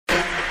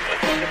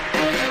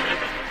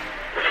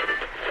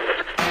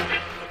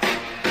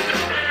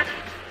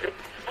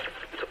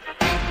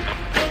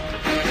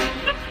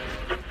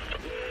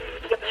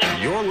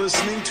You're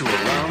listening to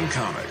Around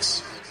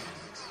Comics.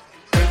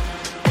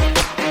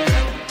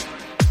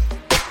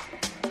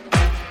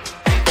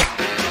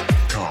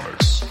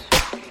 Comics.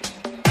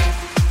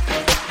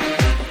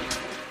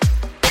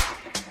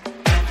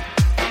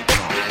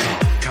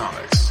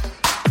 Comics.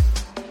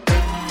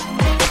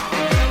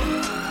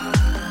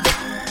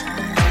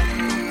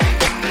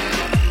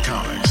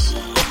 Comics.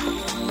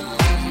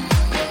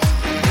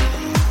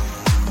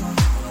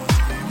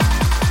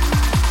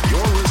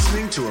 You're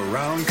listening to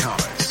Around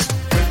Comics.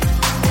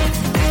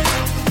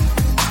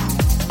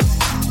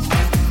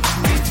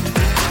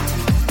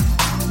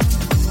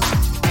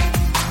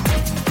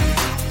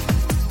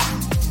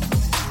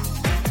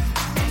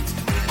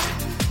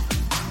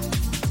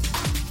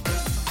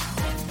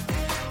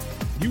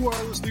 You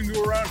are listening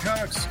to Around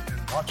Comics and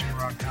watching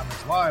Around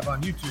Comics live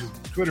on YouTube,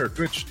 Twitter,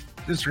 Twitch,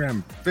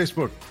 Instagram,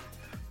 Facebook.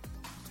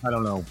 I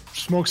don't know.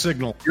 Smoke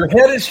signal. Your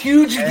head is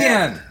huge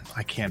again.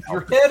 I can't Your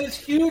help it. head is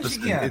huge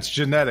Listen, again. it's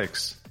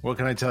genetics. What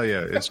can I tell you?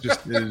 It's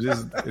just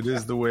it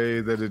is the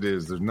way that it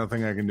is. There's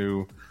nothing I can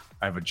do.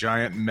 I have a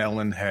giant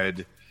melon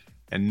head,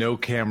 and no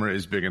camera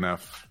is big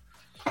enough.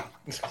 I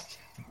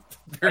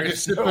can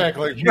sit back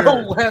like here.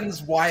 No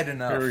lens wide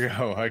enough. Here we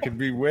go. I can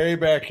be way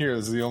back here.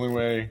 This is the only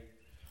way.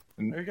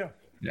 And There you go.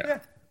 yeah.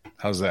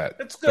 How's that?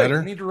 It's good. Better?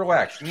 You need to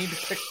relax. You need to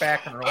kick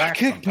back and relax.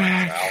 Kick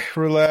sometimes, back,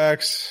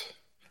 relax.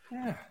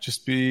 Yeah.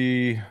 Just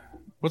be.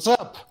 What's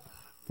up?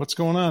 What's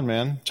going on,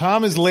 man?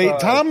 Tom is late.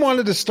 Tom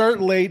wanted to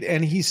start late,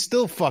 and he's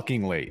still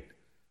fucking late.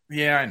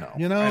 Yeah, I know.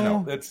 You know? I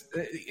know. It's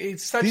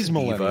such These a diva.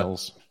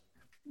 millennials.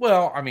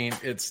 Well, I mean,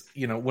 it's,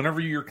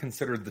 whenever you're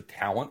considered the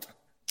talent.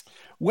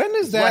 When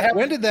is that?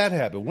 When did that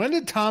happen? When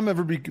did Tom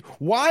ever be?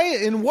 Why?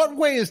 In what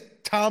way is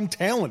Tom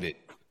talented?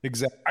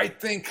 Exactly. I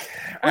think.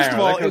 First of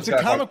all, it's a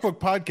comic book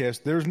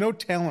podcast. There's no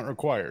talent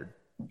required.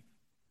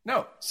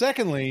 No.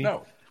 Secondly,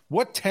 No.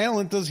 what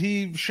talent does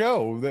he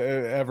show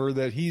ever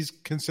that he's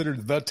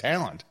considered the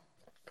talent?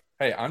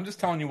 Hey, I'm just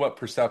telling you what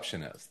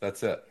perception is.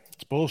 That's it.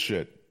 It's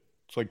bullshit.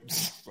 It's like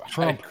I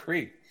Trump.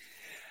 agree.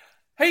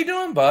 How you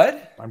doing,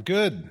 bud? I'm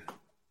good.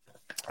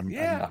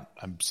 Yeah.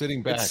 I'm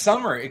sitting back. It's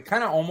summer. It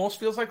kind of almost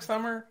feels like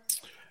summer.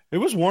 It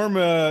was warm.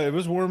 It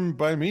was warm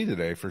by me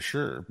today for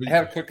sure. But I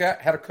had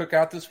a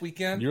cookout this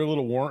weekend. you're a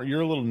little warm.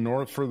 You're a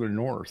little further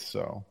north.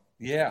 So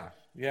Yeah.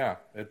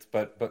 It's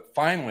but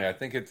finally, I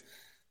think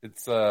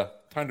it's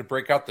time to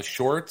break out the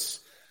shorts.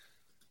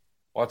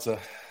 Lots of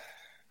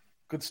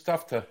good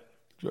stuff to.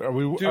 are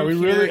we do really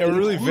here,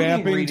 including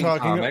vamping? reading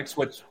Talking. comics,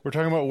 which We're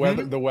talking about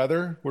weather. The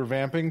weather. We're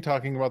vamping.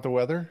 Talking about the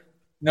weather.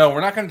 no,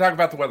 we're not going to talk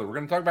about the weather. We're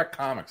going to talk about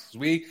comics.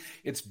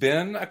 It's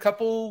been a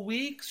couple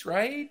weeks,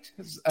 right?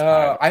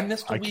 I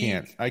missed a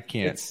week. I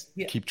can't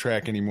keep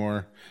track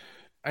anymore.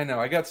 I know.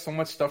 I got so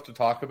much stuff to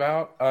talk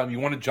about. You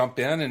want to jump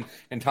in,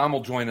 and Tom will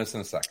join us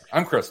in a second.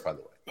 I'm Chris, by the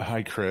way.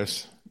 Hi,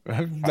 Chris.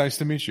 Nice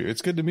to meet you.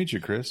 It's good to meet you,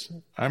 Chris.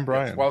 I'm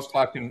Brian. Well,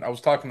 I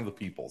was talking to the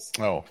peoples.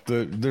 Oh,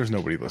 there's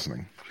nobody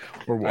listening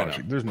or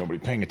watching. There's nobody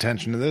paying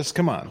attention to this.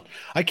 Come on.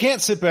 I can't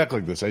sit back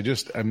like this.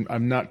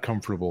 I'm not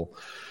comfortable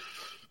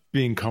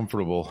being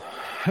comfortable.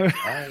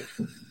 Right.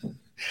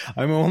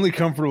 I'm only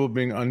comfortable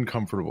being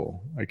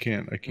uncomfortable. I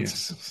can't. That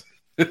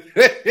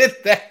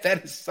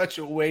is such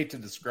a way to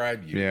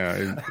describe you.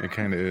 Yeah, it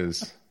kind of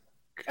is.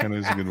 Kind of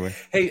is a good way.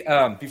 Hey,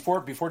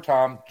 before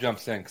Tom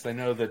jumps in, because I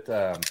know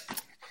that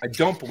I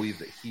don't believe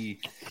that he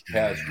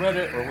has read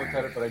it or looked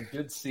at it, but I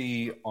did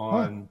see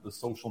on the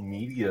social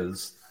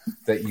medias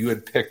that you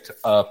had picked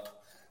up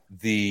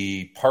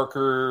the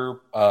Parker,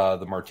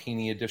 the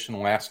Martini edition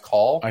Last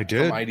Call. I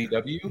did. From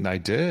IDW. I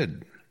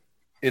did.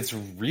 It's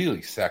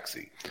really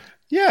sexy.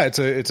 Yeah, it's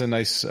a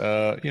nice.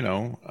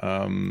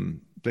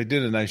 They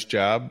did a nice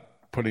job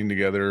putting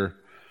together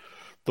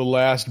the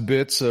last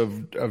bits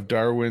of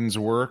Darwin's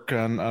work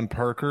on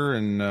Parker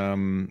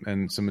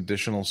and some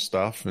additional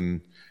stuff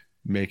and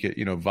make it,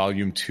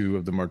 volume 2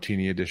 of the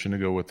Martini edition to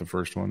go with the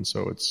first one.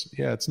 So it's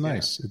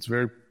nice. Yeah. It's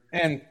very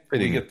and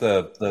fitting. We get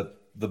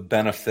the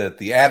benefit,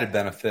 the added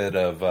benefit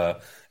of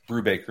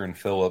Brubaker and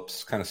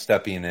Phillips kind of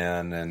stepping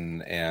in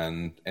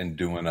and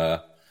doing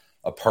a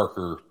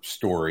Parker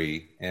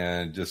story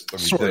and just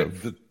sort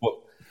of.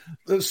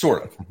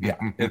 Yeah.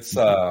 It's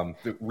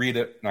read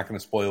it, not going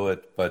to spoil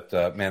it, but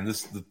man,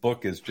 the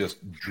book is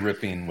just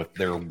dripping with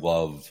their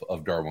love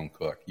of Darwin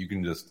Cook. You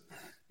can just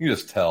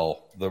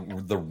tell the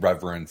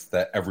reverence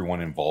that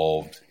everyone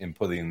involved in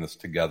putting this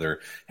together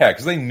had,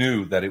 because they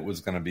knew that it was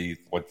going to be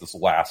like this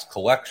last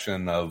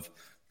collection of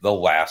the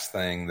last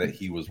thing that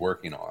he was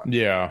working on.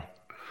 Yeah.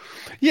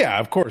 Yeah,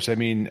 of course. I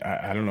mean,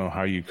 I don't know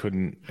how you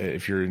couldn't,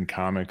 if you're in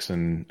comics,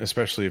 and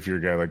especially if you're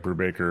a guy like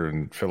Brubaker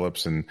and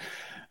Phillips and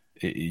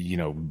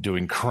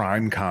doing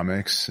crime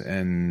comics,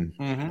 and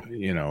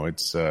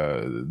it's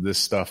this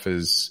stuff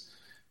is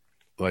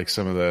like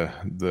some of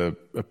the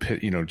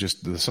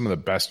some of the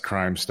best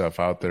crime stuff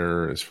out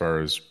there as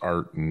far as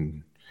art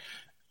and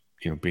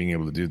being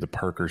able to do the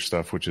Parker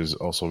stuff, which is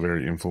also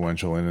very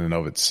influential in and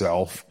of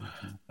itself.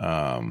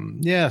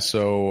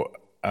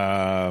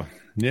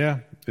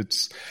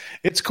 it's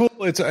cool.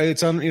 It's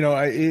on,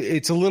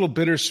 it's a little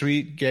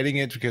bittersweet getting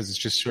it because it's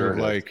just sort of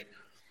like,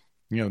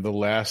 the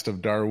last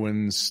of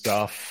Darwin's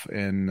stuff,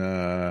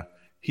 and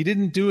he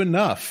didn't do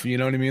enough. You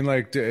know what I mean?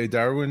 Like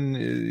Darwin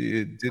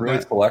did really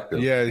not,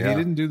 selective. Yeah, he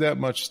didn't do that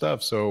much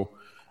stuff. So,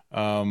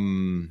 well,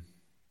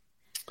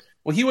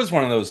 he was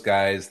one of those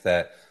guys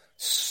that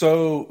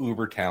so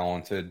uber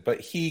talented, but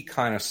he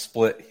kind of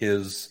split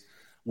his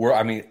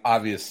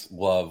obvious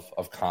love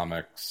of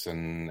comics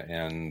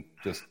and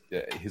just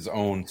his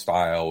own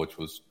style, which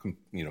was,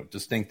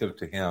 distinctive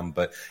to him,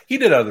 but he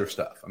did other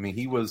stuff. I mean,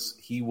 he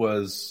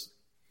was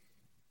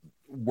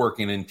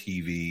working in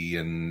TV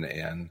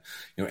and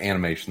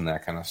animation,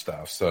 that kind of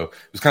stuff. So it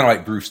was kind of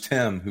like Bruce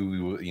Timm,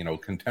 who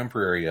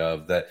contemporary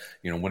of that.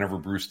 Whenever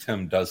Bruce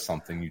Timm does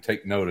something, you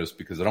take notice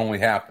because it only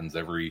happens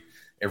every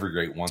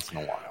great once in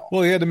a while.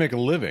 Well, he had to make a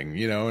living,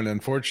 and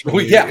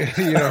unfortunately, he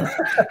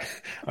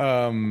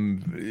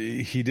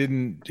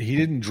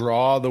didn't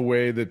draw the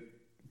way that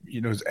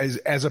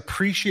as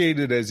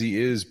appreciated as he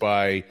is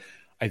by,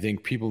 I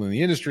think, people in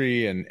the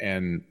industry,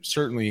 and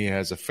certainly he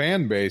has a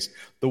fan base.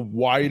 The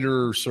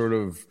wider sort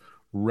of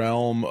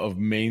realm of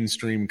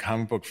mainstream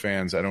comic book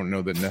fans, I don't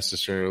know that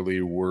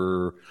necessarily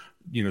were,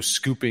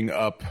 scooping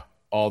up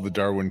all the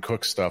Darwyn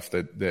Cooke stuff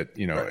that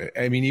right.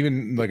 I mean,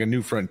 even like A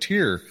New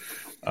Frontier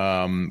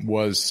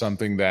was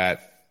something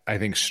that I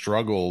think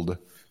struggled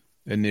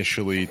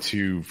initially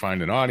to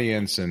find an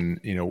audience, and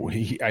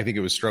I think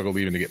it was struggled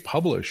even to get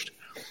published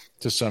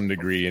to some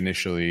degree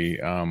initially.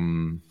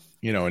 And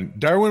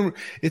Darwin,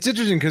 it's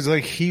interesting because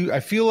I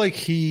feel like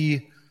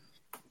he,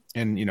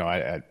 and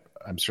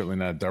I'm certainly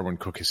not a Darwyn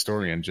Cooke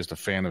historian, just a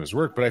fan of his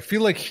work, but I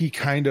feel like he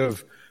kind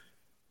of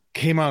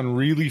came on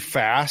really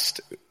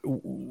fast,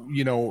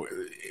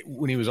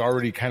 when he was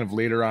already kind of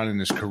later on in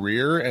his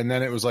career. And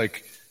then it was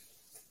like,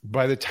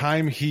 by the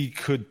time he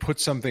could put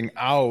something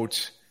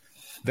out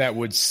that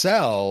would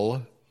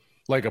sell,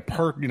 like the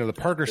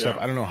Parker stuff,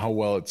 I don't know how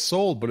well it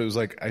sold, but it was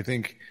like, I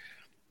think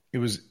it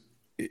was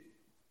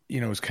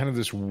kind of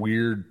this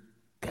weird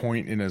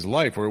point in his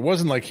life where it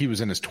wasn't like he was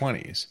in his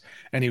 20s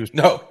and he was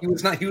not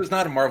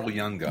a Marvel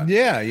young guy.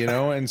 Yeah.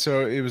 And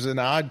so it was an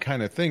odd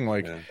kind of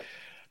thing.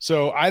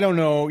 So I don't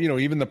know,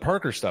 even the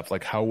Parker stuff,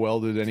 like how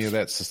well did any of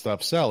that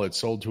stuff sell? It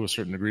sold to a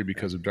certain degree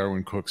because of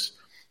Darwyn Cooke's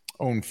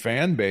own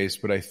fan base.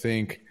 But I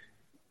think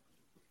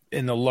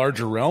in the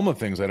larger realm of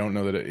things, I don't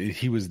know that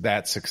he was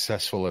that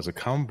successful as a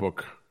comic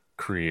book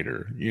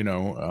creator,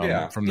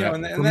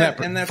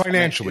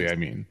 financially, I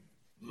mean.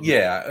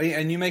 Yeah,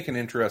 and you make an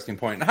interesting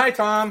point. Hi,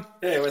 Tom.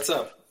 Hey, what's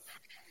up?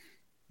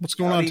 What's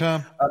going on,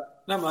 Tom?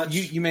 Not much.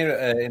 You made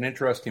an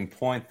interesting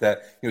point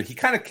that he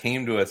kind of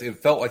came to us. It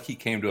felt like he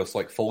came to us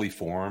like fully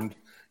formed.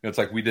 It's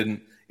like we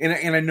didn't.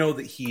 And I know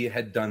that he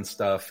had done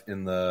stuff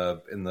in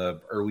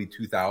the early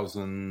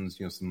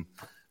 2000s. Some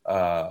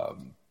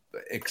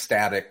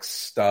ecstatic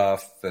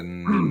stuff,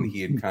 and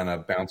he had kind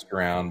of bounced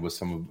around with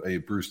some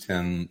of Bruce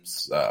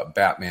Timm's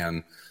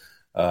Batman,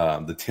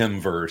 the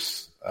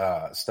Timmverse.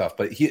 Stuff,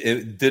 but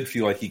it did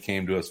feel like he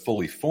came to us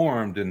fully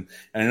formed, and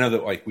I know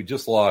that we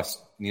just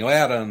lost Neil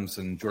Adams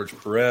and George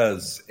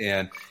Perez,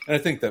 and I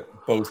think that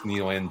both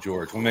Neil and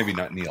George, well, maybe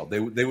not Neil,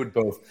 they would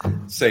both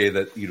say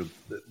that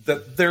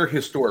that their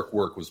historic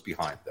work was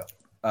behind them.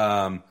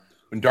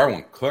 When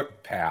Darwyn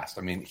Cooke passed,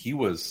 I mean, he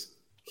was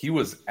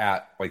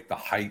at the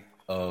height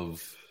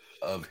of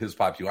his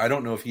popularity. I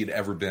don't know if he had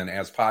ever been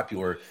as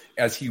popular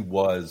as he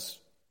was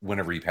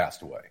whenever he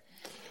passed away.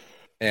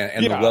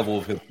 And the level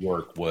of his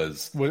work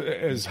was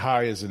as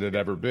high as it had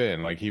ever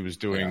been. Like he was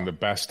doing the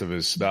best of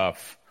his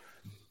stuff,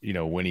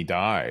 when he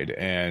died.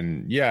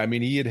 And I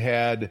mean, he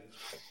had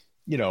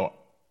not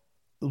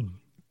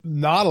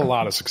a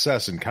lot of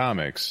success in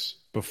comics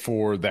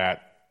before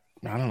that.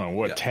 I don't know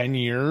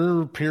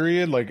 10-year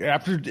period. Like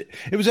after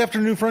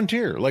New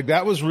Frontier. Like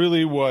that was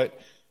really what.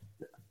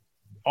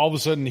 All of a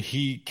sudden,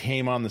 he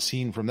came on the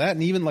scene from that,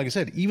 and even like I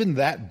said, even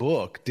that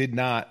book did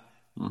not.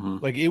 Mm-hmm.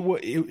 Like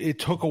it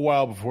took a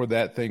while before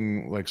that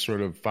thing sort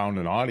of found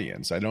an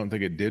audience. I don't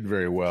think it did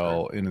very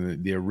well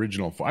in the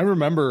original. I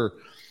remember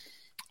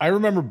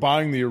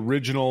buying the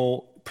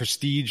original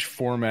Prestige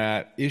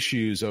format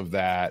issues of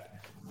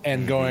that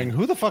and going,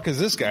 "Who the fuck is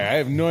this guy? I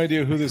have no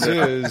idea who this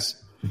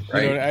is."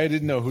 Right. I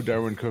didn't know who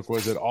Darwyn Cooke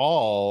was at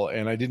all,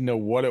 and I didn't know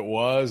what it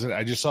was. And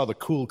I just saw the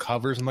cool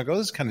covers. I'm like, "Oh,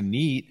 this is kind of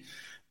neat,"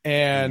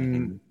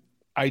 and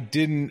I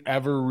didn't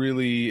ever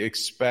really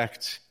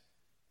expect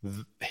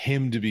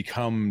him to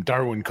become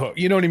Darwyn Cooke.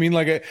 You know what I mean?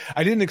 Like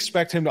I didn't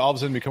expect him to all of a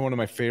sudden become one of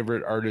my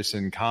favorite artists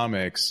in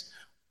comics,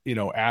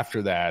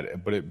 after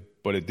that, but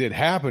it did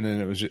happen.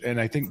 And it was, and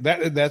I think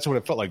that's what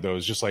it felt like though. It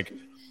was just like,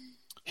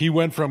 he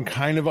went from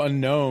kind of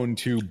unknown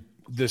to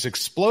this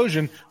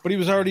explosion, but he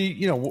was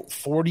already,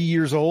 40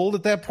 years old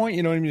at that point.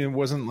 You know what I mean? It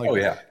wasn't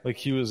like, like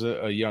he was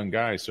a young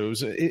guy. So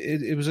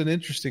it was an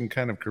interesting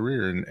kind of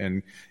career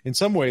and in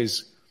some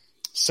ways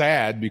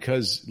sad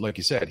because like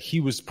you said, he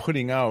was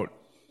putting out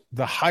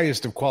the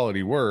highest of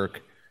quality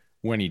work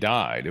when he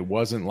died. It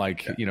wasn't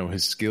like,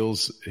 his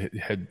skills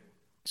had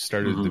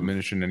started to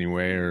diminish in any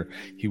way, or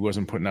he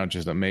wasn't putting out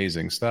just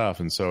amazing stuff.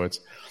 And so it's,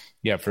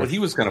 Well, he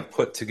was going to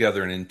put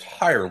together an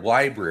entire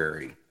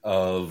library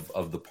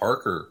of the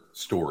Parker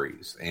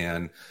stories,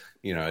 and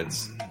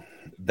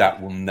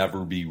that will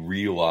never be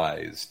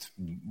realized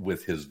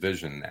with his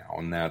vision now,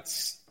 and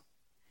that's.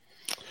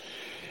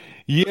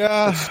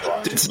 Yeah.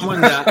 Did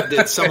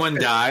someone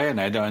die and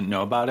I don't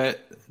know about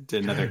it?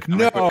 Did another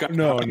comic book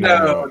No.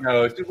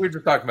 We're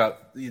just talking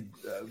about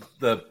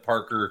the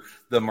Parker,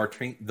 the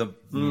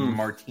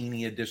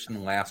Martini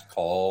edition. Last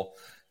Call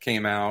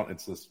came out.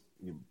 It's this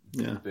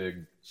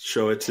big.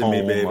 Show it to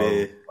me,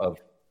 baby.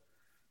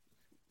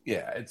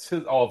 It's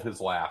all of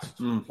his last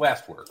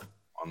work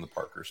on the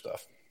Parker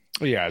stuff.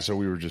 Yeah, so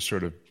we were just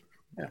sort of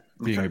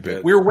being a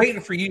bit. We were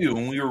waiting for you,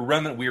 and we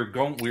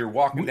were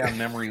walking down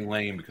memory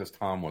lane because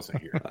Tom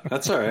wasn't here.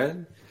 That's all right.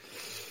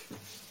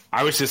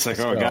 I was just like,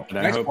 oh god,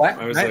 nice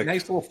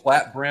little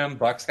flat brim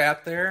Bucks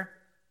hat there.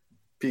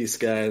 Peace,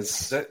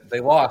 guys. They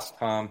lost,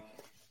 Tom.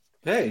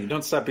 Hey, you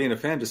don't stop being a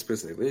fan just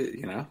because they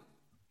lose,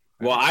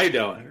 Well, I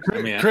don't.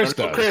 I mean, Chris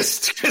does.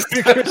 Chris.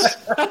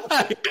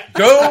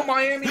 Go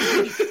Miami!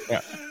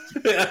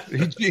 Yeah.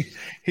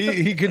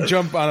 He can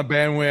jump on a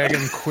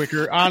bandwagon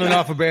quicker, on and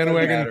off a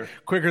bandwagon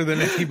quicker than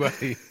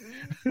anybody.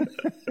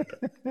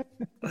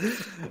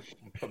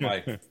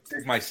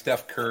 Take my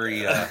Steph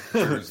Curry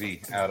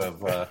jersey out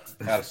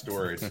of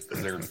storage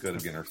because they're good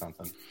again or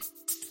something.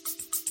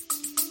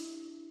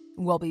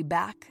 We'll be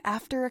back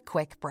after a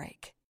quick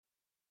break.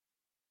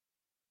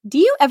 Do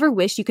you ever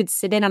wish you could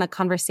sit in on a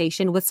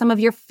conversation with some of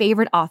your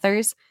favorite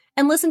authors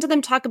and listen to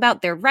them talk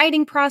about their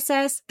writing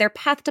process, their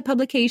path to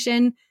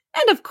publication,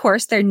 and of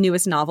course, their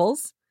newest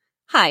novels?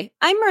 Hi,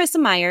 I'm Marissa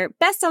Meyer,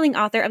 best-selling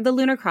author of The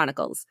Lunar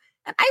Chronicles,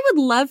 and I would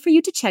love for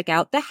you to check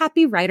out the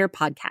Happy Writer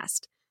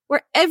podcast,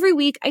 where every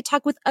week I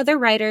talk with other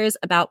writers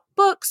about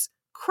books,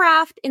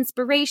 craft,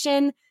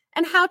 inspiration,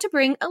 and how to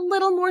bring a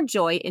little more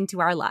joy into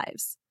our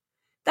lives.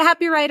 The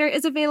Happy Writer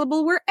is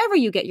available wherever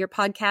you get your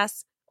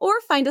podcasts, or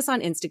find us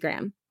on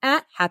Instagram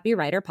at Happy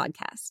Writer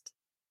Podcast.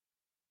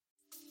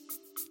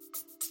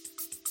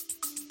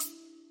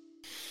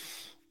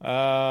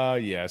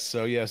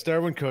 So yes,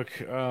 Darwin Cook.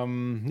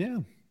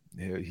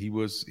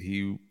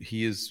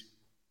 He is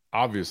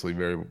obviously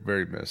very,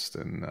 very missed,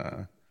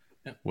 and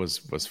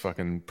was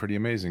fucking pretty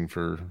amazing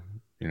for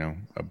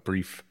a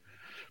brief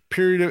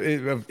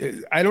period of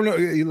I don't know,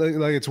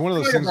 like it's one of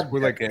those things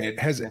where like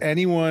has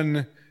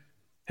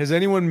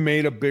anyone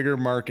made a bigger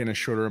mark in a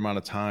shorter amount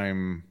of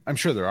time? I'm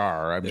sure there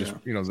are. I'm just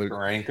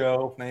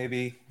Steranko,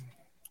 maybe.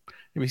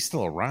 Yeah, he's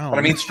still around. But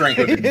I mean,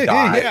 Steranko didn't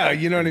die. Yeah,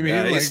 you know what I mean.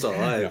 Yeah, he's still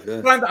alive.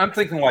 Yeah. But I'm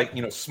thinking like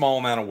small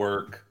amount of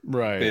work,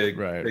 right?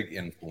 Big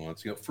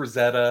influence.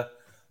 Frazetta.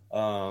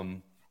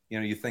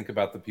 You think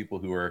about the people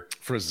who are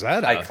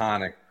Frazetta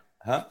iconic.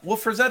 Huh? Well,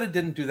 Frazetta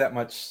didn't do that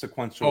much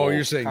sequential. Oh,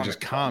 you're saying just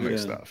comic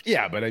stuff.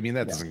 Yeah, but I mean,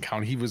 that doesn't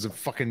count. He was a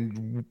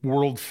fucking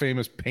world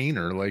famous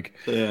painter. Like,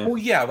 well,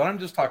 yeah, but I'm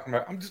just talking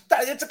about,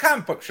 it's a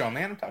comic book show,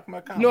 man. I'm talking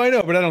about comics. No, I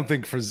know, but I don't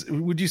think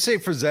would you say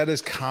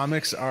Frazetta's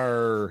comics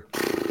are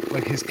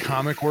like his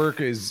comic work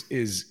is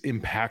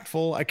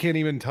impactful? I can't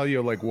even tell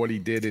you like what he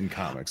did in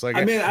comics. Like,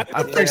 I mean,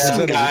 I think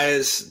some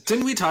guys,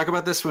 didn't we talk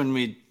about this when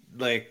we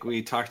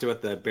talked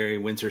about the Barry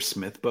Windsor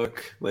Smith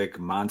book, like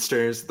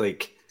Monsters,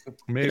 like,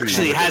 maybe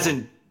actually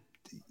hasn't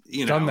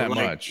done that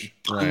much,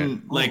 right?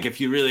 Like if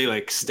you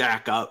really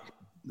stack up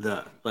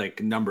the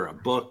number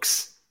of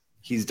books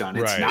he's done,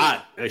 it's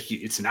right.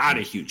 it's not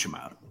a huge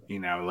amount.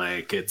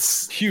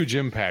 It's huge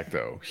impact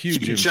though,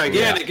 huge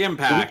gigantic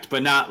impact,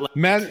 but not like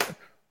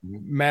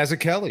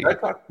Mazzucchelli.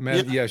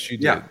 Yes, you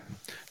did. Yeah.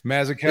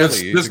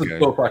 Mazzucchelli. This is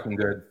so fucking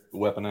good.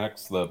 Weapon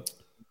X, the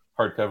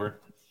hardcover,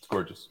 it's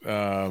gorgeous.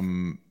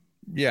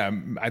 Yeah,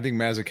 I think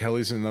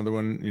Mazzucchelli's another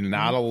one.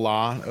 Not a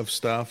lot of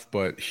stuff,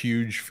 but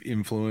huge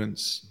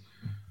influence.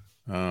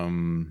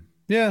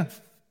 Yeah.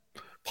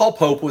 Paul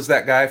Pope was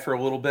that guy for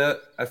a little bit,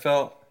 I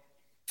felt.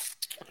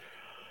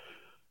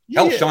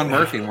 Hell, Sean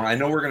Murphy. I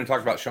know we're going to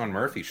talk about Sean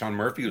Murphy. Sean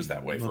Murphy was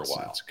that way for a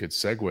while. It's a good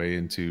segue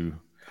into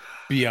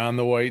Beyond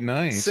the White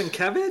Knight.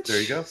 Sienkiewicz? There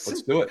you go.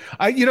 Let's do it.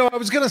 I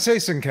was going to say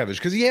Sienkiewicz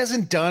because he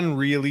hasn't done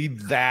really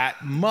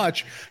that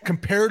much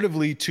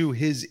comparatively to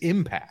his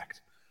impact.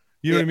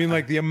 You know what I mean?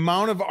 Like the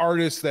amount of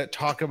artists that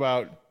talk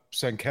about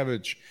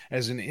Sienkiewicz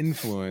as an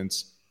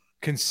influence,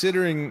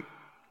 considering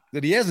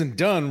that he hasn't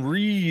done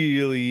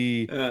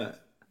really,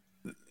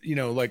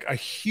 like a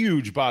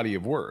huge body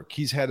of work.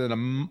 He's had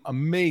an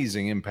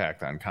amazing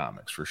impact on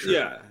comics for sure.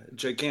 Yeah,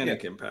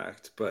 gigantic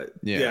impact. But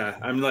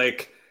I'm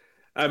like,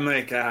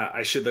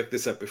 I should look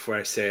this up before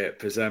I say it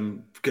because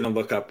I'm gonna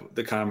look up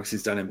the comics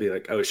he's done and be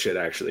like, oh shit,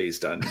 actually he's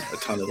done a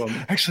ton of them.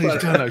 He's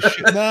done a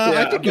shit. No,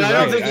 I don't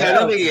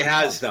think he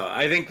has though.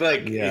 I think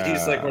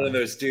he's like one of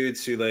those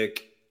dudes who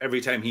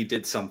every time he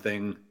did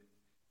something,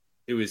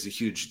 it was a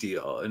huge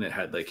deal and it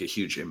had like a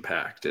huge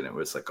impact and it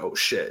was like, oh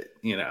shit,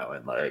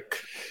 and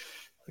like.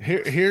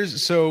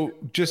 Here's so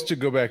just to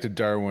go back to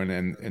Darwin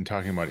and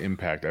talking about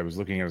impact. I was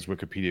looking at his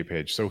Wikipedia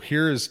page. So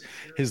here's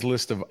his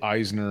list of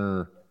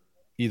Eisner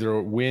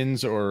either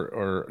wins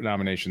or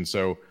nominations.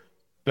 So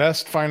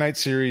Best Finite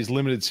Series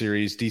Limited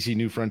Series DC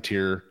New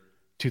Frontier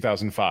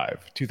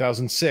 2005.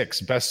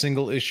 2006 Best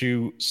Single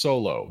Issue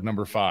Solo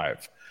number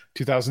 5.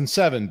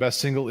 2007 Best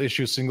Single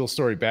Issue Single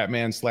Story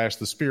Batman / The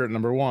Spirit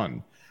number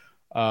 1.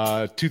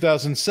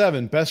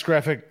 2007 Best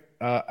Graphic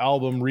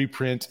Album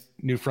Reprint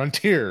New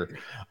Frontier.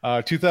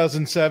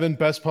 2007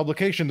 Best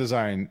Publication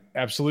Design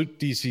Absolute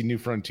DC New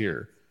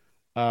Frontier.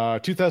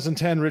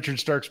 2010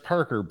 Richard Starks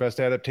Parker Best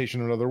Adaptation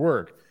of Another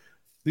Work.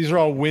 These are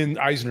all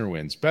Eisner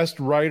wins. Best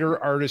Writer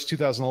Artist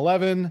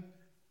 2011.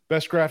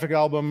 Best Graphic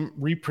Album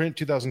Reprint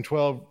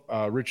 2012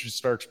 Richard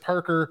Starks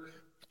Parker.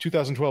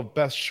 2012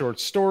 Best Short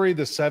Story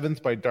The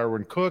Seventh by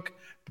Darwin Cook.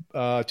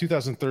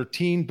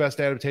 2013 Best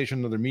Adaptation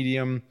of Another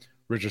Medium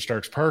Richard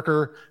Starks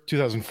Parker.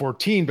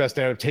 2014 Best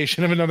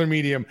Adaptation of Another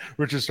Medium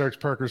Richard Starks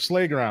Parker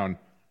Slayground.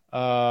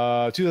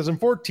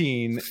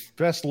 2014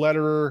 Best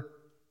Letterer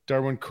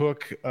Darwin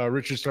Cook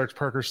Richard Starks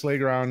Parker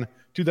Slayground.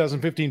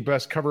 2015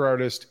 Best Cover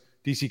Artist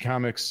DC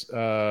Comics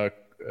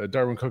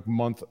Darwin Cook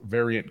month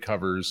variant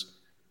covers.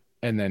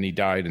 And then he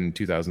died in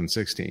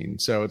 2016.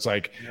 So it's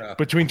like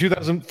between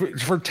 2000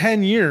 for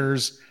 10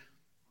 years,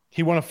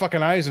 he won a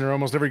fucking Eisner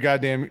almost every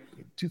goddamn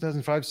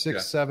 2005,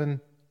 6,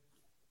 7.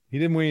 He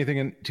didn't win anything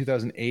in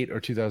 2008 or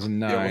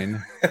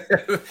 2009.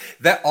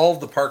 That all of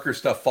the Parker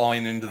stuff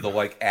falling into the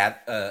like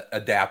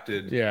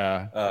adapted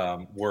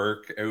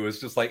work. It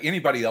was just like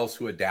anybody else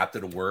who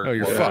adapted a work. Oh,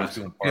 you're fucked.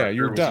 Yeah,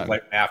 you're done.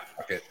 Like,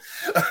 fuck it.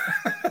 But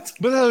that's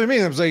what I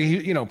mean. It was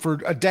like, for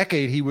a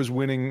decade he was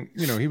winning.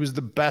 He was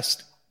the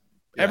best.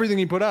 Yeah. Everything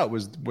he put out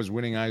was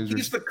winning Eisner.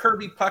 He's the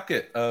Kirby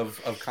Puckett of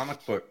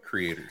comic book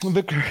creators.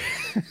 The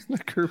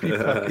Kirby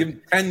Puckett. Give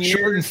him 10 years.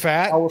 Short and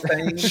fat. Hall of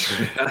Fame.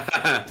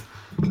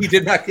 He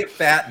did not get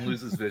fat and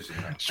lose his vision.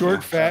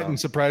 Short, fat, and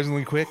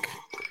surprisingly quick.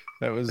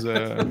 That was.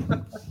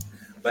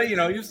 But he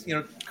was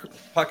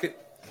Puckett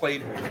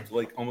played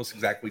like almost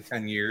exactly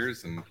 10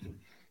 years and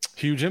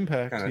huge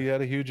impact. He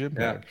had a huge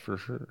impact for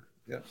sure.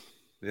 Yeah.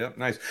 Yeah,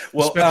 nice.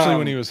 Well, especially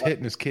when he was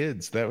hitting his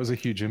kids, that was a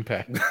huge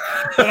impact.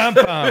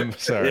 But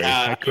sorry.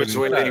 Yeah, I was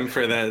waiting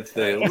for that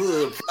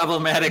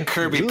problematic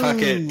Kirby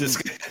Puckett.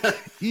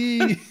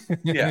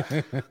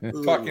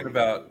 Talking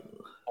about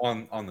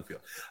on the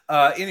field.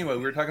 Anyway,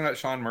 we were talking about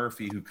Sean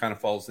Murphy, who kind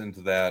of falls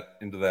into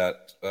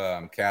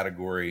that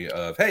category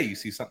of, hey, you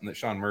see something that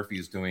Sean Murphy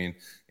is doing,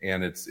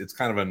 and it's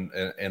kind of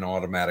an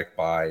automatic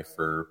buy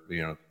for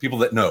people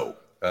that know.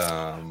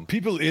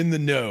 People in the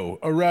know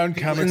around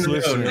comics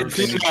listeners.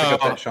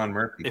 Sean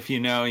Murphy. If you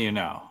know, you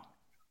know.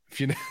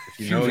 If you know,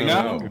 you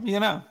know. You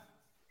know.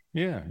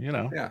 Yeah, you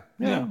know. Yeah.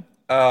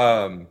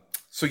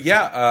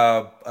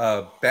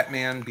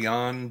 Batman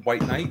Beyond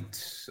White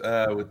Knight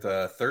with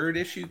the third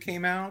issue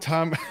came out.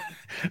 Tom,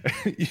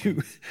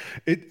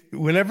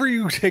 whenever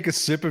you take a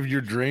sip of your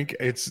drink,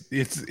 it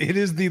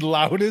is the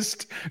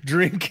loudest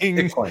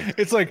drinking.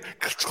 It's like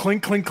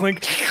clink, clink,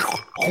 clink,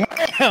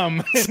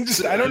 wham.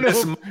 I don't know.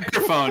 This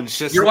microphone's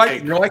just you're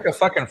like a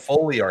fucking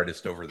Foley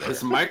artist over there.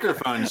 This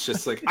microphone's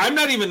just like, I'm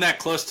not even that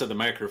close to the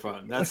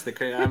microphone. That's the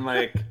crazy. I'm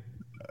like,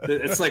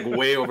 it's like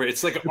way over.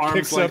 It's like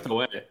arm's length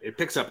away. It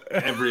picks up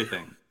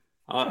everything.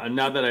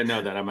 Now that I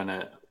know that, I'm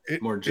gonna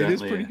more gently. It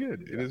is pretty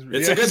good. It is.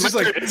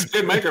 It's a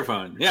good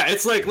microphone. Yeah,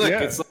 it's like look,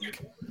 it's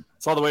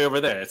all the way over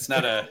there. It's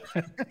not a.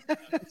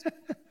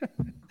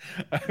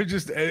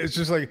 It's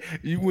just like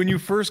when you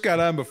first got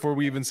on, before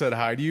we even said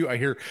hi to you, I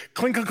hear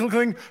clink, clink, clink,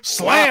 clink,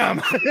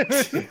 slam.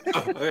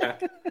 Oh, yeah.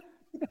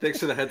 Thanks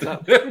for the heads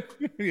up.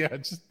 Yeah,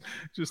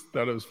 just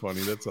thought it was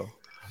funny. That's all.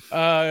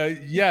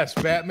 Yes,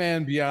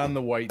 Batman Beyond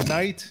the White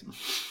Knight.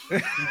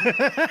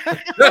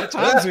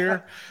 Tom's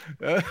here.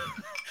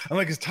 I'm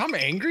like, is Tom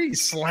angry?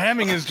 He's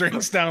slamming his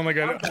drinks down like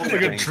a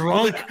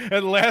drunk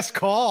at last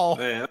call.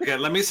 Okay,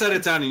 let me set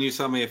it down and you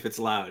tell me if it's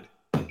loud.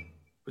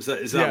 Is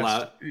that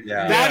loud?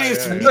 Yeah. That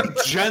is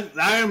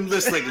I'm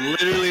just like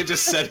literally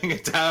just setting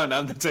it down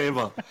on the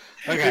table.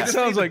 Okay. It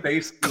sounds like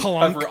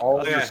clunk. Cover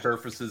all of your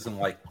surfaces in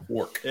like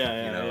cork. I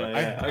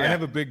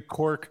have a big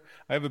cork.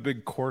 I have a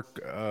big cork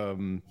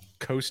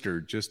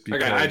coaster just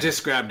because. Okay, I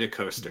just grabbed a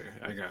coaster.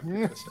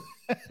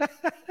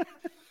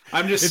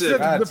 I'm just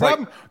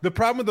the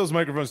problem with those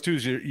microphones too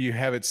is you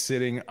have it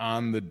sitting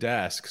on the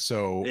desk,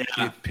 so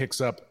it picks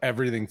up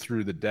everything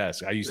through the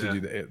desk. I used to do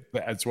that.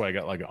 That's why I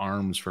got like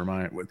arms for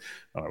mine.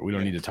 We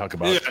don't need to talk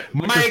about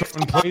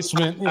microphone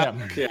placement.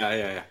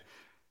 Yeah.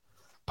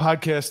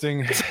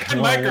 Podcasting.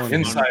 Microphone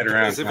inside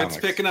around. If it's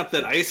picking up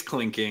that ice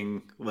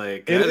clinking,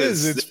 like it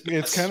is.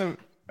 It's kind of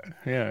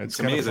it's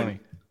kind amazing.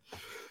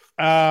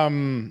 Of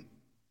funny.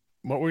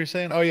 What were you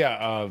saying? Oh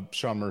yeah,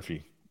 Sean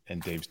Murphy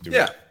and Dave Stewart.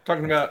 Yeah,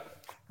 talking about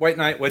White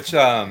Knight, which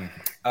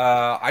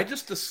I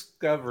just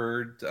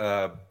discovered.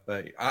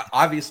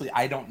 Obviously,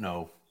 I don't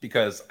know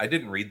because I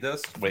didn't read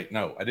this. Wait,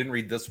 no, I didn't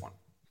read this one.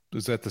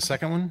 Was that the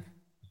second one?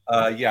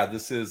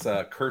 This is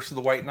Curse of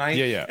the White Knight.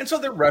 Yeah. And so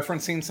they're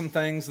referencing some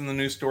things in the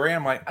new story.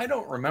 I'm like, I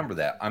don't remember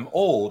that. I'm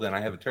old and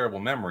I have a terrible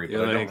memory,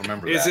 but I don't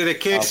remember that. Is it a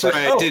case where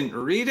I didn't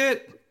read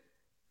it?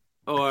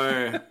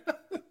 Or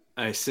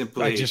I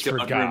simply I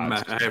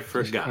forgot. I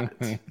forgot.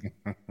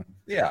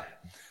 Yeah.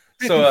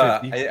 So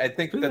I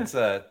think that's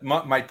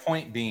my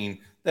point being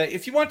that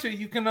if you want to,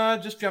 you can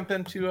just jump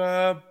into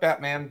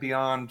Batman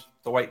Beyond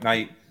the White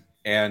Knight,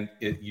 and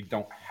you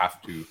don't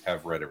have to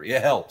have read every.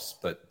 It helps,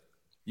 but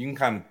you can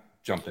kind of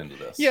jump into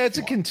this. Yeah, it's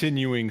a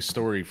continuing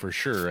story for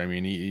sure. I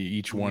mean,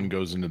 each one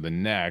goes into the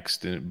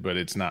next, but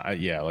it's not.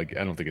 Yeah, like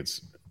I don't think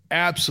it's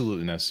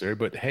absolutely necessary.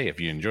 But hey, if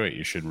you enjoy it,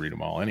 you should read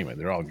them all anyway.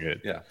 They're all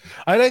good. Yeah,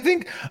 and I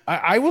think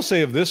I will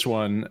say of this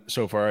one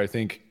so far, I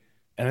think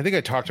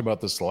I talked about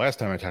this the last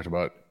time I talked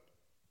about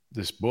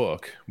this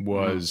book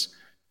was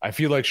I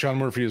feel like Sean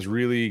Murphy has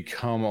really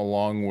come a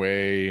long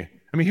way.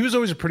 I mean, he was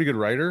always a pretty good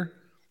writer,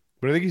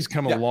 but I think he's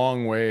come a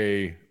long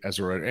way as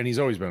a writer, and he's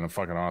always been a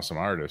fucking awesome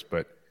artist.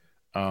 But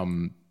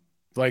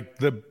like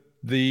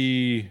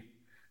the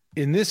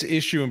in this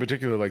issue in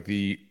particular, like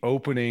the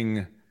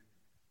opening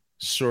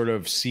sort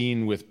of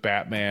scene with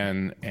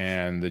Batman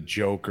and the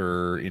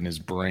Joker in his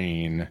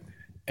brain,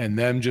 and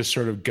them just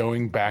sort of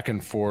going back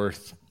and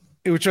forth,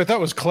 which I thought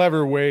was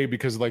clever way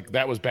because like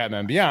that was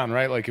Batman Beyond,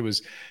 right? Like it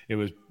was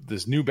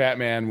this new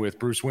Batman with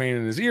Bruce Wayne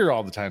in his ear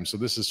all the time. So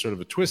this is sort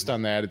of a twist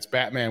on that. It's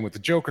Batman with the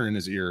Joker in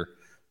his ear,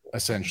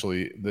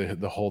 essentially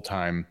the whole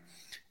time.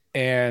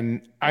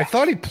 And I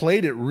thought he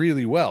played it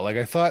really well. Like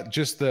I thought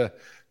just the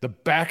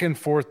back and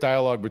forth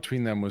dialogue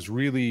between them was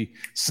really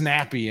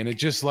snappy, and it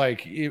just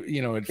like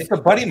it's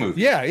a buddy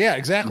movie. Yeah,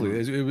 exactly.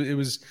 It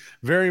was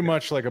very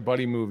much like a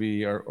buddy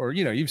movie, or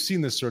you've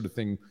seen this sort of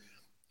thing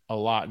a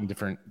lot in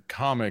different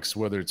comics,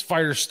 whether it's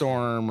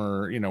Firestorm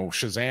or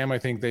Shazam. I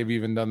think they've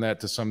even done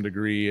that to some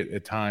degree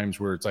at times,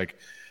 where it's like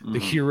the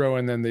hero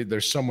and then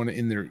there's someone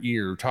in their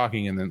ear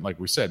talking, and then like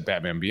we said,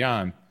 Batman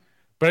Beyond.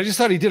 But I just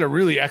thought he did a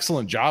really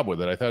excellent job with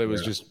it. I thought it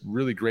was just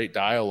really great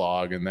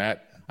dialogue, and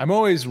that I'm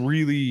always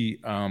really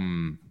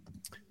I'm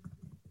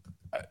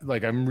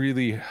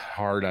really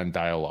hard on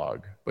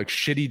dialogue. Like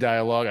shitty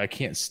dialogue, I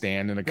can't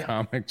stand in a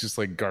comic. Just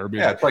like garbage.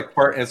 Yeah, it's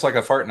like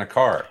a fart in a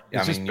car.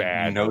 It's just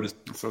bad. You notice,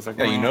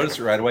 you notice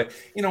it right away.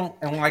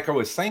 And like I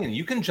was saying,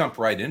 you can jump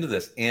right into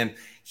this, and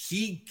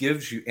he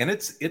gives you, and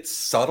it's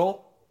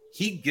subtle.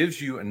 He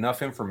gives you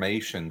enough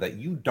information that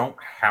you don't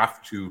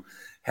have to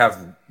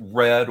have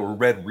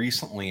read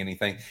recently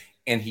anything.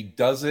 And he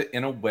does it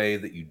in a way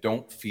that you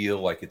don't feel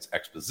like it's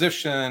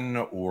exposition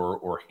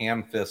or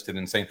ham-fisted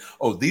and saying,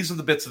 "Oh, these are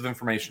the bits of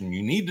information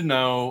you need to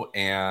know,"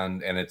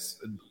 and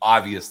it's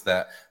obvious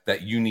that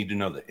you need to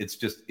know that. It's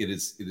just it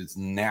is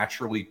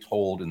naturally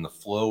told in the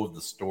flow of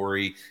the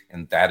story,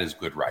 and that is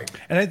good writing.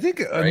 And I think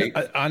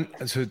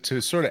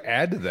to sort of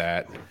add to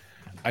that,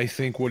 I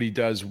think what he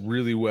does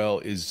really well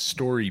is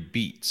story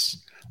beats.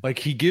 Like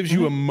he gives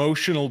you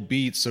emotional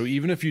beats. So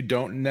even if you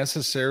don't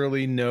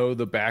necessarily know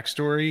the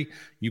backstory,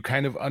 you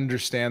kind of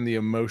understand the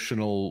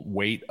emotional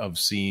weight of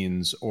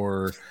scenes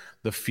or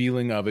the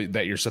feeling of it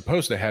that you're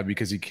supposed to have,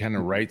 because he kind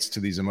of writes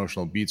to these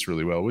emotional beats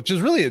really well, which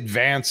is really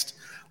advanced.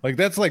 Like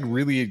that's like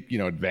really,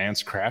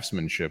 advanced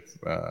craftsmanship,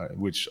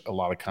 which a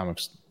lot of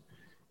comics,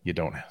 you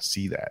don't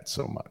see that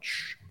so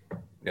much.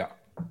 Yeah.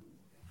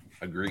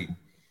 Agreed.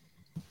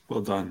 Well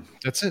done.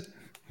 That's it.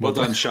 Well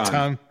done, Sean.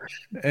 Tom,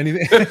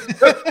 anything?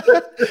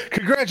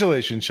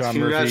 Congratulations, Sean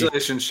Murphy.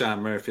 Congratulations,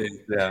 Sean Murphy.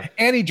 Yeah.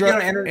 And he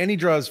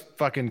draws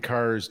fucking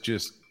cars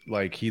just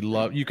like he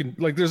loves. You can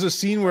like. There's a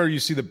scene where you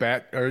see the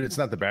bat, or it's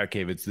not the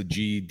Batcave. It's the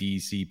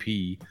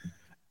GDCP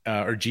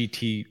or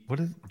GT. What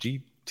is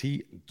it?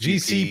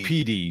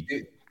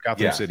 GCPD,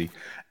 Gotham City.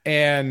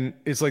 And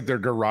it's like their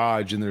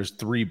garage, and there's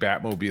 3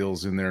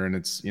 Batmobiles in there, and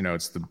it's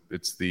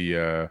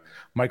the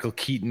Michael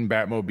Keaton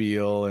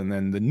Batmobile, and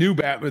then the new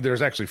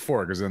there's actually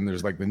 4, because then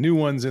there's like the new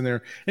ones in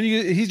there, and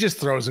he just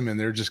throws them in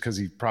there just because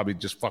he probably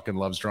just fucking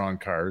loves drawing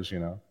cars,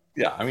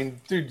 Yeah, I mean,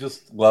 dude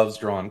just loves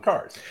drawing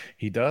cars.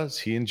 He does.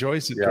 He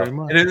enjoys it very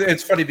much. And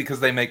it's funny because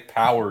they make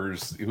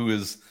Powers, who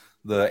is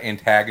the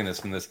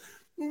antagonist in this.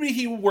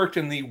 He worked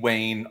in the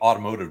Wayne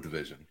automotive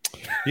division.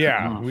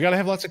 Yeah, we got to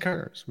have lots of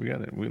cars. We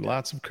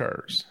lots of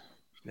cars.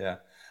 Yeah,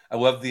 I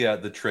love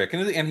the trick,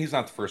 and he's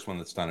not the first one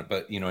that's done it.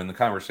 But in the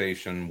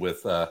conversation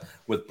with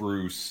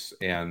Bruce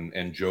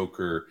and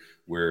Joker,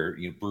 where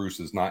Bruce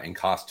is not in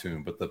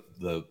costume, but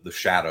the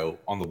shadow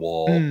on the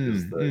wall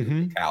is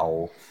the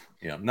cowl.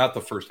 Not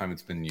the first time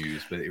it's been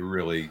used, but it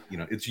really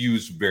it's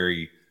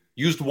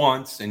used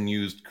once and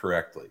used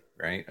correctly,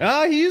 right?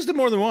 He used it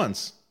more than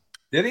once.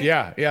 Did he?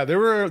 Yeah. There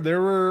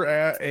were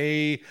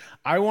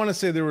I want to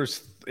say there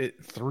was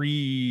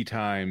 3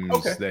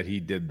 times that he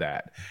did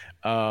that.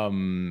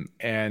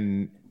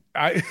 And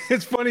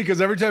it's funny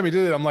because every time he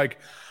did it,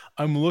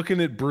 I'm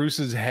looking at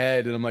Bruce's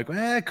head, and I'm like,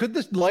 could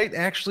this light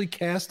actually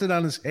cast it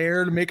on his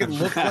hair to make it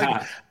look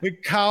like the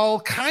cowl?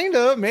 Kind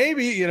of,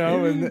 maybe,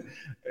 and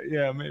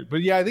maybe.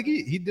 But yeah, I think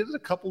he did it a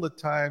couple of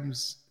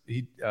times.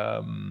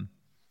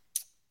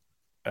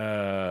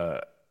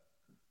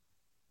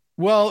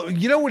 Well,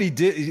 you know what he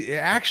did?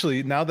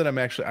 Actually, now that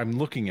I'm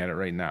looking at it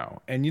right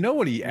now, and you know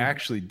what he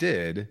actually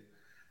did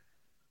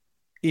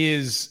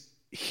is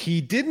he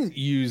didn't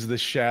use the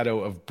shadow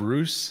of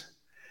Bruce,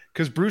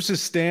 because Bruce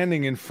is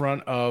standing in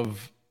front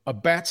of a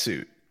bat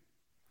suit,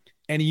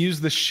 and he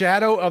used the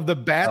shadow of the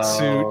bat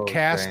suit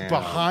cast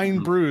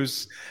behind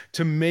Bruce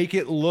to make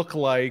it look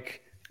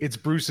like it's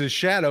Bruce's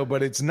shadow,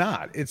 but it's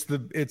not. It's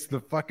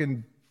the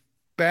fucking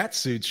bat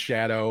suit's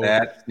shadow.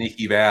 That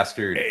sneaky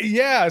bastard.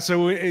 Yeah.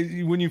 So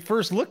when you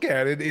first look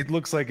at it, it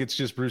looks like it's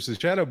just Bruce's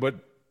shadow, but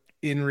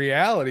in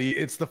reality,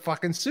 it's the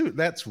fucking suit.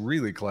 That's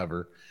really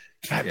clever.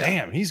 God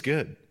damn, he's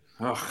good.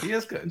 Oh, he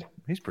is good.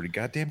 He's pretty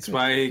goddamn good. That's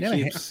why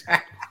he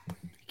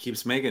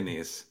keeps making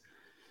these.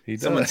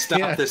 Someone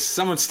stop this.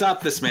 Someone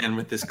stop this man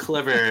with this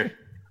clever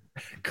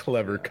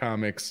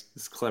comics.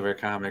 This clever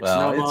comics.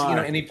 Well, it's,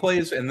 and he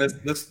plays, and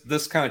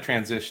this kind of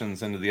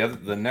transitions into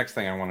the next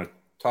thing I want to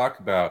talk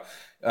about.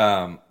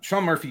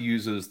 Sean Murphy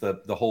uses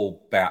the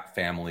whole Bat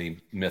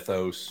family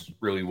mythos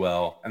really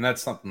well, and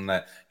that's something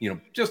that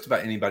just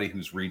about anybody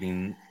who's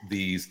reading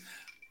these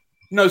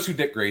knows who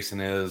Dick Grayson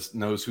is,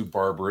 knows who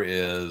Barbara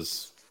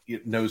is,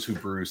 knows who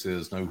Bruce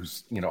is,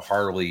 knows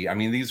Harley. I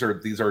mean, these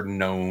are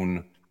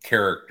known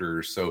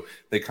characters, so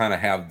they kind of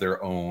have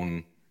their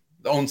own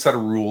set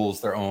of rules,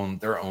 their own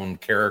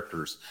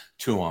characters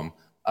to them.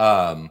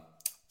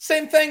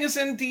 Same thing as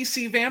in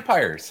DC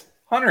Vampires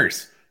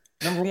Hunters.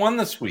 Number 1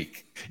 this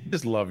week. You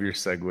just love your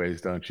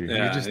segues, don't you?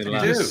 Yeah,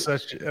 you're just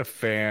such a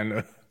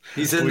fan.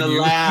 He's in the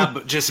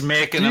lab just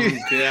making them.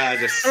 Yeah,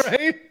 just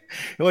right.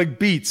 Like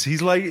beats.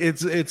 He's like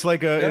it's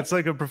like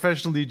a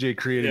professional DJ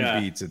creating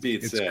beats.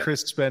 It's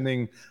Chris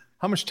spending.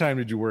 How much time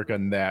did you work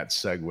on that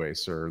segue,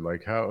 sir?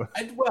 Like how?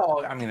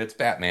 It's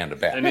Batman to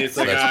Batman. And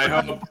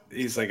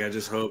he's like, I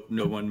just hope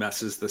no one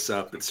messes this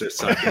up and starts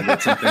talking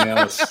about something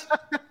else.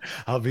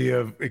 I'll be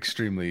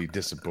extremely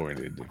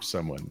disappointed if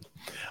someone.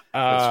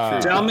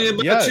 Tell me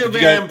about your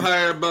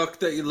vampire book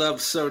that you love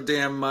so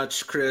damn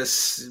much,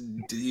 Chris.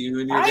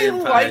 You and your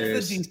vampires. I like the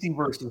DC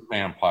versus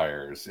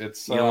vampires.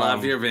 You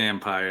love your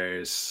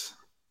vampires.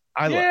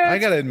 I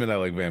gotta admit, I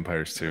like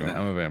vampires too.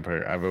 I'm a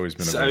vampire. I've always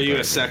been a vampire. Are you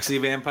a sexy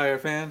vampire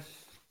fan?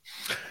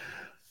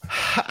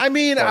 I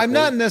mean, I'm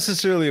not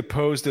necessarily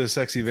opposed to a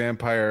sexy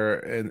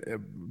vampire,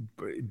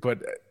 but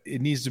it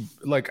needs to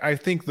I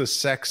think the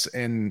sex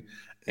and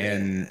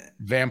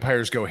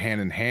vampires go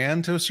hand in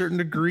hand to a certain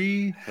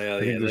degree.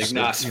 Hell yeah, like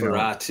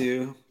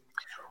Nosferatu.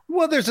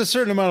 Well, there's a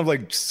certain amount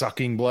of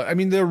sucking blood. I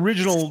mean, the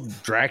original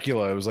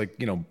Dracula was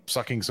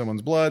sucking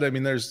someone's blood. I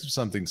mean, there's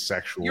something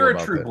sexual. You're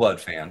about a True Blood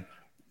fan.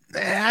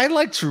 I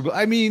like True Blood.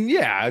 I mean,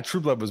 yeah, True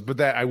Blood was, but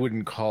that I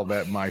wouldn't call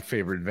that my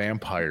favorite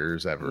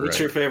vampires ever. What's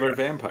your favorite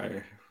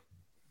vampire?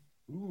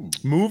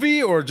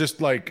 Movie or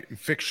just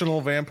fictional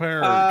vampire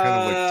or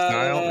kind of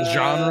style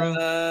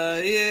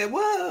genre? Yeah,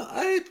 well,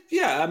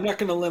 I'm not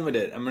going to limit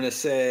it. I'm going to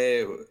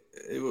say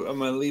I'm going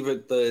to leave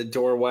it the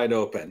door wide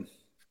open.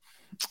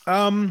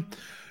 Wow,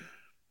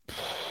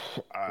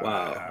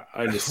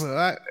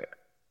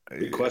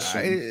 good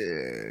question.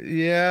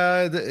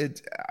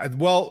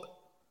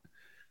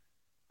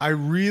 I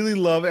really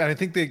love it. And I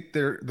think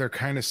they're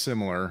kind of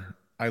similar.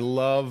 I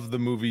love the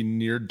movie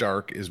Near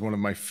Dark is one of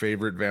my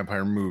favorite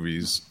vampire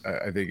movies.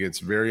 I think it's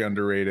very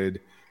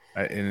underrated,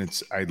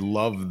 and I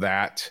love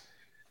that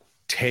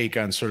take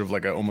on sort of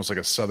almost like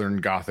a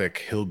Southern Gothic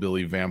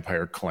hillbilly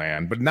vampire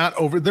clan, but not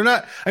over. They're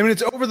not. I mean,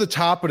 it's over the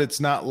top, but it's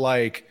not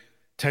like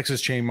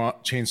Texas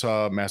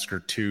Chainsaw Massacre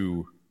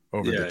 2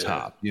 over the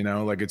top.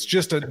 It's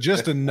just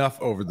enough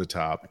over the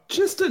top.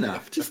 Just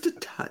enough, just a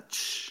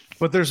touch.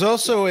 But there's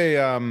also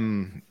a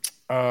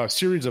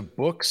series of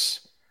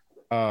books.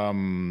 What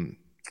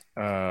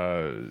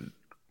do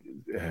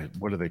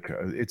they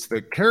call it? It's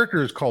the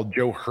character is called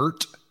Joe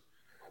Hurt.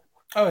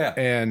 Oh yeah,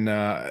 and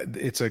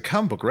it's a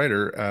comic book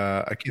writer.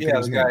 I can't think of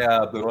his name.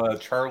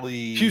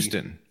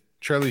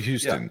 Charlie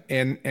Houston.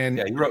 And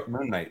he wrote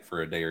Moon Knight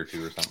for a day or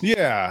two or something.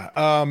 Yeah,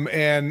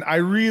 and I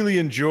really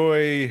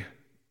enjoy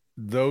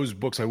those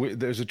books.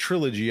 There's a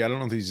trilogy. I don't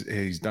know if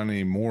he's done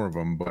any more of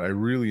them, but I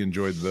really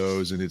enjoyed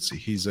those. And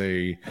he's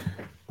a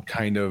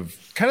kind of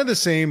the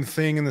same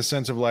thing in the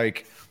sense of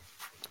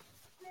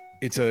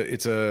it's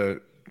a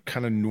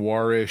kind of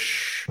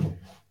noirish,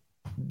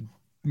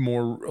 a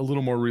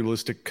little more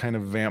realistic kind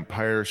of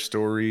vampire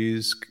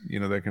stories,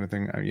 that kind of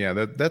thing.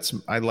 Yeah, that's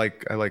I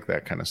like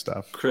that kind of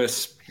stuff.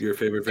 Chris, your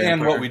favorite vampire?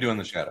 And What We Do in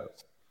the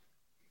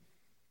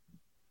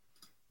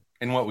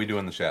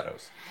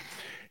Shadows.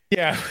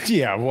 Yeah.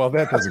 Well,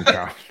 that doesn't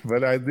count.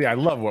 But I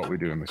love What We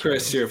Do in the Shadows.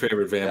 Chris, your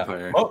favorite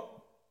vampire?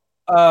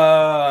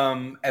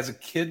 Yeah. As a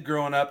kid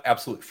growing up,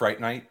 absolute Fright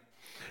Night.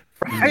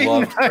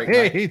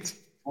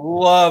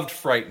 Loved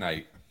Fright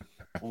Night.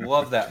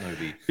 Love that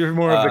movie. You're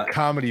more of the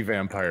comedy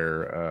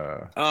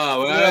vampire. When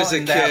I was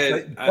a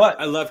kid,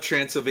 I loved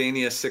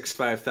Transylvania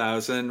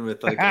 65000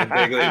 with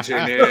Bagley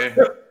Jr.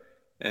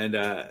 and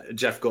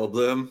Jeff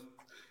Goldblum.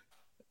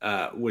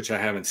 Which I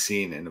haven't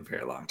seen in a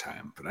very long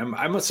time, but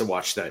I must have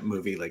watched that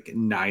movie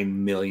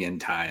 9 million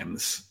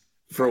times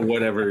for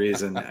whatever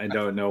reason. I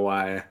don't know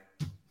why.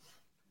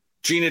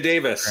 Gina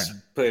Davis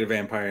played a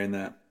vampire in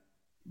that.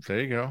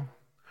 There you go.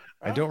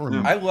 I don't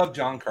remember. I love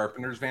John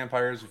Carpenter's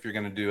vampires. If you're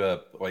going to do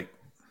a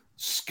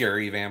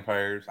scary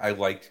vampires, I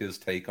liked his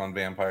take on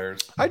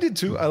vampires. I did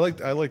too. I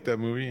liked that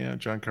movie. Yeah,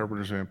 John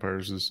Carpenter's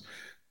vampires is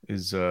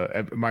is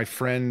my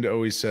friend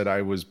always said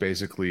I was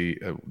basically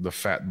the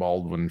fat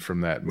Baldwin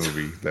from that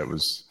movie. That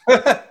was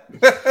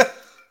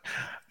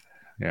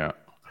yeah.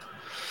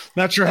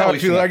 Not sure how I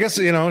feel. I guess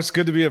it's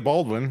good to be a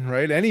Baldwin,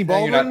 right? Any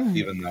Baldwin,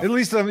 at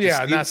least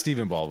not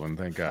Stephen Baldwin.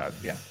 Thank God.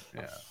 Yeah.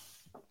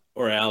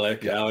 Or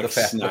Alec.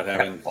 Alex not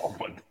having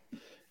Baldwin.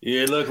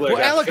 You look like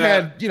Alec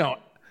had.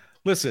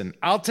 Listen,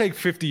 I'll take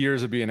 50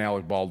 years of being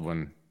Alec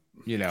Baldwin.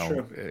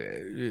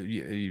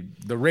 The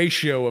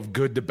ratio of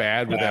good to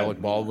bad with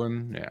Alec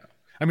Baldwin. Yeah.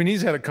 I mean,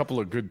 he's had a couple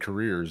of good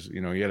careers. He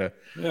had a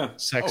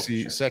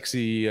sexy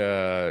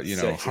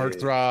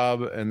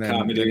heartthrob, and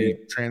then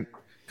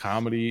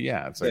comedy.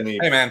 Yeah, it's like,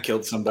 hey man,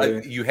 killed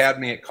somebody. You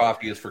had me at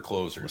Coffee is for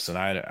Closers. Listen,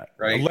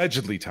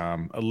 allegedly,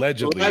 Tom.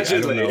 Allegedly,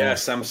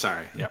 yes. I'm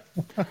sorry. Yeah.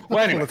 Well,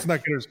 anyway, let's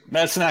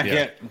not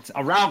get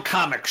Around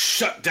Comics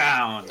shut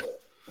down.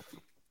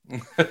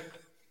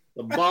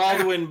 The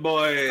Baldwin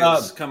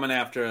boys coming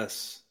after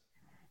us.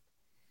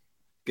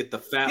 Get the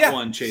fat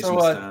one chasing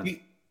us down.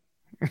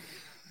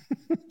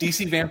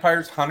 DC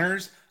Vampires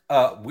Hunters.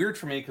 Weird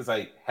for me because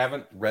I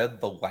haven't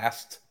read the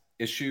last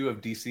issue of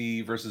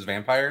DC versus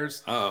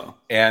Vampires. Oh,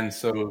 and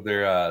so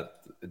they're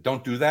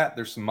don't do that.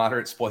 There's some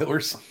moderate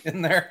spoilers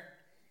in there.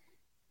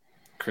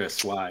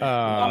 Chris, why?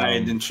 Why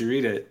didn't you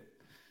read it?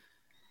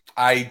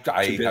 I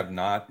have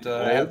not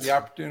had the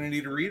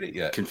opportunity to read it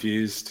yet.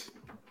 Confused.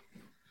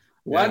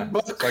 What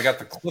book? So I got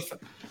the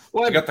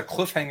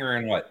cliffhanger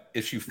in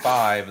issue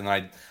 5, and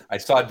I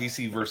saw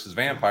DC versus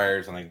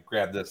Vampires, and I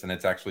grabbed this, and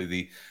it's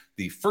actually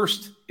the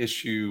first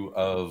issue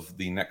of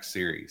the next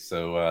series.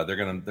 So they're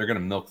gonna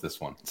milk this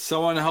one.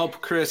 Someone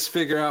help Chris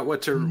figure out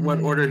what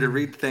order to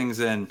read things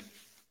in.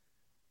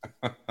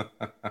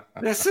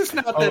 This is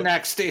not the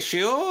next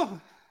issue.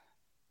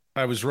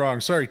 I was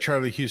wrong. Sorry,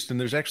 Charlie Houston.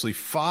 There's actually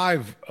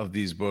 5 of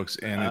these books,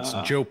 and it's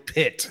Joe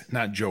Pitt,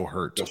 not Joe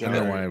Hurt. I don't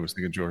know why I was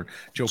thinking Joe Hurt.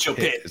 Joe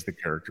Pitt is the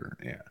character.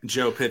 Yeah.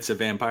 Joe Pitt's a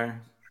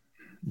vampire?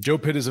 Joe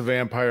Pitt is a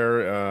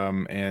vampire,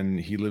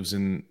 and he lives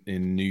in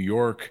New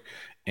York.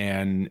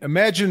 And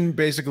imagine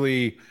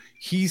basically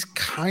he's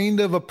kind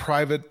of a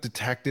private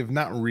detective,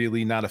 not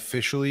really, not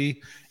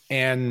officially.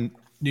 And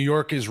New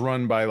York is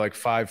run by like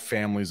 5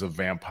 families of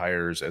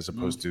vampires as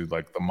opposed to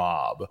like the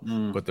mob,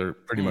 but they're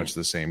pretty much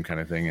the same kind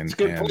of thing. And it's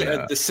a good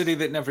point. The city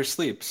that never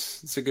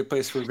sleeps. It's a good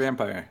place for a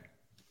vampire.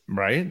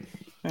 Right.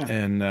 Yeah.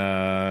 And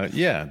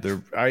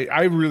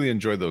I really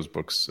enjoyed those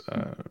books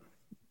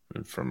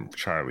from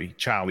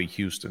Charlie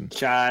Houston.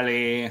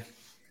 Charlie.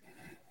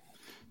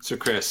 So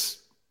Chris,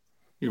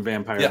 your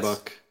vampire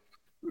book.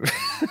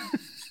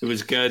 It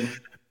was good.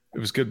 It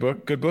was good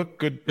book. Good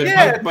book.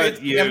 Yeah,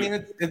 but you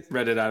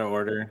read it out of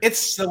order. It's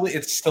silly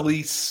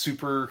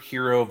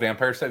superhero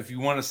vampire stuff. If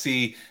you want to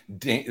see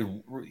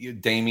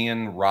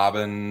Damian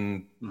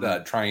Robin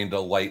trying to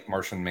light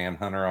Martian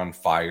Manhunter on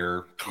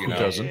fire, who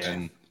doesn't?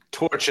 And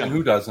torch him. And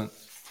who doesn't?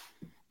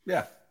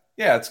 Yeah.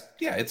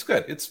 It's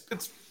good. It's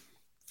if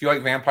you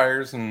like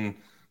vampires and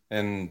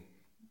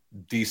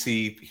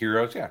DC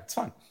heroes, it's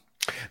fun.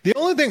 The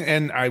only thing,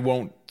 and I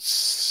won't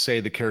say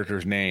the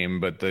character's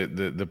name, but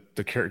the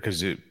character,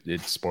 because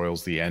it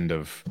spoils the end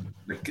of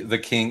the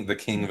king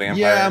vampire.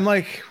 Yeah, I'm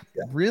like,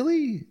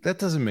 really? That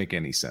doesn't make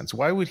any sense.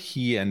 Why would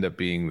he end up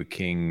being the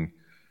king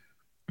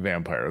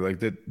vampire?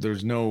 Like that,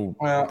 there's no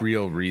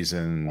real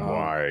reason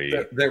why.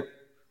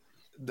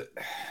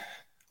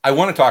 I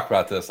want to talk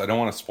about this. I don't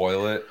want to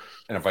spoil it,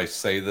 and if I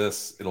say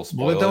this, it'll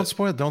spoil. Well, don't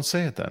spoil it. Don't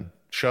say it then.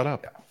 Shut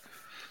up.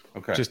 Yeah.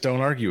 Okay. Just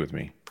don't argue with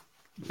me.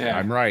 Yeah,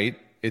 I'm right.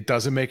 It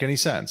doesn't make any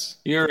sense.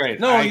 You're right.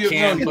 I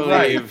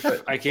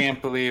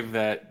can't believe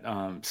that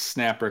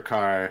Snapper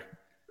Carr.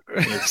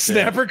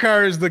 Snapper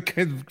Carr is the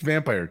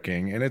vampire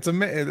king, and it's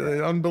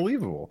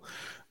unbelievable.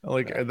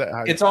 Like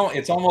it's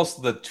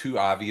almost the too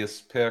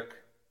obvious pick.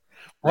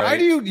 Right? Why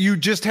do you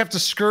just have to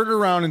skirt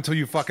around until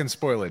you fucking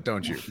spoil it?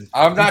 Don't you?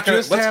 I'm not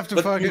gonna have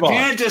to fucking. You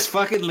can't just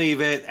fucking leave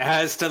it. It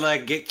has to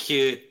like get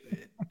cute.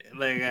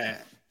 Like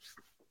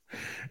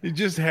it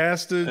just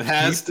has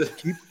to.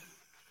 Keep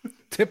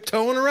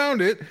tiptoeing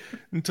around it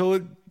until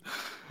it.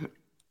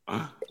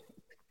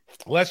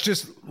 Let's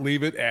just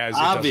leave it as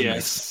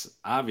obvious.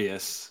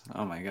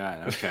 Oh my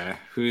god. Okay,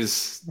 who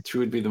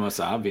would be the most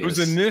obvious? Whose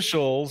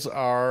initials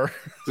are?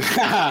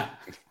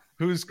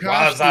 whose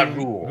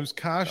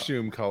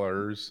costume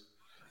colors?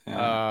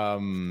 Yeah.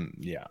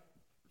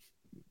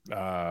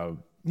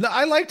 No,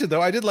 I liked it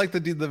though. I did like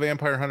the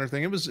vampire hunter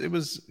thing. It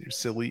was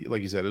silly,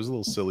 like you said. It was a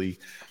little silly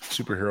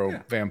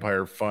superhero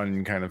vampire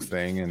fun kind of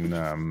thing,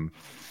 and.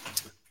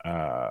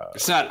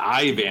 It's not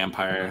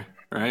iVampire,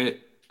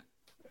 right?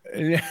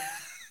 Yeah.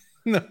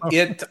 No.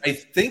 I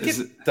think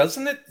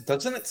doesn't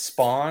it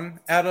spawn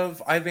out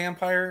of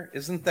iVampire?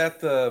 Isn't that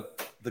the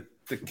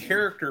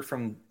character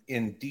from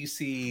in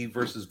DC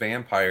versus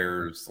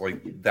Vampires,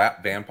 like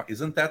that vampire?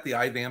 Isn't that the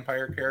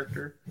iVampire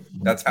character?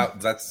 That's how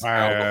the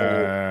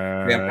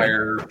whole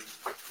vampire.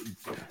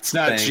 It's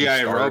not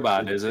G.I.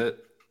 Robot, is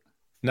it?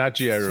 Not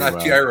G.I. Robot.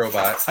 Not G.I.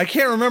 Robot. I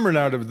can't remember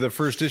now the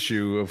first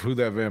issue of who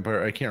that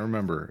vampire. I can't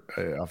remember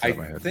off the top of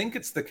my head. I think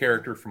it's the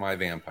character from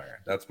iVampire.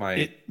 That's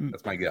my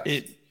guess.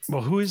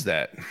 Well, who is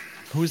that?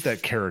 Who is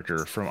that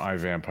character from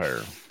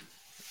iVampire?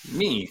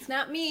 Me. It's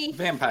not me.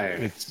 Vampire.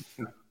 It's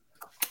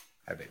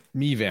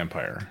me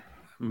vampire.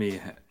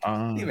 Me.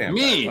 vampire.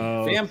 Me.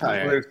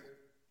 Vampire.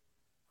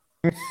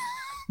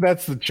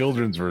 That's the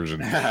children's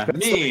version.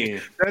 Me.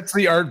 That's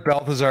the Art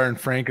Balthazar and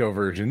Franco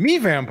version. Me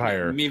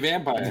vampire. Me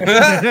vampire.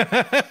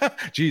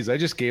 Jeez, I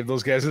just gave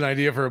those guys an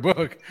idea for a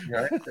book.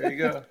 Right, there you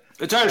go.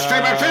 It's ours.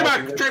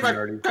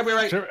 Trademark.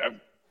 Copyright.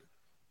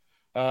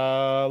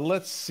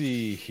 Let's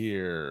see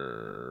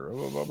here.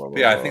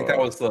 Yeah, I think that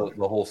was the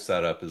whole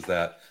setup. Is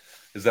that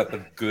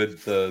the good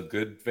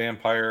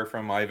vampire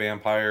from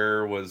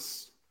iVampire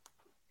was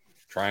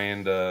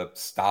trying to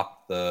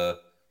stop the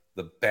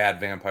bad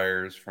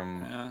vampires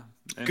from. Yeah.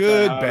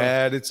 Good,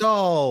 bad. It's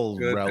all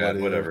good, relative.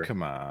 bad, whatever.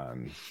 Come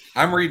on.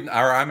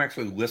 I'm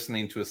actually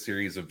listening to a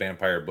series of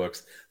vampire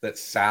books that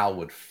Sal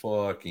would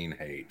fucking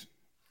hate.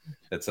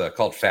 It's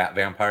called Fat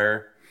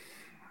Vampire.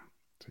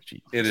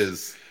 Jesus. It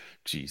is.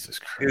 Jesus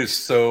Christ. It is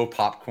so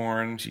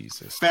popcorn.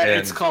 Jesus.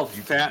 It's called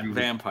Fat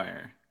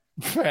Vampire.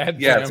 Fat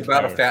Yeah, vampire. it's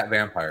about a fat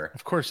vampire.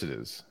 Of course it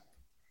is.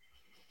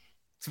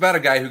 It's about a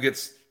guy who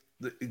gets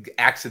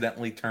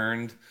accidentally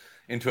turned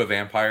into a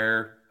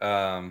vampire,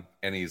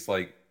 and he's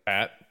like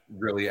Fat.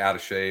 really out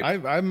of shape.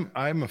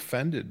 I'm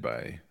offended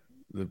by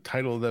the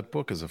title of that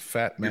book is a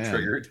fat man. You're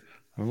triggered.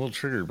 I'm a little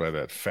triggered by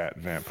that fat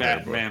vampire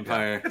Fat book.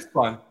 Vampire. It's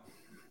fun.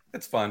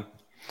 It's fun.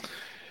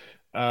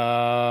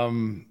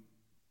 I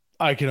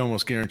can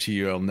almost guarantee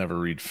you I'll never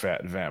read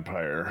Fat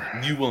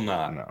Vampire. You will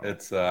not. No.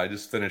 It's I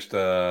just finished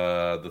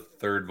the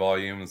third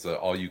volume. It's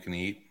All You Can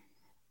Eat.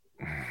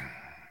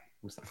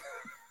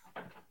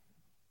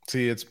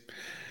 See, this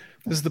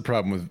is the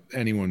problem with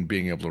anyone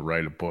being able to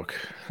write a book.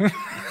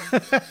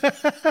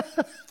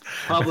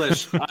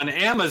 Published on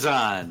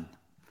Amazon.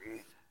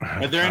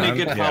 Are there any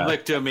good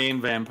public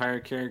domain vampire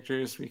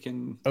characters we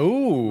can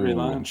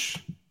relaunch?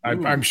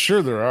 I'm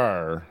sure there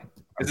are.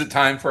 Is it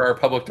time for our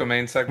public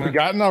domain segment? Have we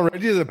gotten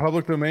already to the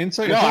public domain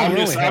segment? No, I'm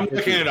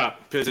looking it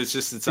up because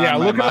it's on my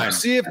look mind. up,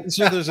 see if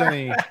there's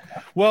any.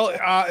 Well,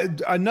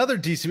 another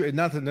DC.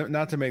 Not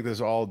to make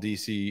this all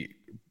DC,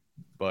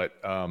 but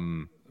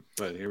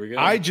here we go.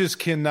 I just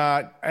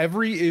cannot.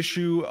 Every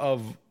issue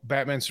of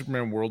Batman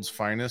Superman World's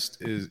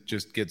Finest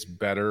just gets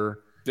better.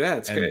 Yeah,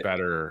 it's great.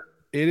 Better.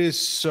 It is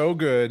so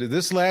good.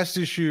 This last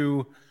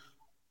issue,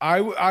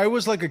 I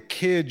was like a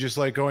kid, just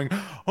like going,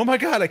 "Oh my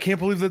god, I can't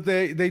believe that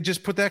they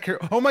just put that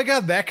character. Oh my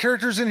god, that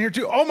character's in here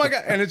too. Oh my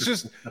god!" And it's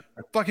just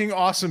fucking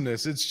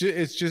awesomeness.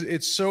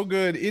 It's so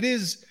good. It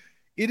is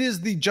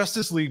the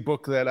Justice League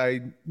book that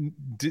I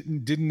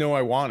didn't know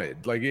I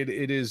wanted. Like it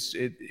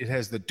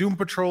has the Doom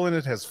Patrol in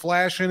it, has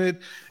Flash in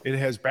it, it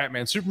has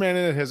Batman Superman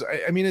in it.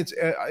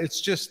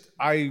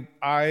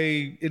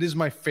 It is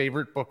my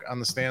favorite book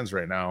on the stands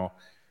right now.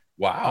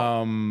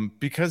 Wow.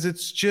 Because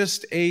it's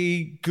just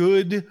a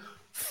good,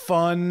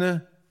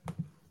 fun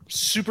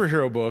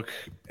superhero book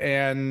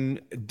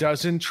and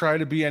doesn't try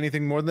to be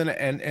anything more than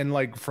and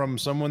like from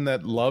someone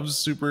that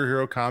loves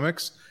superhero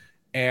comics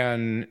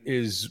and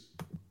is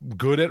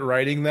good at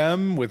writing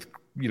them with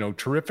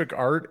terrific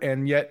art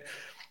and yet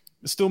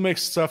still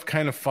makes stuff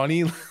kind of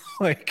funny.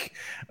 Like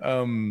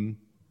the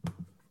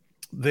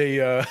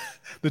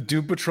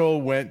Doom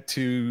Patrol went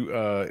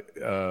to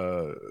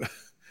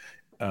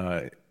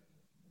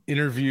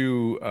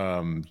interview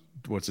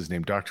what's his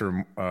name,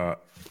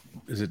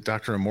 is it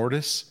Dr.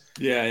 Immortus?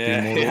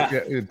 Yeah.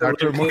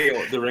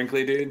 The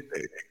wrinkly dude.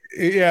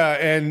 Yeah,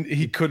 and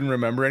he couldn't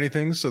remember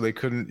anything, so they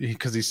couldn't,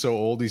 because he's so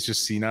old, he's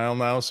just senile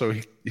now, so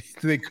he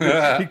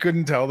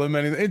couldn't tell them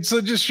anything. And so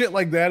just shit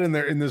like that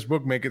in this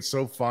book make it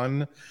so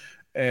fun.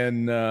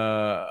 And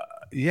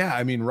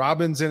I mean,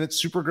 Robin's in it,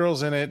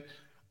 Supergirl's in it,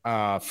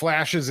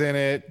 Flash is in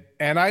it,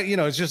 and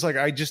it's just like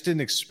I just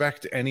didn't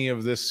expect any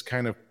of this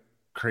kind of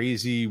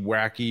crazy,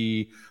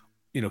 wacky,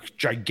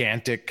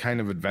 gigantic kind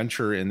of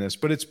adventure in this,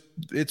 but it's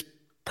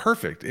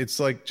perfect. It's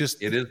like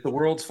just it is the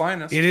world's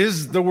finest. It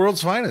is the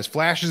world's finest.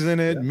 Flash is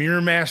in it. Yeah.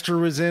 Mirror Master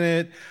was in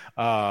it.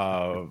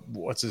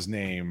 What's his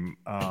name?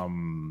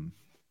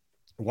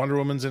 Wonder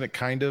Woman's in it,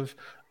 kind of.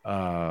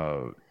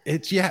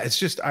 It's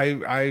just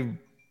I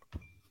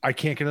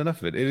can't get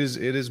enough of it. It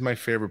is my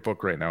favorite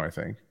book right now, I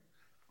think.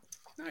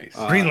 Nice.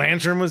 Green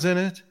Lantern was in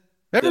it.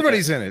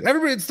 Everybody's in it.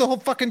 It's the whole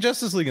fucking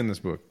Justice League in this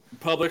book.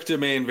 Public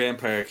domain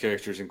vampire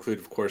characters include,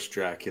 of course,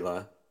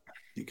 Dracula.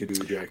 You could do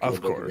Dracula.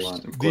 Of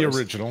course. The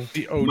original.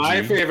 The OG.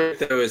 My favorite,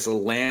 though, is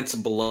Lance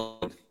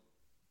Blood.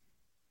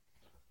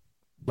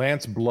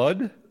 Lance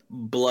Blood?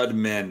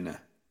 Bloodman.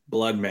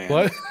 Bloodman.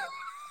 Blood?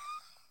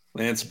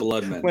 Lance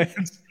Bloodman.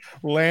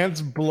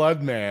 Lance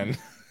Bloodman.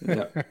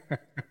 Yeah.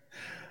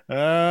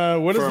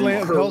 What does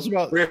Lance tell us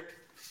about?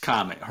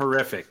 Comic.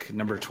 Horrific.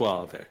 Number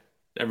 12 there.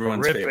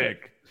 Everyone's favorite.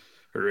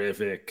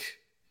 Horrific.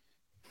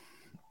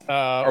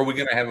 Are we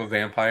going to have a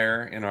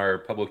vampire in our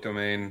public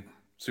domain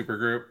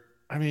supergroup?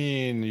 I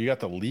mean, you got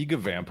the League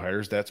of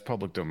Vampires. That's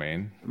public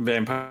domain.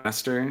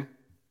 Vampire.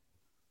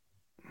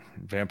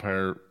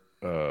 Vampire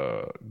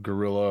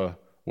guerrilla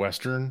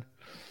Western.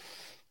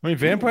 I mean,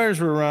 vampires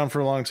were around for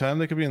a long time.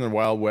 They could be in the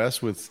Wild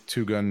West with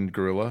 2-gun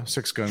gorilla,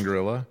 6-gun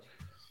gorilla.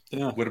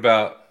 Yeah. What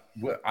about?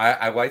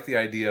 I like the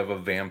idea of a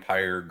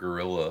vampire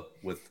gorilla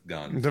with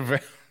guns.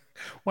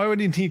 Why would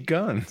he need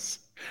guns?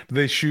 Do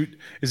they shoot?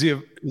 Is he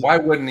a? Why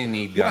wouldn't he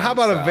need guns? How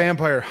about a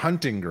vampire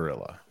hunting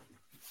gorilla?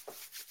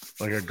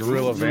 Like a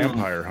gorilla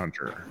vampire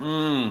hunter.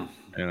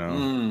 You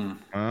know,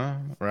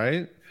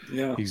 right?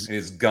 Yeah.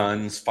 His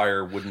guns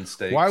fire wooden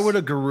stakes. Why would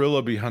a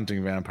gorilla be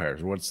hunting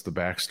vampires? What's the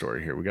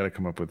backstory here? We got to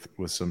come up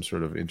with some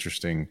sort of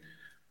interesting,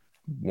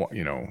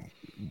 you know,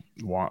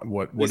 what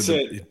is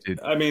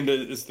I mean,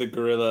 is the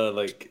gorilla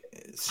like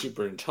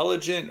super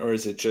intelligent, or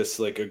is it just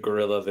like a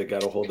gorilla that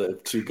got a hold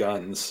of 2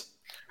 guns?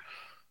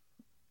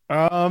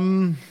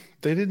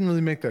 They didn't really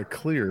make that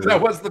clear.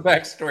 That was the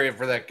backstory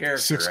for that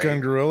character.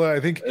 6-gun gorilla. I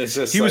think It's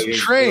just he was like a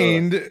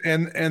trained,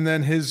 and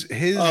then his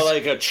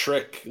like a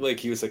trick, like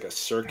he was like a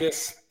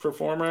circus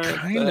performer.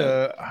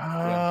 Kinda.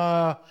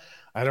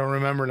 I don't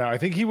remember now. I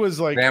think he was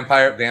like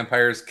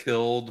vampires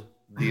killed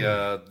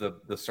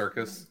the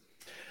circus.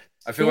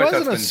 I feel it like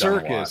wasn't that's a been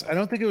circus. done a lot. I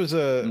don't think it was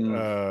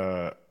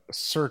a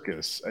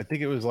circus. I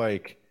think it was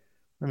like,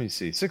 let me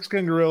see,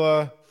 6-gun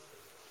gorilla.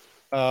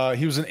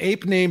 He was an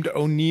ape named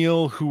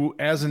O'Neill who,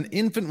 as an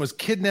infant, was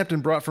kidnapped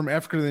and brought from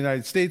Africa to the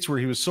United States, where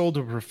he was sold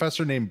to a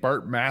professor named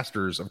Bart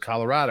Masters of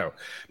Colorado.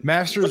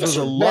 Masters was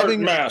a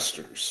loving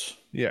Masters.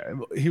 Yeah,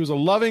 he was a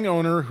loving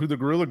owner who the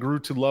gorilla grew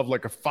to love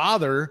like a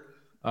father.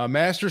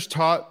 Masters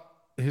taught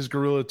his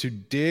gorilla to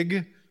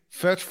dig,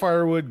 fetch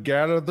firewood,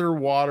 gather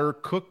water,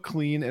 cook,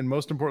 clean, and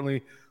most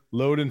importantly,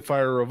 load and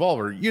fire a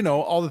revolver. You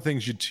know, all the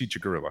things you teach a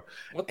gorilla.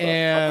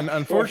 And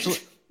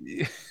unfortunately,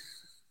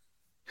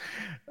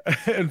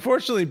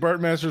 Bart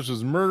Masters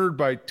was murdered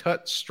by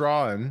Tut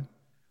Strahan,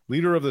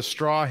 leader of the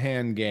Straw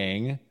Hand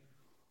Gang,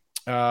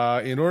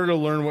 in order to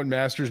learn what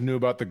Masters knew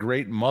about the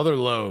Great Mother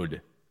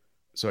Lode.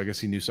 So I guess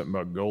he knew something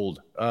about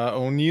gold.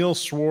 O'Neill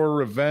swore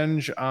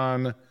revenge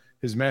on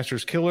his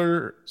master's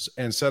killers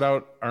and set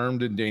out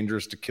armed and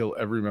dangerous to kill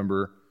every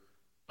member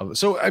of it.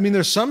 So I mean,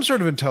 there's some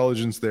sort of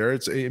intelligence there.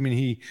 It's, I mean,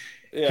 he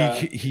you know,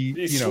 he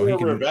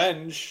can,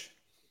 revenge,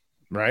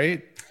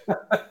 right?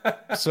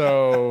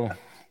 So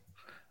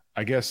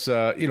I guess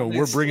you know,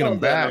 we're bringing him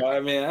back. I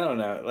mean, I don't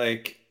know.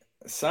 Like,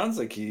 it sounds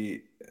like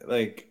he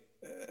like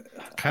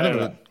kind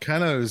of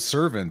a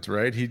servant,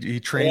 right? He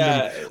trained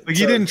him. Like,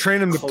 he didn't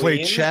train him to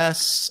play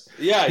chess.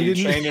 Yeah,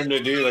 he trained him to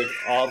do like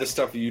all the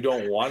stuff you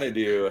don't want to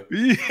do.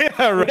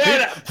 Yeah, right.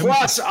 And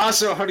plus,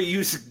 also how to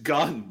use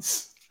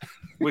guns,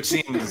 which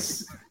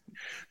seems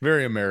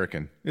very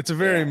American. It's a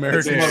very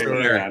American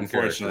story.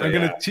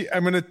 Unfortunately,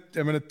 I'm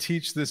gonna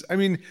teach this. I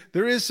mean,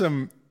 there is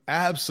some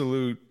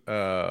absolute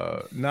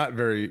not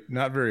very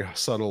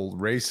subtle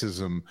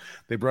racism.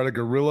 They brought a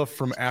gorilla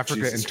from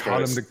Africa and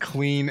taught him to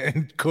clean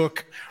and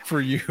cook for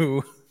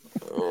you.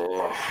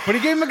 But he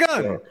gave him a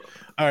gun.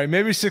 All right,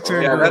 maybe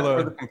 6-gun gorilla. That's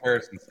where the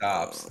comparison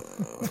stops.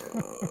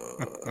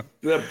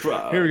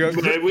 Here we go.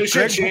 We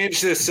should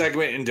change this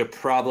segment into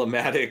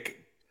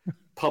problematic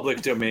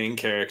public domain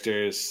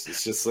characters.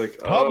 It's just like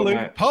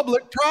public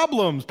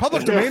problems,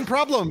 public domain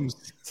problems.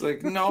 It's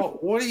like, no,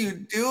 what are you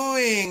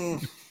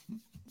doing?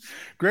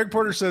 Greg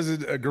Porter says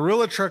a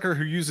gorilla trucker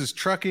who uses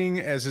trucking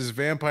as his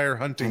vampire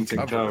hunting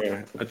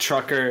cover. A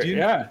trucker,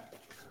 I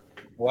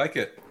like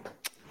it.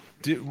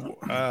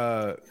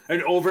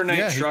 An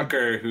overnight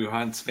trucker who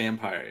hunts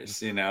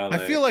vampires. You know,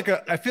 like,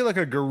 I feel like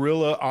a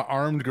gorilla,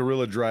 armed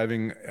gorilla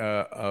driving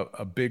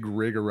a big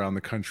rig around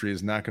the country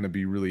is not going to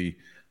be really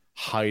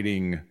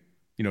hiding,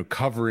 you know,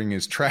 covering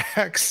his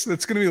tracks.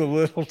 It's going to be a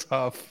little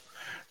tough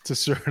to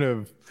sort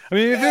of. I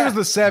mean, if it was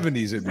the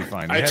 70s, it'd be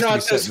fine. I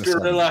taught this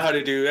gorilla how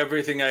to do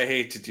everything I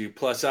hate to do,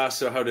 plus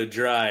also how to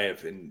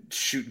drive and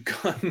shoot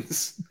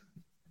guns.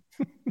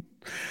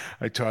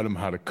 I taught him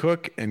how to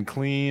cook and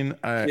clean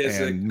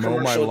and mow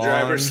my lawn. Commercial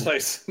driver's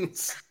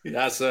license. He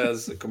also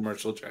has a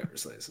commercial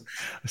driver's license.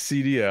 A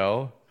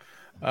CDL.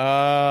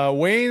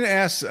 Wayne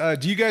asks,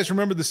 do you guys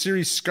remember the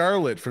series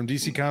Scarlet from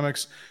DC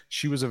Comics?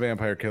 She was a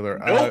vampire killer.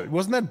 Nope.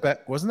 Wasn't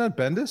that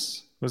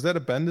Bendis? Was that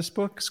a Bendis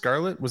book?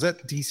 Scarlet? Was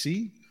that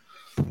DC?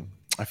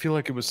 I feel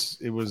like it was.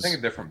 I think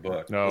a different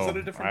book. No, was it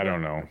a different book?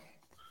 don't know.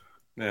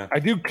 Yeah, I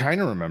do kind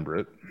of remember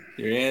it.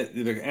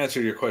 The answer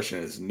to your question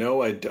is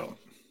no, I don't.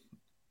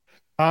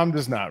 Tom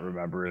does not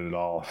remember it at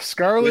all.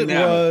 Scarlet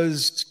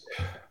was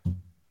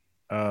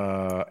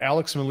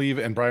Alex Maleev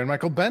and Brian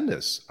Michael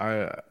Bendis.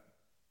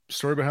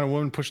 Story behind a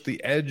woman pushed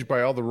the edge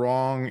by all the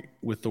wrong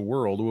with the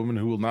world. A woman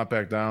who will not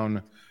back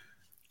down.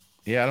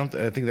 Yeah,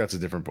 I think that's a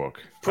different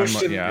book.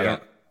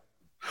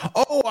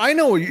 Oh, I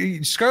know.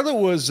 Scarlet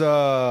was.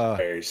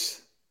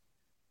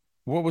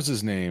 What was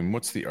his name?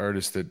 What's the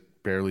artist that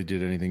barely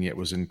did anything yet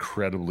was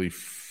incredibly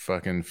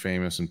fucking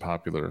famous and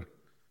popular?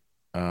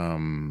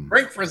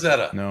 Frank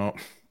Frazetta. No.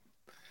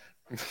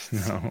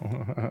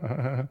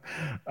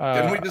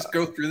 Didn't we just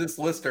go through this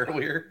list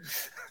earlier?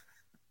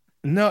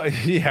 No.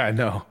 Yeah.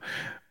 No.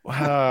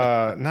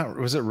 Not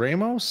was it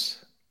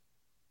Ramos?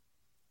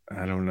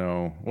 I don't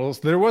know. Well,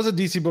 there was a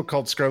DC book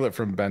called Scarlet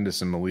from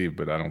Bendis and Maleev,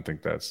 but I don't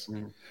think that's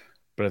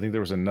but I think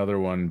there was another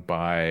one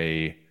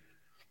by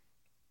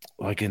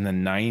like in the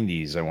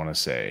 90s, I want to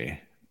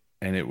say.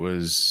 And it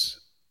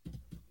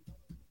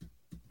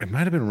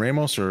might have been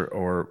Ramos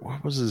or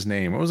what was his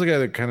name? What was the guy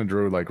that kind of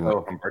drew like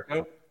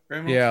Humberto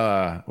Ramos?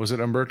 Yeah, was it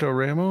Humberto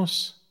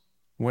Ramos?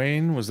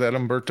 Wayne, was that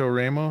Humberto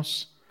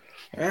Ramos?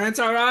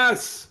 Answer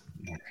us.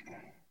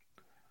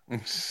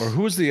 Or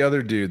who was the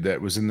other dude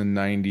that was in the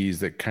 90s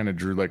that kind of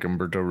drew like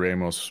Humberto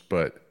Ramos,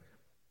 but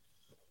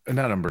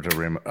not Humberto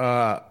Ramos.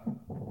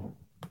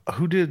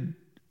 Who did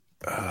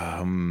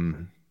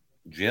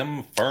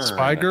Jim Fern.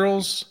 Spy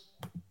Girls?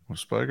 Was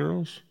Spy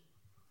Girls?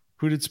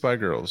 Who did Spy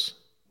Girls?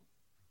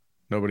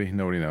 Nobody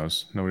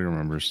knows. Nobody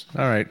remembers.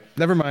 All right,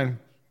 never mind.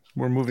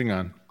 We're moving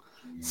on.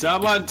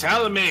 Someone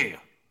tell me.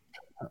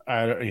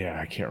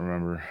 I can't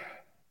remember.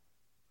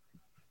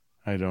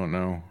 I don't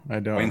know. I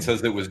don't. Wayne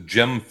says it was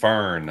Jim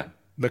Fern.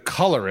 The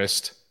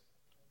colorist.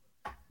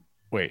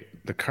 Wait,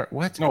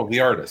 what? No, the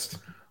artist.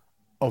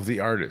 Oh, the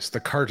artist. The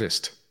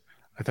cartist.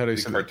 I thought I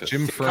said cartist.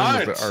 Jim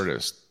Fern was the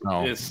artist.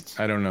 No,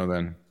 I don't know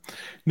then.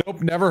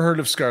 Nope, never heard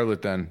of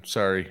Scarlet then.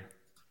 Sorry.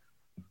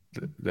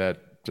 Never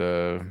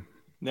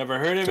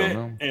heard of it,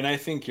 know. And I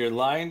think you're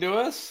lying to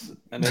us,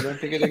 and I don't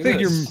think it I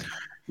exists. think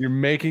you're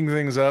making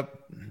things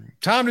up.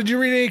 Tom, did you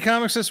read any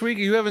comics this week?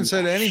 You haven't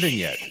said anything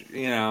yet.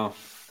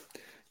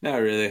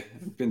 Not really.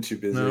 I've been too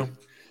busy. No.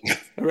 I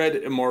read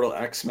Immortal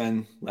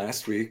X-Men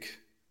last week.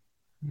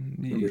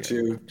 Number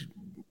 2.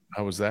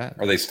 How was that?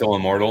 Are they still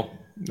immortal?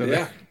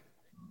 Yeah.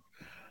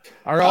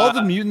 Are all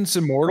the mutants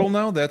immortal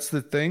now? That's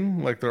the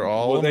thing. Like they're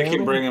all. Well, they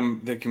immortal?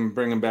 can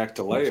bring them back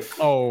to life.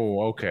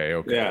 Oh,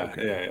 okay.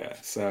 Yeah.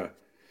 So,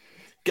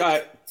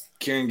 got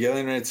Kieran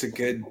Gillen writes a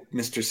good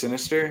Mr.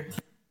 Sinister.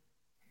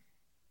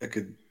 I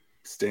could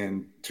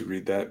stand to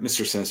read that.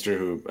 Mr. Sinister,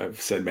 who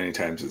I've said many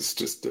times is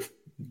just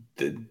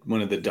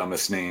one of the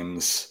dumbest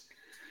names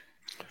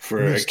for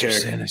Mr. a character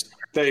Sinister.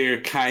 that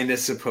you're kind of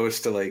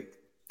supposed to like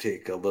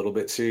take a little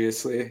bit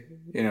seriously.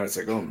 It's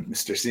like, oh,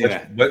 Mr.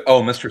 Cena.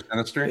 Mr.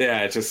 Sinister?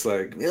 Yeah, it's just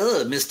like,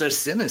 oh, Mr.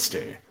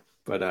 Sinister.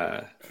 But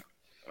I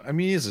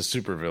mean, he is a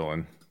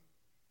supervillain.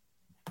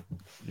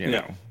 You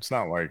know, it's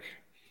not like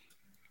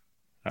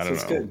I don't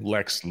know, good.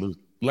 Lex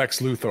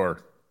Luthor.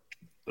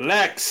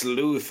 Lex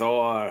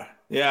Luthor.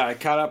 Yeah, I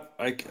caught up.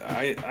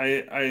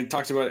 I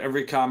talked about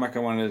every comic I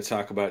wanted to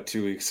talk about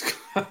 2 weeks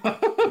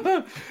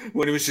ago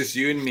when it was just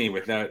you and me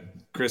without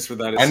Chris.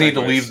 Without his I need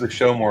segues. to leave the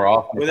show more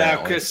often.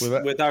 Without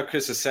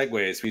Chris's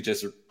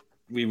segues,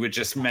 we would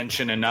just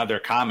mention another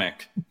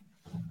comic.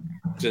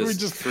 We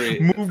just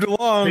moved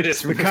along.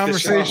 The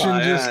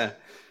conversation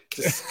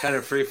just kind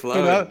of free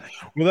flow.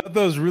 Without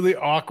those really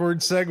awkward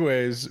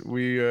segues,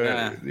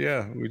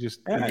 we just.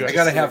 I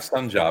got to have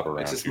some job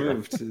around. I just here.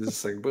 moved. It's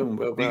just like boom.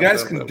 You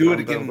guys can do it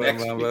again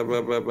next week. I'm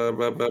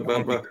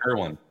gonna be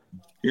curling.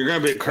 You're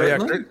gonna be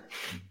curling.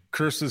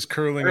 Chris is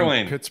curling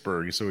in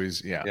Pittsburgh, so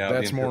he's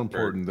that's more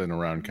important than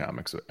around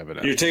comics,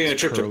 evidently. You're taking a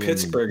trip to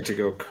Pittsburgh to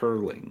go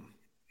curling.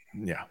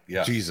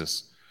 Yeah.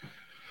 Jesus.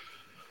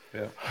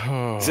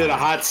 Yeah. Is it a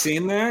hot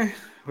scene there?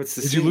 What's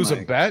the? Did scene you lose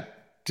like? a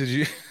bet? Did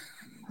you?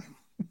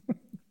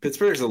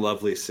 Pittsburgh's a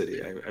lovely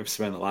city. I've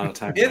spent a lot of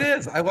time. It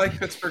is. I like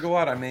Pittsburgh a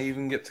lot. I may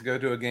even get to go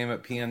to a game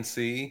at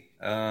PNC.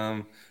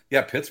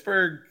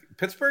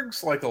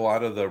 Pittsburgh's like a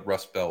lot of the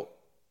Rust Belt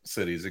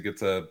cities. It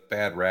gets a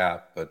bad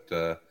rap, but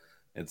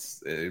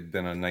it's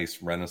been a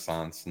nice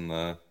renaissance in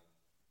the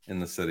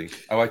city.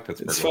 I like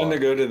Pittsburgh. It's fun to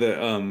go to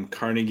the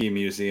Carnegie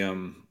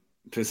Museum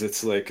because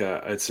it's like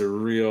it's a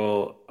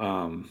real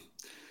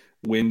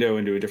window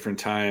into a different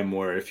time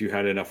where if you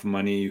had enough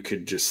money, you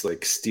could just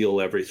like steal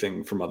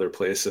everything from other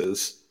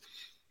places.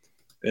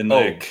 And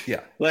like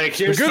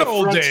here's the good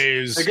old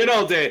days. The good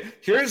old day.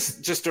 Here's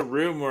just a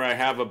room where I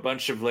have a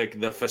bunch of like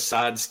the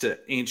facades to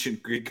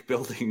ancient Greek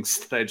buildings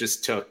that I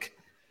just took.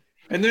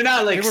 And they're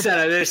not like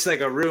set. There's like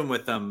a room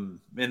with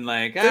them in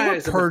like they were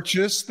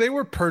purchased. They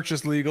were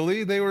purchased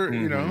legally. They were,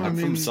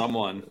 from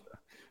someone.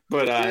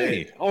 But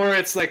or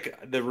it's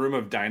like the room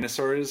of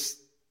dinosaurs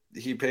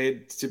he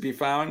paid to be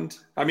found.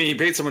 I mean, he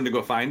paid someone to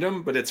go find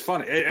them, but it's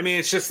fun. I mean,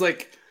 it's just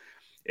like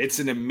it's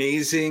an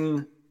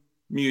amazing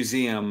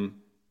museum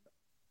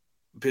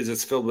because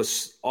it's filled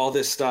with all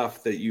this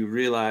stuff that you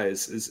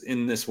realize is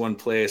in this one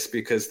place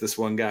because this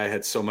one guy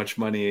had so much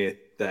money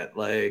that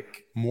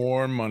like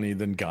more money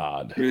than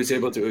God. He was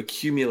able to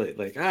accumulate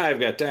like, I've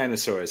got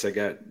dinosaurs. I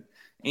got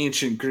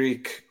ancient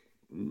Greek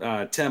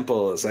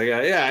temples. I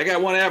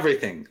got one of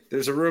everything.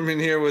 There's a room in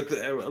here with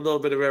a little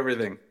bit of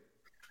everything.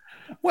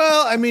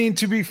 Well, I mean,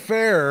 to be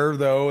fair,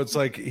 though, it's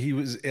like he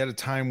was at a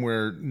time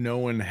where no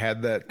one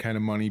had that kind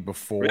of money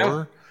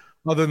before,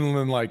 other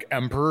than like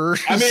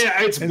emperors. I mean,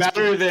 it's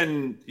better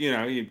than,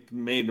 he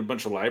made a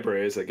bunch of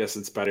libraries. I guess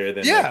it's better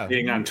than like,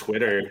 being on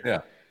Twitter.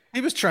 Yeah. He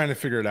was trying to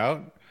figure it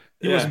out.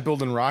 He wasn't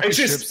building rocket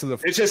ships to the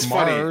It's just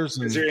Mars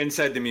funny because you're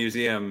inside the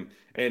museum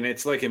and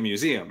it's like a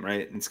museum,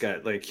 right? And it's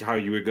got like how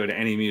you would go to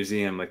any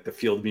museum, like the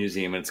Field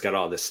Museum, and it's got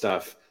all this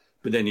stuff.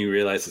 But then you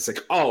realize it's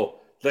like,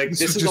 oh, Like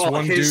this is just all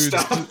one his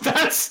dude's- stuff.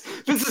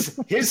 This is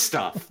his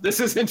stuff. This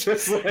isn't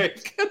just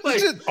like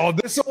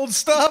this old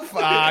stuff.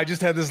 I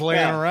just had this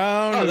laying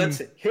around. Oh, and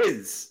that's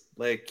his.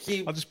 Like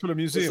I'll just put a it's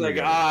museum. like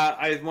together.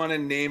 I want to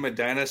name a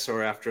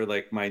dinosaur after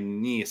like my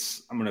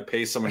niece. I'm gonna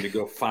pay someone to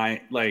go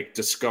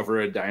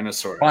discover a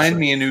dinosaur. Find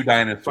me a new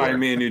dinosaur. Find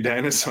me a new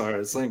dinosaur.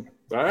 It's like,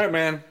 all right,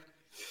 man.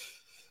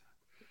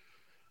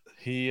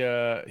 He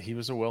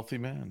was a wealthy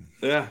man.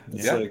 Yeah.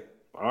 It's Yeah. like,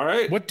 all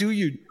right. What do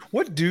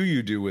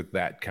you do with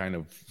that kind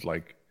of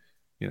like,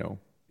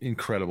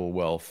 incredible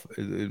wealth?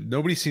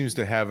 Nobody seems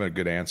to have a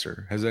good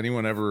answer. Has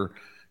anyone ever,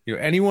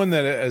 anyone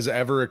that has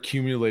ever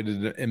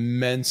accumulated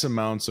immense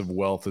amounts of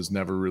wealth has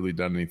never really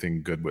done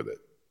anything good with it?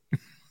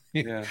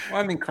 Yeah.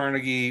 Well, I mean,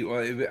 Carnegie,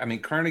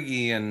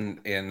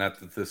 and not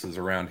that this is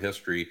around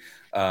history,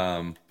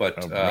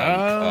 but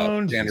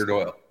Standard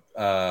Oil,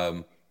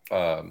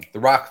 the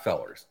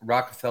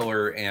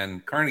Rockefeller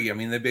and Carnegie. I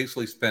mean, they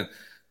basically spent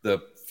the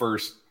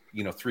first,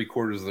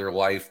 3/4 of their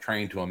life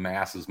trying to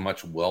amass as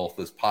much wealth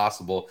as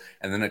possible.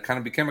 And then it kind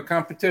of became a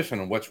competition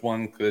on which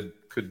one could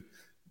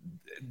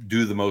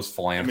do the most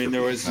philanthropy. I mean,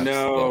 there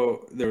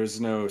was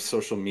no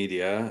social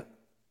media,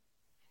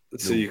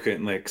 so you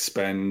couldn't like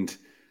spend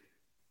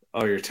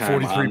all your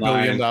time $43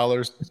 billion.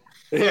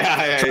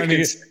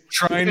 Yeah,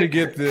 trying to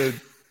get the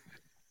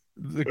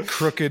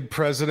crooked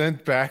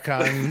president back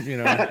on.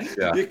 Yeah.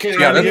 You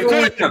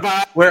couldn't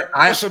buy where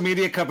a social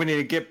media company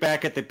to get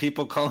back at the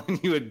people calling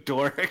you a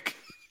dork.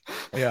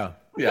 Yeah.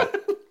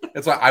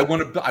 It's like I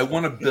want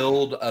to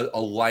build a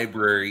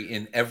library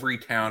in every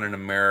town in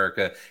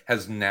America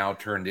has now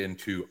turned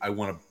into I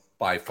want to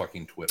buy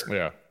fucking Twitter.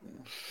 Yeah.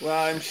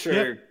 Well, I'm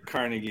sure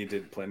Carnegie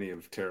did plenty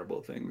of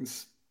terrible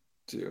things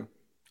too.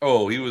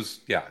 Oh, he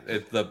was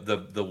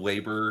the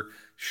labor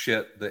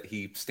shit that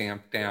he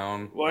stamped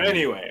down. Well,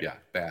 anyway,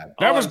 bad.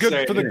 That was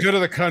good for the good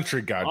of the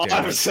country. All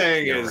I'm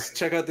saying is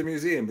check out the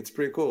museum. It's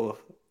pretty cool.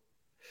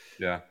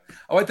 Yeah,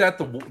 I like that.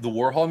 The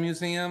Warhol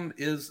Museum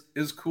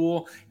is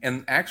cool,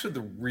 and actually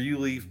the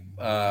really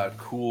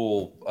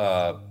cool,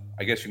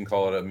 I guess you can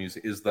call it a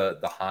museum, is the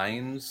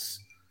Heinz.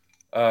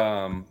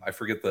 I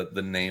forget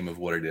the name of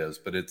what it is,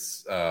 but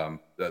it's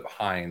that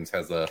Heinz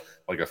has a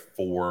 4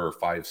 or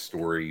 5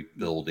 story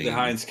building. The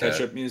Heinz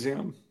Ketchup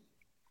Museum.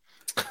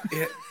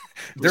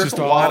 There's just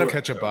a lot of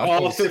ketchup all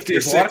bottles.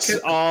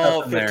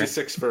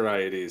 56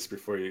 varieties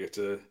before you get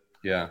to.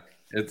 Yeah,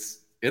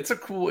 it's a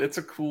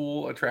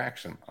cool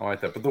attraction. I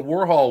like that. But the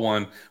Warhol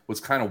one was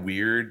kind of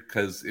weird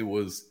because it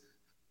was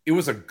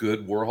a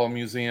good Warhol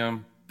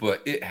museum,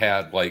 but it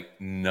had like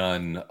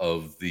none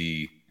of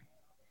the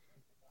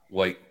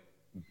like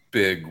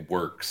big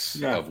works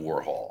of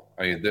Warhol.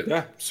 I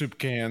mean, soup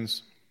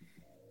cans.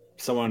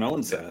 Someone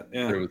owns that.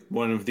 Yeah,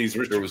 one of these.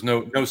 There was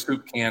no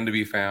soup can to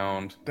be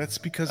found. That's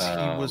because he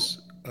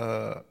was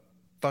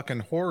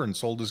fucking whore and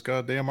sold his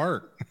goddamn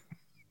art.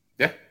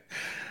 Yeah.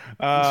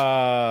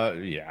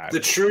 The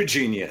true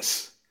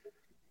genius.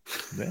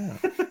 Yeah.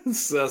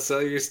 So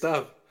sell your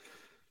stuff.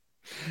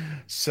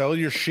 Sell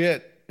your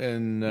shit,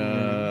 and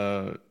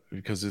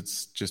because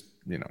it's just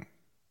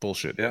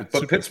bullshit. Yeah.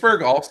 But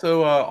Pittsburgh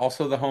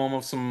also the home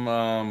of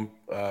some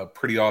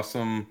pretty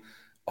awesome.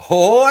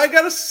 Oh, I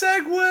got a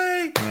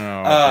segue. Oh,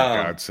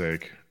 for God's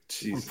sake.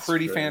 Some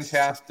pretty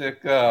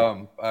fantastic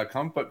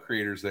comic book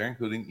creators there,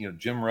 including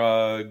Jim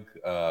Rugg,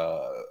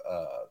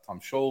 Tom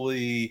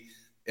Scholey,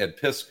 Ed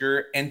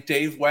Piskor, and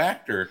Dave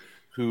Wachter,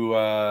 who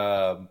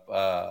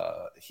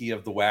he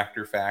of the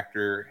Wachter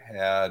Factor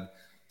had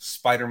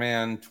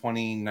Spider-Man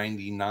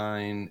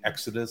 2099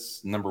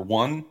 Exodus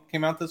 #1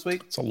 came out this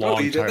week. It's a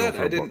long you did title that?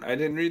 for a book. I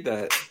didn't read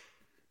that.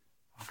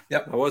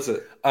 Yep. How was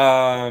it?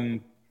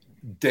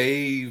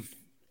 Dave,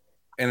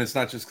 and it's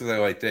not just because I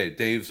like Dave.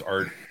 Dave's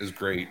art is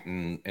great,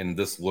 and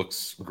this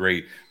looks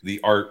great. The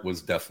art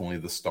was definitely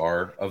the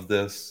star of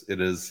this. It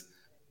is,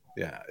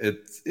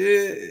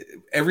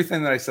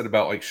 everything that I said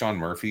about like Sean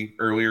Murphy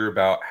earlier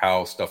about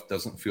how stuff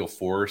doesn't feel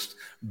forced.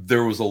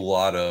 There was a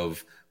lot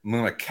of I'm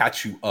going to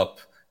catch you up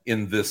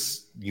in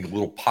this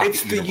little pocket.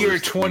 It's the year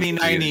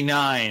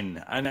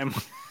 2099, and I'm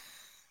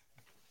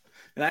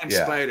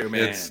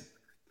Spider-Man. It's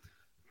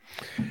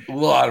a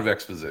lot of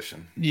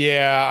exposition.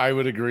 Yeah, I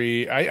would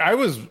agree. I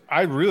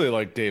really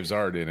like Dave's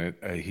art in it.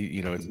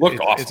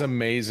 Awesome. It's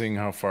amazing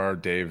how far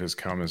Dave has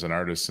come as an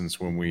artist since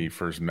when we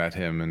first met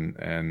him,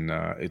 and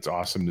it's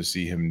awesome to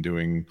see him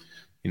doing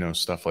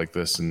stuff like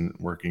this and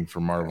working for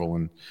Marvel.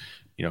 And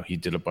he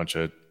did a bunch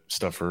of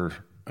stuff for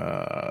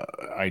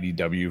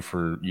IDW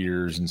for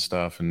years and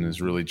stuff, and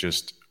has really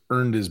just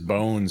earned his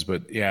bones.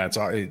 But yeah, it's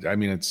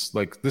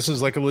like this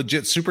is like a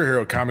legit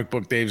superhero comic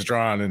book Dave's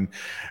drawn, and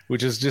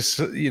which is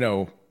just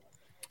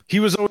he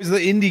was always the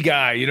indie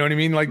guy, you know what I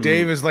mean? Like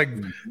Dave is like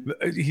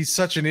he's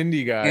such an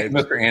indie guy,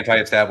 Mr.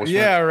 Anti-Establishment.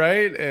 Yeah,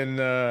 right.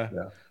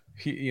 And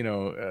he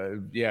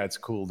it's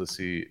cool to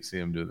see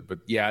him do that. But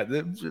yeah,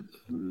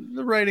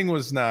 the writing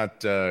was not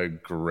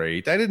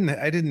great. I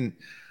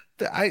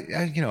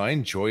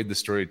enjoyed the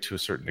story to a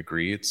certain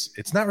degree.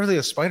 It's not really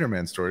a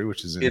Spider-Man story,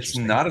 which is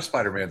interesting. It's not a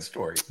Spider-Man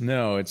story.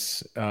 No,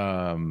 it's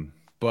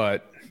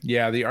But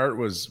yeah, the art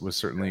was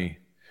certainly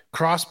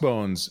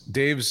Crossbones.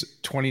 Dave's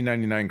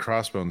 2099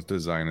 Crossbones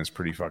design is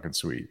pretty fucking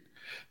sweet.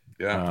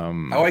 Yeah,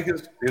 I like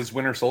his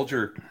Winter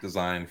Soldier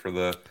design for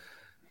the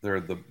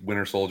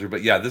Winter Soldier.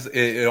 But yeah,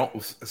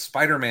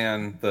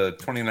 Spider-Man, the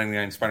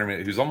 2099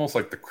 Spider-Man, who's almost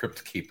like the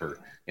Crypt Keeper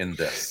in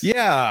this.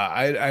 Yeah,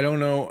 I don't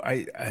know.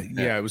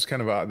 Yeah, it was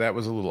kind of odd. That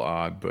was a little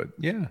odd, but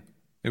yeah,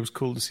 it was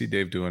cool to see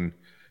Dave doing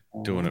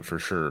it for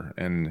sure,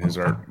 and his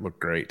art looked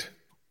great.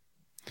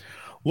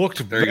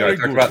 There you go. I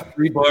talked about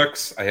 3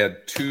 books. I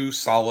had 2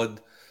 solid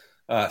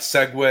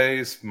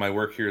segues. My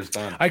work here is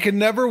done. I can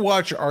never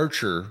watch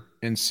Archer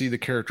and see the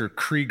character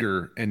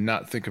Krieger and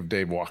not think of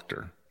Dave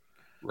Wachter.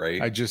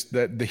 Right. I just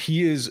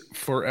he is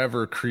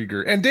forever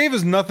Krieger, and Dave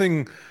is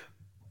nothing.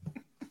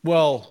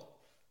 Well,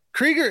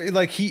 Krieger,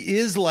 like he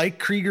is like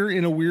Krieger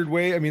in a weird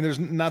way. I mean, there's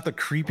not the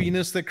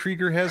creepiness that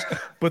Krieger has,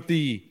 but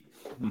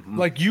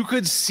like you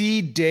could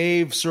see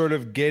Dave sort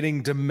of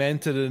getting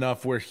demented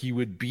enough where he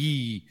would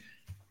be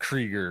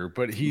Krieger,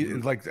 but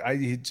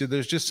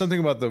there's just something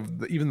about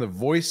even the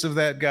voice of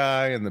that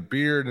guy and the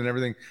beard and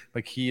everything.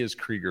 Like he is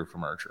Krieger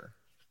from Archer.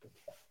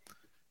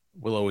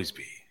 Will always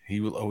be.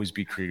 He will always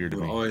be Krieger to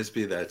me. Will always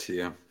be that to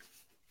you.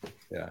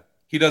 Yeah.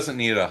 He doesn't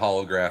need a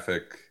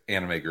holographic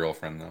anime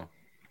girlfriend though.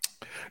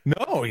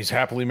 No, he's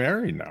happily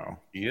married now.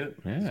 He is.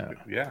 Yeah.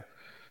 Yeah.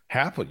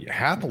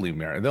 Happily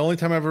married. The only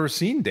time I've ever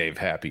seen Dave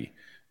happy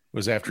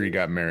was after he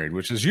got married,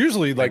 which is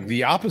usually like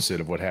the opposite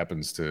of what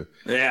happens to.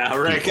 Yeah,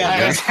 right,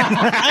 guys. You know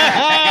what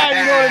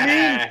I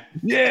mean?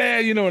 Yeah,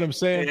 you know what I'm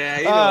saying. Yeah,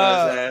 you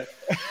know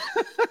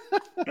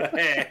what I'm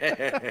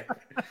saying.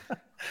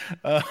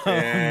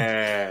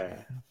 Yeah.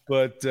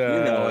 But you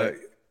know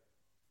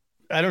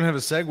I don't have a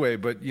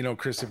segue, but you know,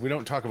 Chris, if we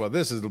don't talk about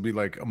this, it'll be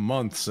like a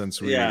month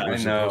since we. Yeah, were I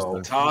know.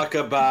 supposed to... Talk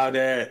about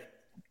it.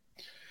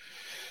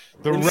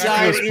 The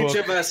inside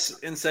Reckless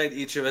book. Inside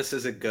each of us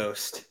is a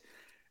ghost.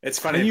 It's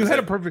funny. And you had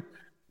a perfect.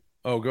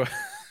 Oh, go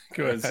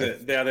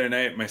ahead. The other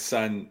night,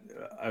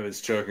 I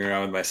was joking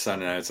around with my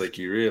son, and I was like,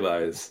 "You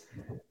realize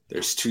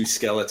there's 2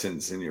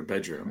 skeletons in your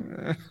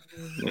bedroom.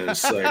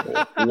 There's like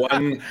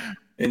one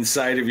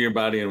inside of your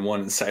body and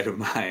one inside of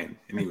mine."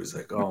 And he was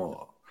like,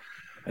 "Oh,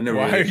 I never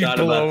Why really are you thought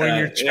about blowing that."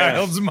 your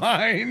child's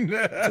mind?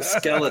 It's a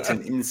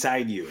skeleton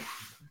inside you.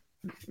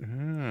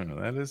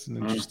 Oh, that is an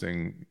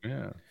interesting,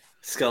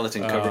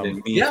 skeleton covered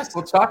in meat. Yes,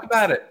 let's talk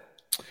about it.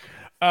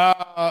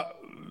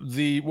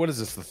 What is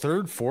this? The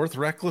 3rd, 4th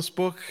Reckless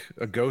book?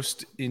 The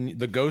Ghost in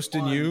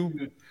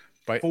You,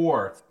 by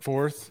fourth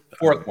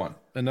one.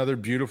 Another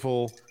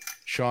beautiful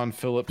Sean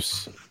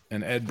Phillips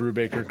and Ed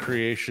Brubaker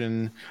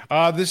creation.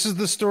 This is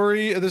the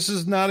story. This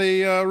is not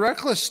a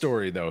Reckless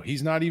story, though.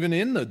 He's not even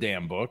in the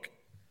damn book.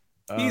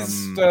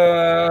 He's in like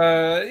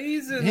a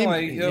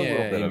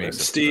little bit of it.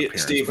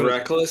 Steve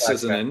Reckless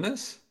isn't in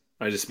this.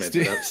 I just made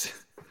it up.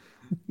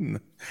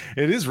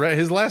 It is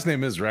his last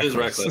name is Reckless. It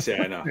is Reckless,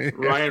 yeah, I know.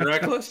 Ryan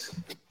Reckless?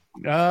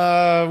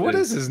 What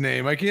is his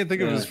name? I can't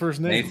think of his first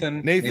name.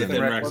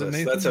 Nathan Reckless.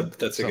 Nathan?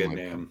 That's a good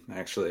name,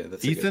 actually.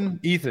 That's Ethan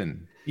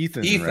Reckless.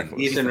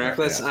 Ethan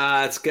Reckless.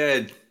 Yeah. It's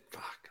good.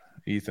 Fuck.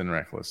 Ethan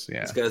Reckless.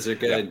 Yeah, these guys are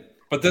good. Yeah.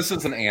 But this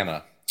is an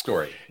Anna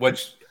story,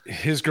 which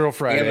his girl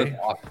Friday.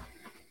 Awesome.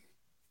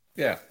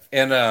 Yeah,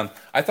 and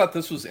I thought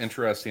this was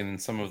interesting in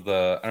some of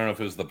the. I don't know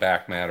if it was the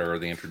back matter or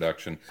the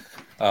introduction.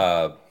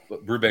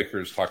 Brubaker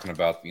is talking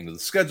about the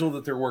schedule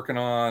that they're working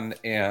on,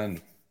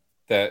 and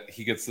that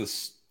he gets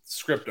this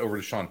script over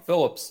to Sean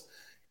Phillips,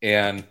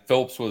 and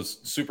Phillips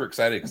was super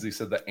excited because he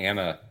said that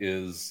Anna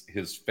is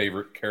his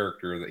favorite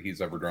character that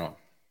he's ever drawn.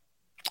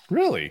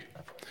 Really?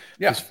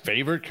 Yeah. His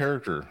favorite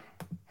character.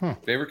 Huh.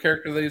 Favorite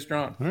character that he's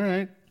drawn. All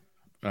right.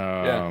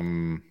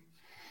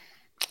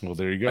 Well,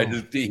 there you go.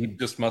 He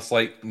just must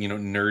like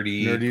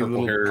nerdy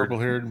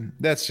purple-haired.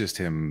 That's just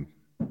him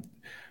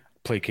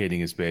placating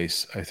his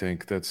base. I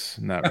think that's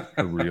not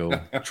a real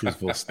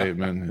truthful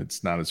statement.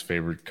 It's not his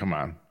favorite. Come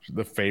on,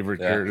 the favorite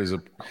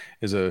character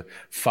is a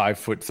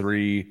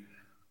 5'3",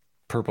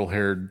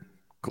 purple-haired,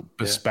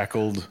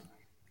 bespectacled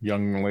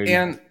young lady.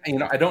 And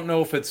I don't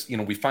know if it's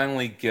we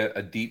finally get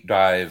a deep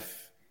dive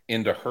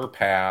into her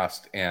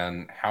past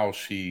and how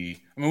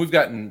she. I mean, we've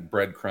gotten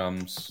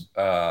breadcrumbs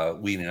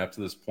leading up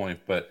to this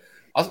point, but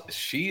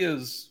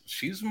she's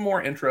a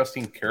more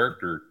interesting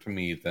character to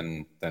me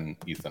than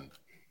Ethan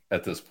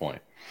at this point.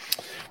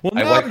 Well,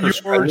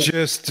 you're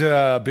just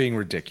being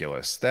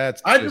ridiculous.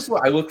 I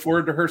look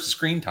forward to her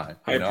screen time.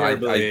 I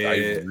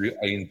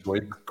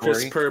enjoyed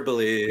Chris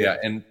Perbly. Yeah,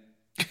 and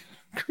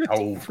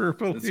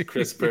It's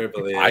Chris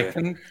Perbly.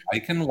 I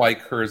can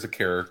like her as a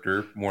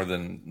character more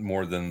than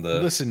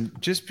the. Listen,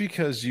 just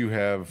because you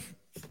have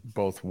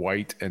both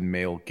white and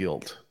male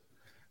guilt,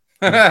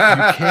 you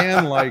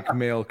can like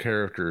male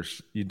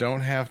characters. You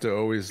don't have to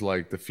always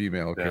like the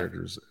female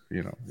characters.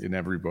 In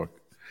every book.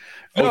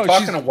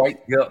 Talking of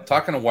white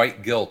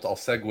guilt, I'll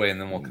segue and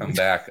then we'll come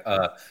back.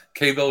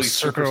 K-Billy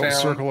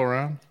circle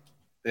around.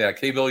 Yeah,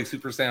 K-Billy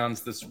Super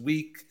Sounds this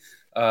week.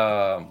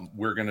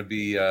 We're going to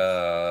be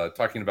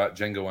talking about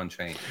Django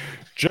Unchained.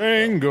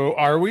 Django,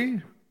 are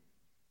we?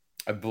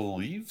 I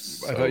believe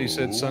so. I thought you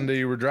said Sunday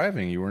you were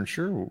driving. You weren't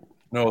sure.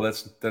 No,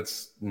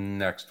 that's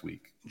next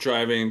week.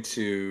 Driving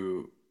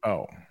to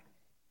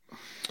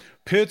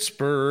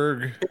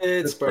Pittsburgh.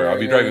 I'll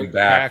be driving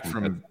back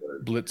from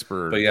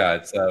Blitzburg. But yeah,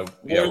 it's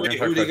we're what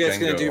are you guys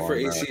going to do for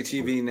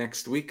ACTV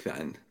next week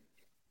then?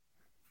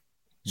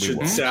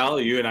 Should Sal,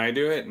 you and I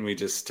do it, and we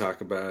just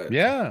talk about?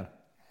 Yeah,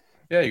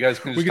 you guys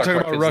can. We can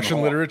talk about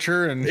Russian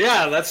literature and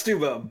let's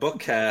do a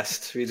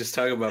bookcast. We just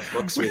talk about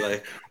books we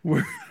like.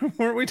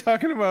 Weren't we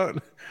talking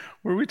about?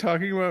 Were we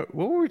talking about?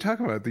 What were we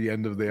talking about at the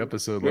end of the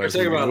episode? We were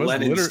talking about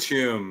Lenin's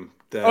Tomb,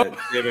 the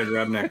David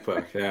Remnick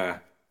book. Yeah,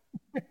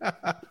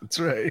 that's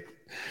right.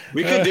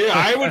 We could do.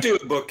 I would do a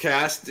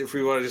bookcast if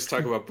we want to just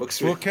talk about books.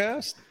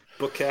 Bookcast.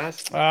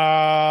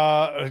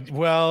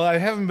 Well, I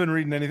haven't been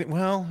reading anything.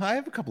 Well, I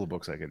have a couple of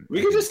books I could.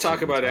 We could just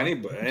talk about any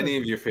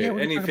of your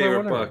favorite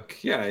favorite book.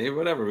 Yeah,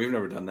 whatever. We've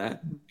never done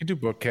that. You can do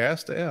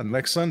bookcast.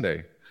 Next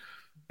Sunday.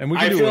 And we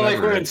can I feel like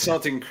we're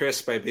insulting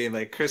Chris by being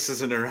like, Chris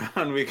isn't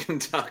around. We can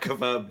talk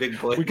about big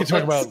boy. We can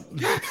talk about.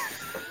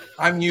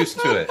 I'm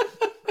used to it.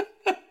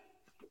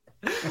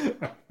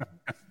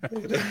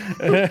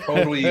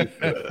 Totally.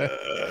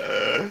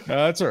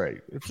 That's all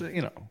right. It's,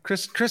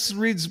 Chris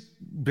reads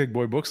big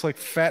boy books like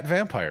Fat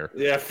Vampire.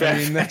 Yeah,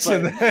 Fat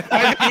Vampire.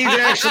 He's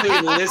actually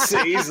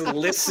he's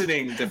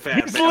listening to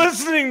Fat Vampire. He's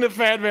listening to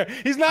Fat Vampire.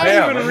 He's not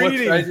even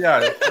reading.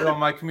 On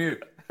my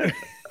commute.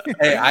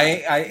 Hey,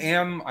 I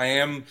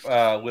am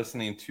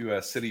listening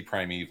to City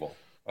Primeval,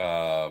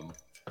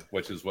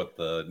 which is what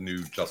the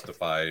new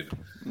Justified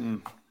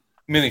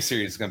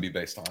miniseries is going to be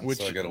based on. Which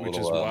is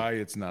why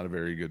it's not a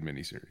very good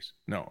miniseries.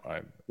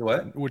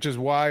 What? Which is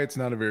why it's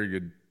not a very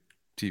good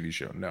TV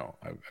show. No,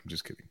 I'm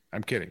just kidding.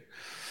 I'm kidding.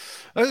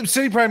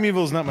 City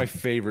Primeval is not my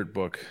favorite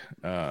book.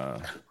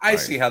 I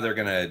see how they're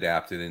going to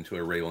adapt it into a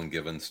Raylan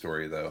Givens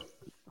story, though.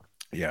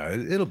 Yeah,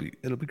 it'll be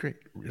great.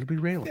 It'll be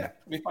Raylan. Yeah,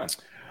 it'll be fun.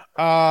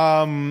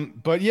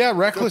 But yeah,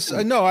 Reckless.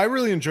 No, I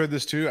really enjoyed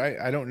this too.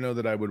 I don't know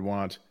that I would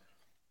want,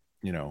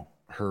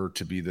 her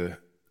to be the,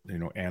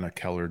 Anna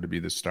Keller to be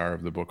the star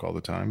of the book all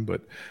the time,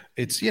 but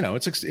it's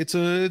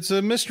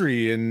a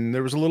mystery, and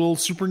there was a little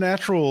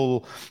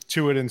supernatural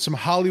to it and some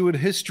Hollywood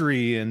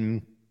history,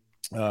 and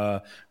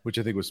which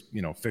I think was,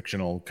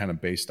 fictional, kind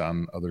of based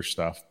on other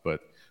stuff,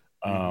 but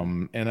I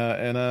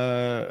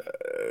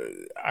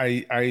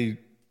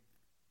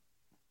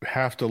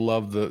have to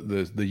love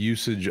the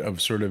usage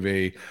of sort of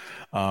a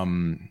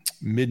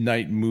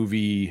midnight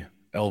movie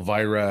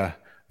Elvira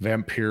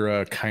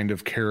Vampira kind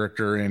of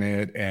character in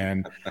it,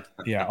 and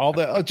yeah,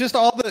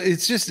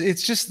 it's just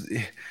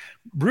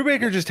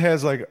Brubaker just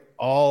has like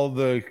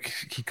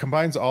he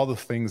combines all the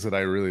things that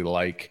I really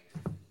like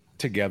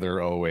together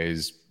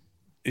always,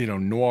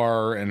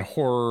 noir and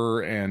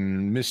horror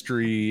and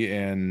mystery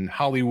and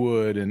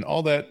Hollywood and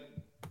all that,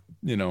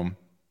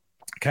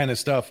 kind of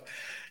stuff.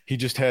 He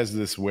just has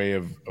this way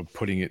of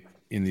putting it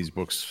in these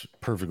books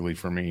perfectly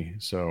for me.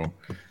 So,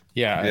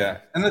 yeah.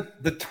 And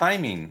the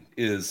timing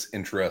is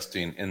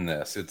interesting in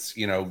this. It's,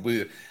 I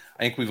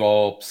think we've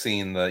all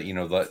seen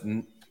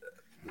the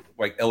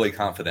like LA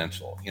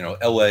Confidential,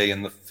 LA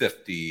in the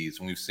 50s,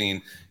 and we've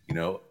seen,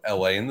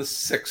 LA in the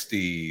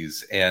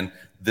 60s. And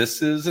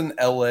this is an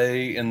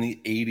LA in the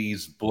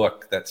 80s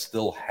book that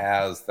still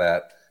has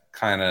that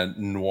kind of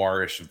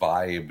noirish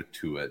vibe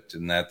to it.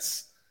 And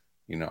that's,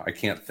 I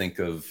can't think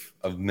of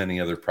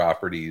many other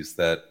properties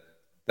that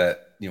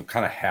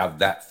kind of have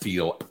that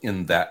feel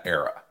in that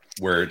era,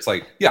 where it's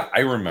like, yeah,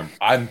 I remember.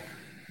 I'm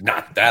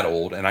not that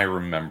old, and I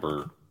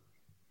remember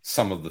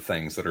some of the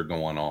things that are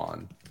going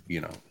on.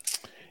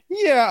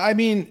 Yeah, I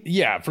mean,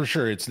 yeah, for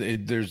sure.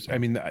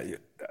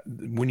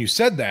 When you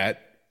said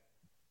that,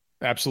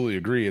 absolutely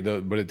agree.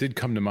 But it did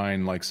come to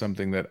mind like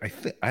something that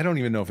I don't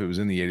even know if it was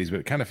in the 80s, but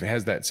it kind of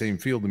has that same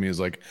feel to me as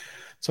like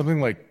something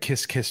like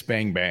Kiss Kiss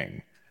Bang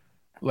Bang.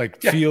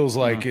 Feels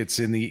like it's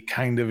in the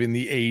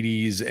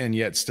 80s and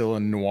yet still a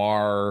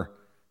noir.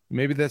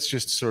 Maybe that's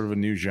just sort of a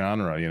new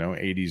genre,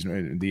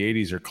 80s. The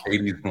 80s are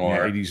 80s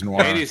noir. 80s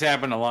noir. 80s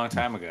happened a long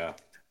time ago.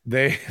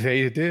 They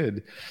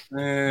did.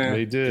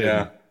 They did.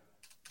 Yeah.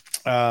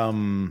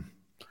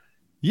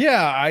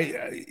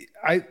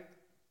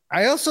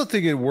 I also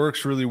think it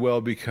works really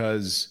well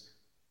because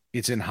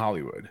it's in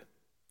Hollywood.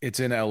 It's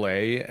in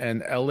LA,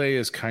 and LA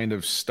is kind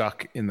of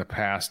stuck in the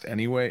past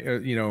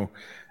anyway,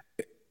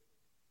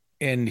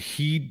 and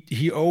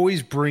he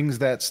always brings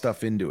that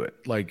stuff into it,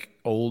 like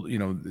old,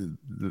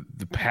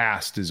 the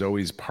past is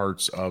always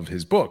parts of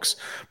his books,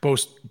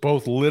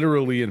 both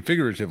literally and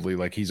figuratively.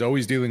 Like he's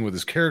always dealing with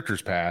his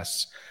characters'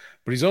 pasts,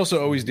 but he's also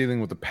always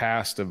dealing with the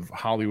past of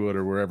Hollywood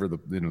or wherever the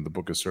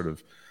book is sort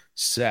of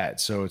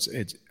set. So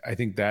it's I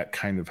think that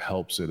kind of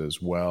helps it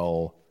as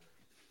well.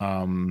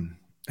 And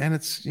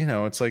it's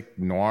it's like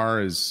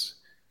noir is.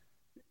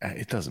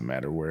 It doesn't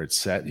matter where it's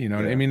set,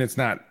 I mean, it's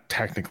not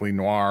technically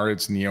noir,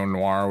 it's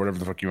neo-noir, whatever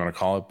the fuck you want to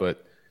call it,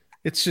 but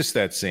it's just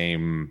that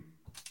same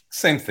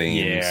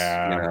themes.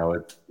 Yeah.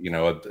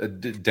 A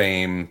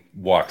dame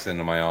walks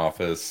into my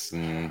office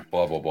and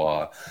blah blah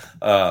blah.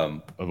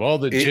 Of all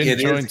the gin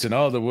joints in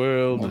all the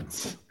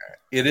world.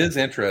 it is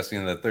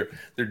interesting that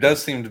there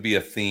does seem to be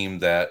a theme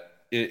that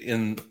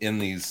in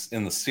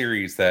the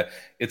series that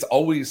it's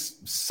always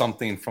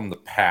something from the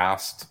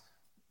past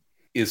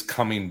is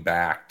coming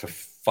back to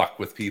fuck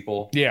with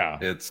people. Yeah.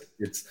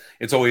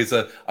 It's always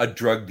a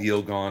drug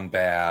deal gone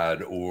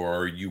bad,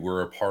 or you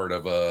were a part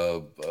of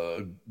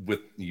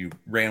you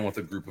ran with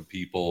a group of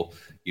people,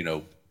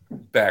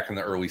 back in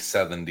the early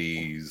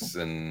 70s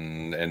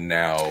and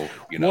now,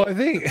 Well, I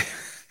think,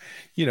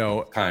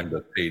 time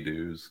to pay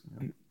dues.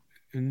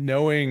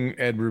 Knowing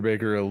Ed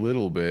Brubaker a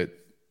little bit,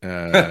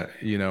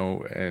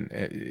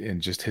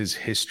 and just his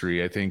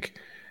history, I think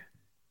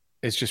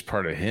it's just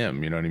part of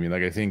him. You know what I mean?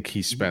 Like, I think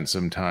he spent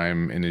some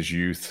time in his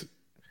youth,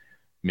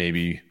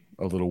 maybe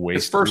a little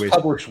wasted. His first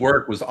published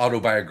work was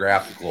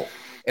autobiographical,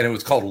 and it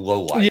was called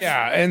Low Life.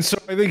 Yeah, and so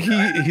I think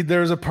he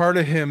there's a part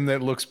of him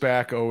that looks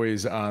back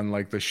always on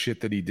like the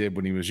shit that he did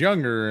when he was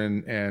younger,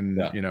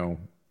 and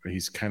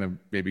he's kind of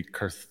maybe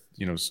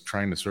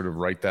trying to sort of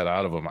write that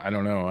out of him. I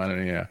don't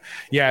know.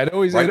 Yeah. It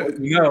always,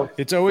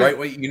 it's always right.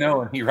 What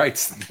and he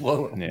writes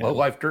low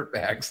life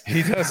dirtbags.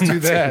 He does do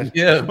that.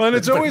 Yeah. But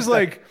it's always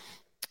like,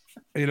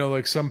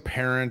 like some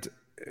parent,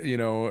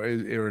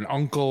 or an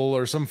uncle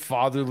or some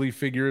fatherly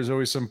figure is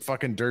always some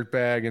fucking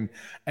dirtbag.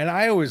 And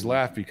I always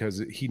laugh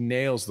because he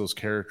nails those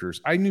characters.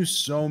 I knew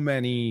so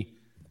many,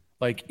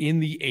 like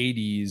in the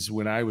 80s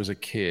when I was a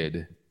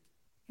kid,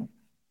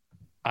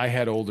 I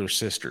had older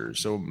sisters.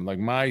 So like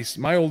my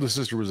oldest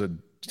sister was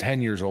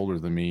 10 years older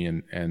than me.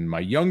 And my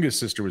youngest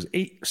sister was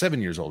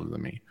 7 years older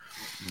than me.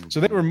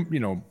 So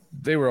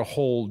they were a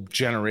whole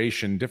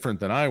generation different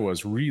than I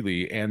was,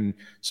 really. And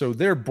so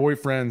their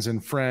boyfriends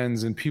and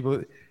friends and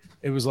people,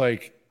 it was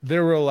like,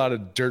 there were a lot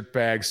of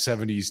dirtbag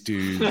 70s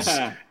dudes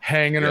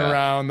hanging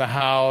around the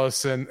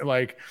house and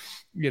like,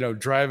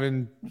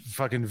 driving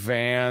fucking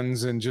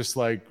vans and just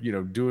like,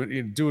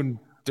 doing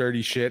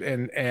dirty shit.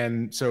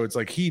 And so it's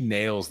like, he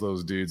nails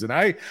those dudes.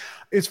 And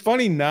it's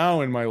funny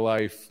now in my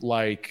life,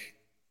 like,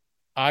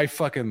 I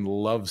fucking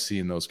love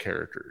seeing those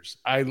characters.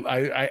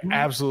 I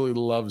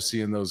absolutely love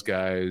seeing those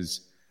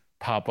guys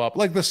pop up,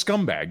 like the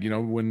Scumbag.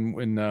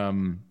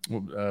 When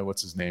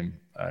what's his name?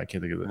 I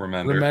can't think of it.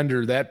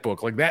 Remender, that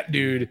book, like that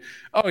dude.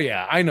 Oh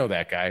yeah, I know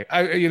that guy.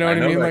 What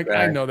I mean? Like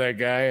guy. I know that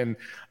guy, and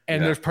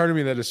there's part of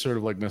me that is sort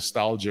of like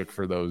nostalgic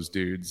for those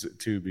dudes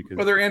too,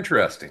 because they're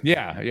interesting.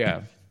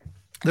 Yeah.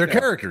 They're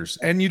characters,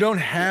 and you don't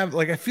have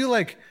like, I feel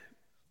like,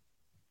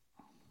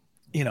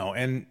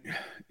 and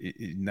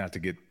not to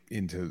get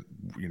into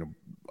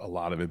a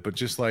lot of it, but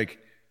just like,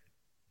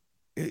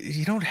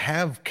 you don't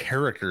have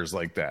characters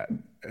like that,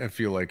 I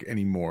feel like,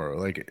 anymore.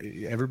 Like,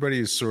 everybody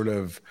is sort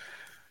of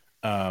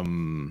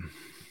sanitized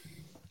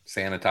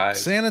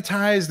and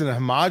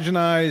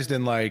homogenized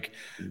and like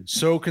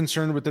so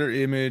concerned with their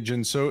image,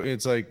 and so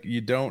it's like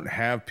you don't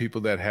have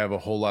people that have a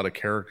whole lot of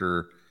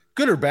character,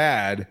 good or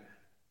bad.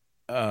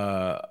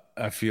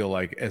 I feel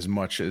like as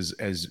much as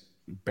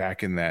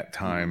back in that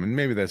time, and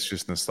maybe that's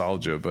just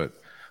nostalgia, but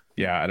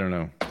yeah, I don't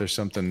know. There's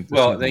something.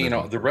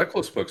 The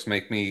Reckless books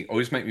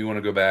always make me want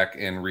to go back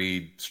and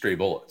read Stray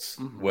Bullets,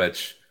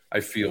 which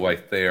I feel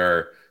like they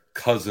are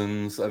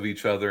cousins of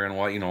each other, and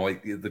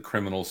like the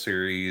Criminal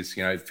series.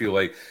 I feel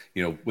like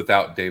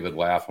without David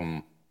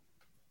Lapham,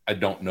 I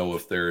don't know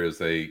if there is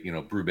a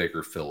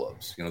Brubaker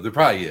Phillips. There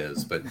probably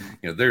is, but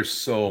there's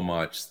so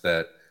much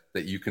that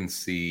you can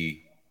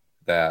see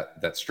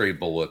that Stray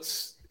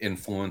Bullets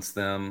influence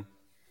them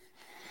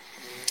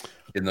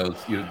in those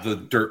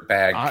the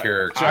dirtbag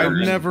characters. I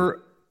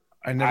never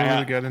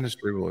really got into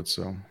Stray Bullets,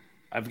 so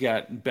I've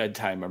got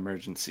bedtime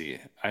emergency.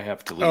 I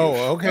have to leave.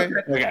 Oh, okay.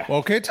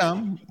 Okay,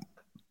 Tom.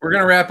 We're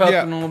gonna wrap up.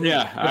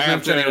 I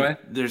have to. Anyway.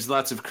 There's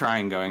lots of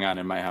crying going on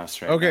in my house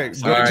right now. Okay,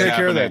 go take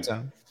care of that,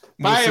 Tom.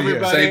 Bye,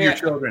 everybody. Save your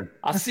children.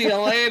 I'll see you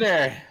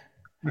later.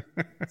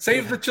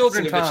 Save the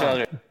children,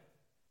 Tom.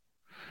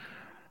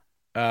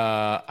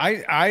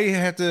 I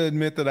have to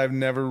admit that I've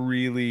never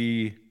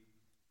really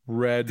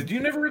read. Did you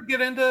never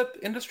get into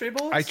Stray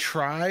Bullets? I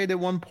tried at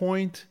one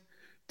point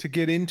to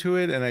get into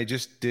it, and I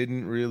just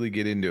didn't really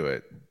get into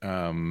it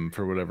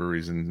for whatever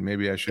reason.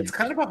 Maybe I should. It's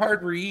kind of a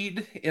hard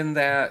read in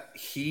that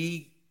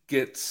he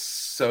gets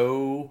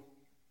so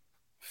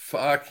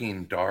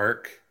fucking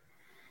dark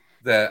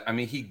that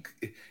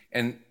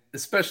and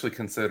especially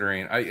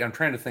considering I'm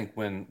trying to think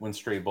when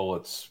Stray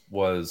Bullets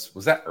was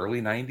that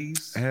early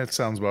 90s? That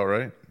sounds about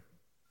right.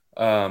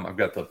 I've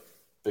got the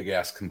big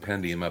ass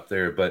compendium up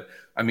there, but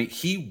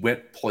he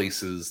went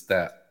places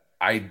that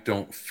I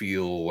don't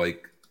feel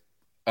like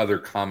other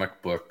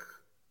comic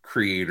book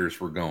creators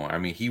were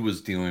going. He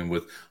was dealing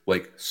with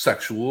like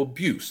sexual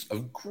abuse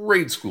of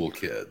grade school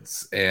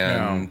kids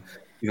and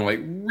like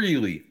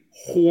really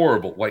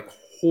horrible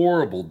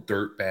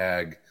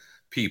dirtbag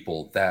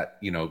people that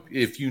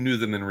if you knew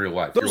them in real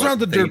life, those aren't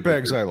the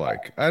dirtbags I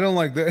like. I don't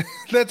like that.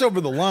 That's over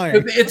the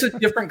line. It's a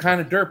different kind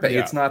of dirtbag.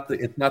 Yeah. It's not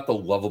the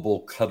lovable,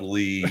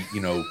 cuddly,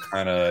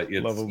 kind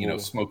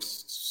of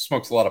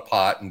smokes a lot of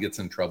pot and gets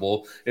in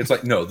trouble. It's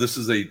like, no, this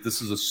is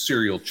a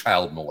serial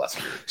child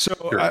molester. So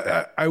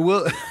I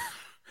will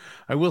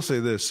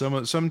say this: some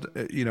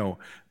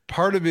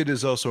part of it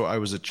is also I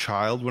was a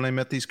child when I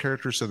met these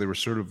characters, so they were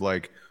sort of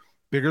like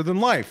bigger than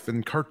life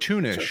and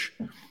cartoonish.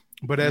 Sure.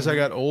 But as I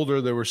got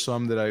older, there were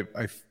some that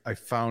I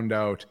found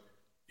out,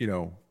 you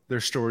know, their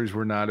stories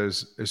were not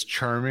as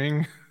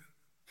charming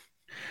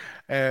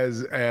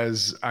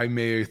as I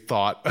may have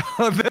thought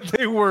that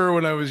they were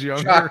when I was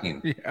younger.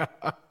 Shocking. Yeah.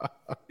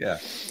 Yeah.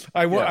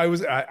 I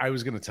was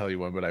going to tell you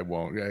one, but I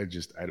won't. I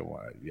don't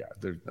want to. Yeah.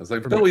 I was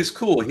like, Billy's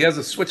cool. He has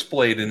a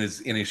switchblade in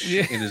his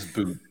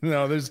boot.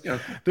 No,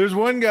 there's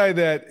one guy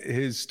that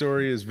his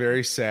story is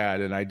very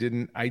sad, and I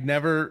didn't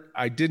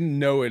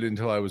know it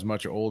until I was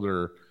much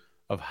older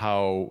of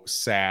how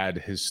sad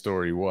his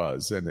story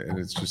was, and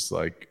it's just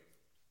like,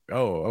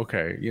 oh,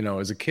 okay. You know,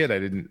 as a kid, I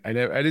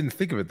didn't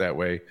think of it that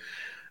way.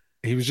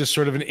 He was just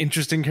sort of an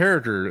interesting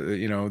character,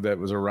 you know, that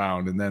was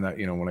around. And then,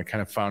 you know, when I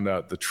kind of found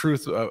out the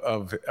truth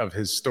of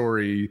his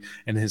story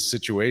and his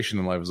situation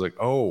in life, I was like,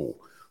 oh,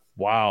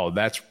 wow,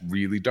 that's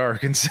really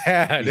dark and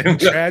sad and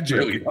tragic.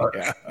 Really dark.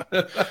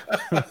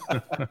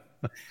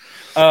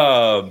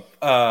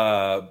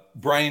 Yeah.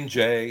 Brian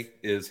J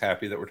is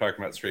happy that we're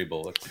talking about Stray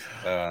Bullets.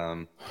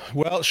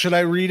 Well, should I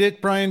read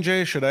it, Brian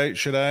J? Should I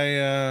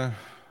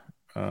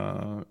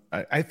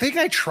think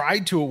I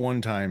tried to at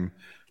one time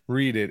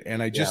read it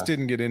and I just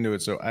didn't get into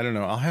it, so I don't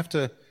know. I'll have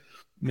to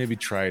maybe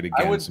try it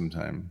again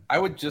sometime. I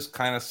would just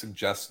kind of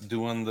suggest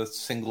doing the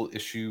single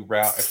issue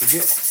route. I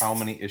forget how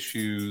many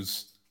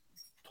issues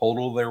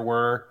total there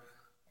were.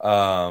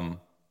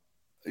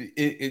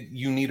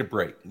 You need a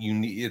break.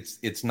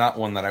 It's not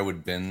one that I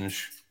would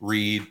binge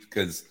read,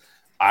 because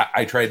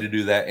I tried to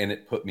do that and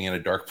it put me in a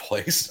dark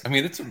place. I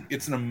mean, it's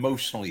an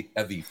emotionally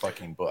heavy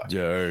fucking book.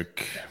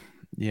 Dark.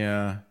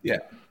 Yeah.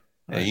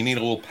 You need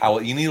a little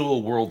palate. You need a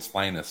little World's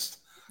Finest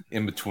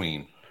in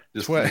between,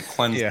 just to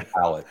cleanse the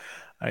palate.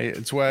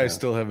 It's why I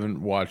still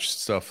haven't watched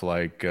stuff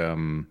like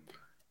The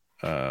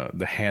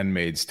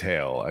Handmaid's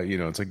Tale. You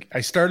know, it's like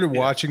I started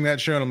watching that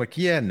show and I'm like,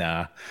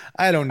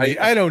 I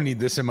don't need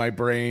this in my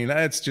brain.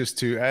 It's just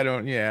too. I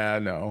don't.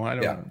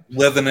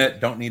 Live in it.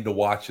 Don't need to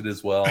watch it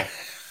as well.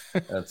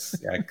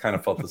 I kind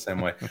of felt the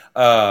same way.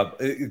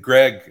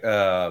 Greg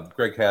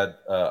had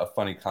a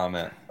funny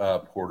comment.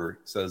 Porter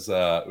says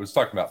it was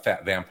talking about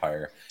Fat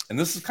Vampire, and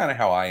this is kind of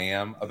how I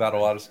am about a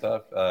lot of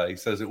stuff. He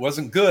says it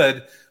wasn't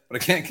good,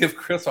 but I can't give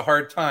Chris a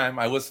hard time.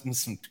 I listen to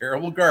some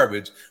terrible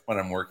garbage when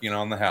I'm working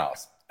on the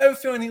house. I have a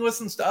feeling he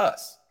listens to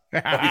us.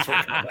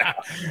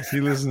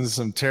 He listens to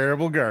some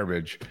terrible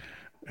garbage.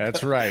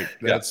 That's right.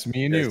 That's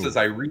me and you. Says,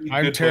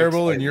 I'm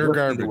terrible and you're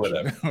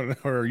garbage.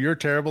 Or you're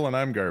terrible and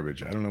I'm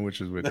garbage. I don't know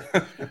which is which.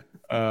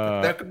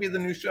 That could be the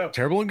new show.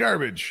 Terrible and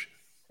garbage.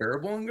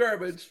 Terrible and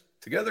garbage.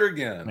 Together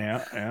again.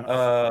 Yeah.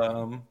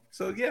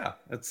 So yeah,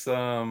 it's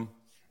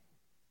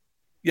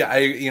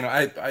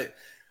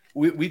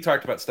we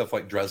talked about stuff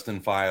like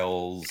Dresden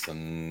Files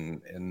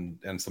and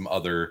some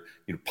other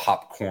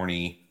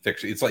popcorny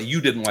fiction. It's like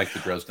you didn't like the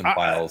Dresden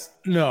Files.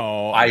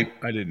 No, I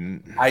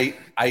didn't.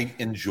 I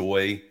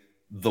enjoy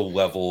the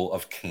level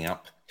of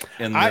camp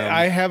in them.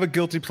 I have a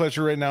guilty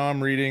pleasure right now.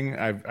 I'm reading.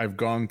 I've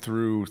gone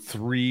through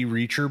 3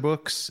 Reacher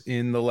books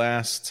in the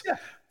last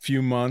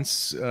few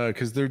months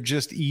because they're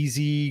just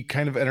easy,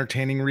 kind of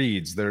entertaining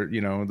reads. They're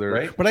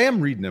right. But I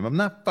am reading them. I'm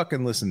not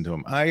fucking listening to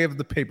them. I have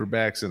the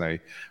paperbacks and I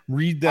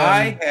read them.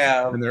 I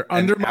have, and they're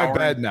under my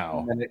bed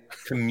now.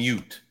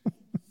 Commute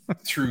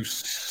through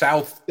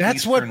South.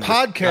 That's what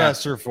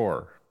podcasts are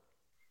for.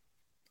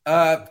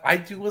 I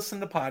do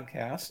listen to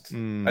podcasts.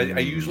 I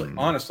usually,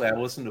 honestly, I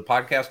listen to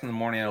podcasts in the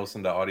morning. I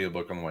listen to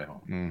audiobook on the way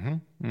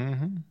home.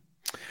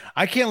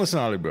 I can't listen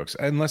to audiobooks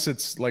unless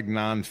it's like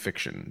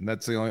nonfiction.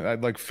 That's the only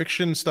like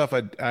fiction stuff.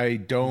 I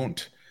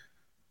don't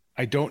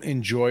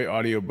enjoy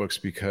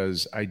audiobooks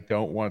because I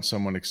don't want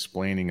someone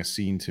explaining a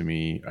scene to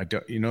me.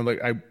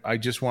 I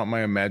just want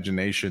my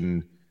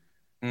imagination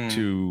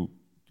to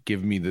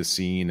give me the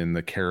scene and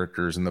the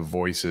characters and the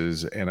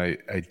voices, and I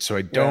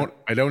don't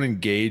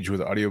engage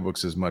with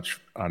audiobooks as much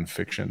on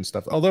fiction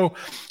stuff. Although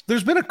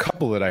there's been a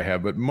couple that I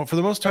have, but for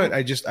the most part,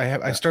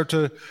 I start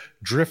to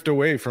drift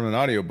away from an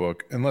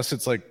audiobook unless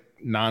it's like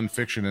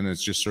nonfiction and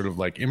it's just sort of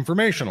like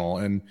informational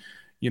and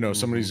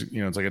somebody's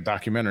it's like a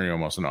documentary,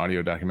 almost an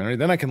audio documentary.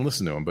 Then I can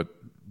listen to them. But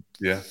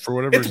for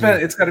whatever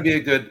it's got to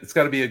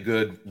be a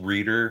good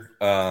reader.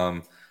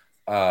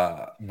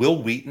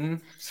 Will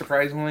Wheaton,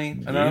 surprisingly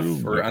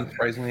enough, or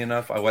unsurprisingly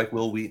enough, I like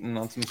Will Wheaton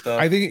on some stuff.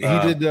 I think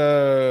he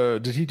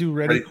did he do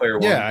Ready Player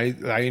One? Yeah,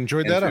 I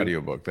enjoyed that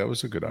audiobook. That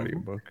was a good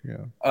audiobook.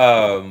 Yeah.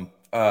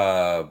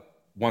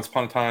 Once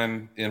Upon a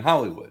Time in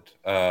Hollywood.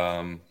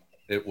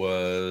 It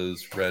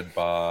was read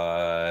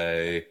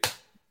by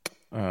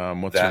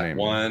what's her name?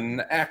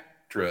 One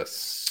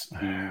actress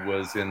who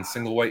was in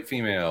Single White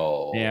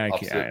Female. Yeah,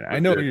 I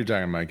know what you're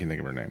talking about. I can think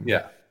of her name.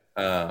 Yeah.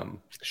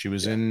 She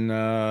was in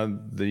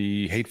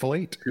the Hateful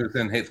Eight. She was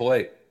in Hateful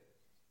Eight.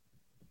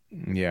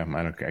 Yeah,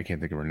 I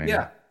can't think of her name.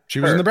 Yeah, she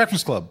was in The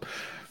Breakfast Club.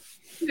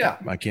 Yeah,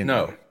 I can't.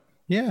 No.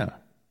 Yeah.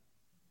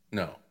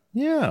 No.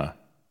 Yeah.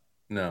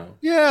 No.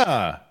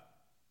 Yeah.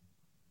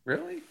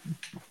 Really?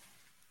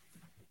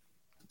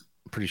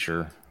 Pretty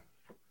sure.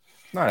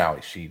 Not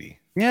Ali Sheedy.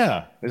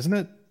 Yeah, isn't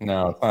it?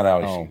 No, it's not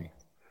Ali Oh. Sheedy.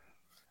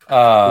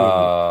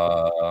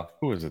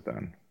 Who is it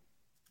then?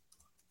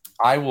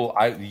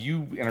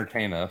 You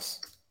entertain us.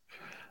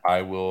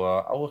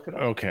 I'll look it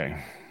up.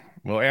 Okay.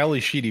 Well, Ali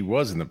Sheedy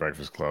was in the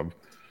Breakfast Club,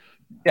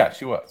 Yeah,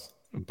 she was.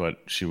 but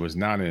she was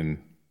not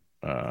in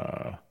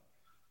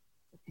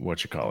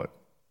what you call it,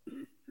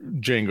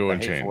 Django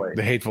Unchained,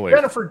 The Hateful Eight.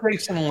 Jennifer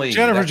Jason Lee.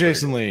 Jennifer That's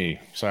Jason what it Lee.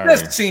 is. Sorry.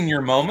 This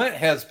senior moment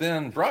has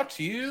been brought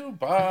to you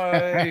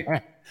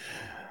by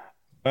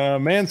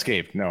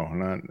Manscaped. No,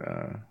 not.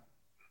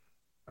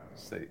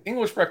 say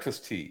English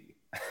breakfast tea.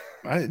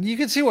 You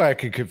can see why I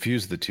could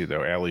confuse the two,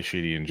 though. Ali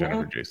Sheedy and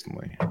Jennifer Jason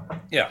Lee.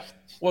 Yeah.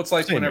 Well, it's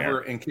like Same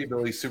whenever in Kate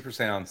Billy Super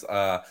Sounds,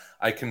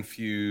 I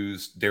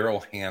confused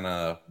Daryl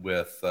Hannah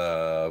with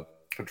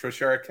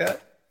Patricia Arquette.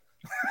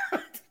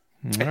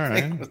 All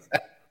right.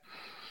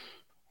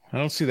 I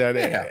don't see that.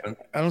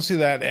 I don't see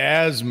that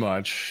as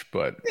much,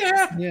 but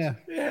yeah.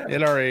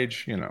 At our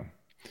age,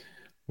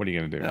 what are you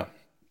going to do? Yeah.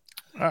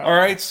 All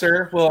right,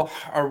 sir. Well,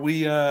 are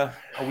we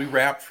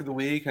wrapped for the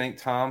week? I think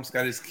Tom's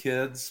got his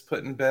kids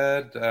put in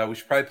bed. We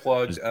should probably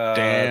plug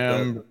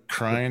damn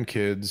crying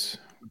kids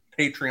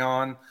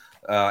Patreon.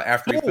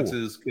 After he puts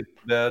his kids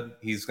to bed,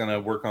 he's going to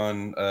work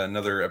on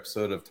another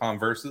episode of Tom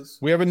Versus.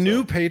 We have a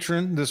new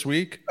patron this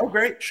week. Oh,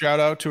 great. Shout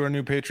out to our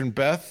new patron,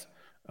 Beth.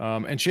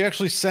 And she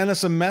actually sent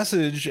us a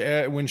message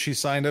when she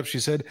signed up. She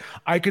said,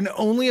 I can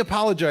only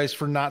apologize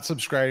for not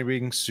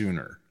subscribing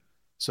sooner.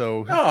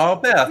 So,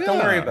 Beth, don't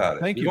worry about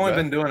it. Thank you. You've only Beth.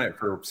 been doing it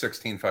for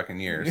 16 fucking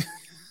years.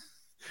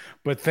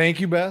 But thank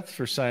you, Beth,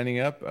 for signing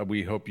up.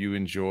 We hope you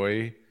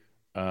enjoy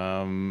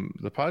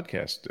the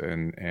podcast.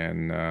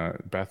 And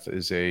Beth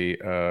is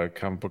a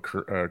comic book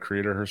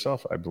creator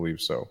herself, I believe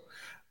so.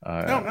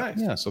 Nice.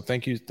 Yeah. So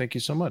thank you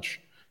so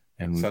much.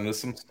 And send us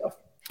some stuff,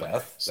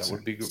 Beth. That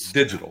would be good.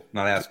 Digital,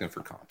 not asking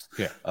for comps.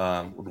 Yeah.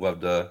 Would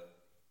love to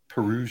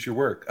peruse your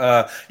work.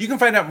 You can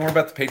find out more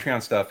about the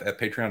Patreon stuff at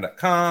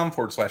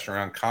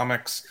patreon.com/around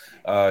comics.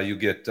 You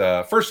get,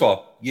 first of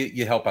all,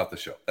 you help out the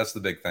show. That's the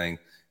big thing.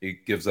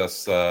 It gives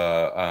us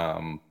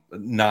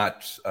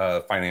not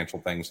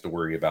financial things to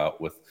worry about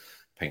with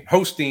paying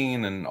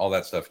hosting and all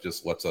that stuff. It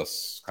just lets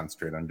us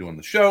concentrate on doing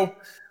the show.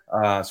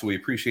 So we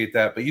appreciate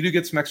that. But you do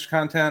get some extra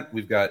content.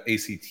 We've got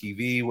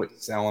ACTV, what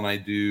Sal and I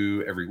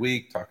do every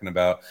week, talking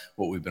about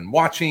what we've been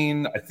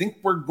watching. I think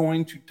we're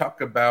going to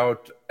talk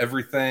about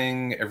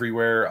Everything,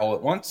 Everywhere, All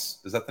at Once.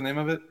 Is that the name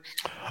of it?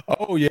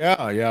 Oh, yeah.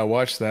 I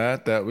watched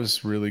that. That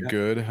was really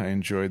good. I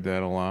enjoyed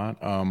that a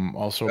lot.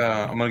 Also,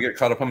 I'm going to get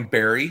caught up on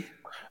Barry.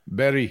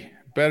 Barry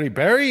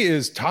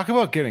is, talk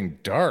about getting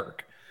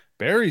dark.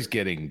 Barry's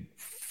getting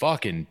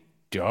fucking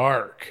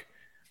dark.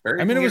 Barry,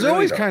 I mean, it was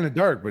always kind of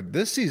dark, but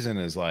this season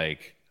is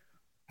like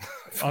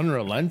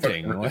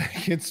unrelenting.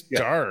 Like it's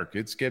dark.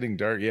 It's getting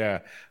dark. Yeah.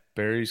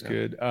 Barry's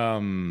good.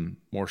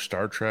 More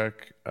Star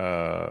Trek.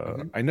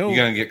 I know you're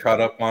gonna get caught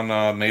up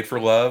on Made for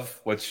Love,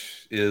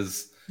 which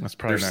is that's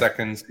probably their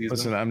second season.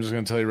 Listen, I'm just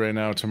gonna tell you right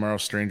now, tomorrow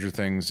Stranger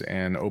Things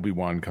and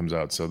Obi-Wan comes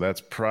out, so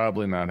that's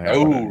probably not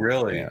happening. Oh,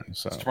 really? Yeah,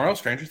 so is tomorrow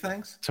Stranger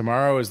Things?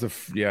 Tomorrow is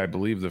I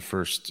believe the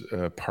first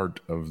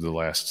part of the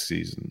last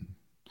season.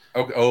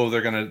 Oh,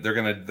 they're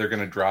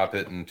gonna drop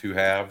it in two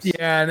halves.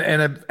 Yeah,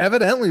 and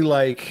evidently,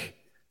 like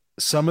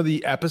some of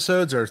the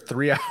episodes are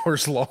 3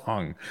 hours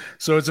long,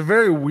 so it's a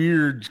very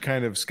weird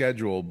kind of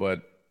schedule.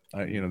 But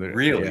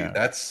really,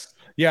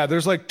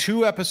 there's like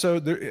 2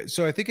 episodes.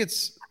 So I think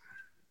it's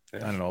I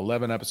don't know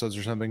 11 episodes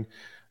or something.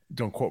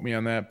 Don't quote me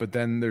on that. But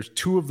then there's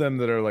 2 of them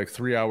that are like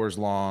 3 hours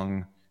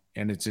long.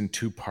 And it's in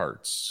 2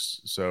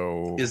 parts.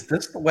 So is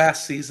this the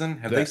last season?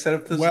 Have they said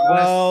if this?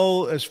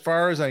 Well, as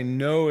far as I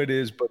know, it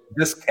is. But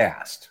this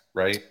cast,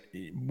 right?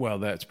 Well,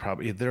 that's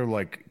probably they're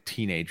like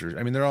teenagers.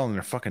 I mean, they're all in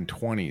their fucking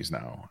 20s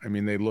now. I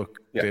mean, they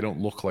don't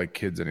look like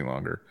kids any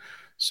longer.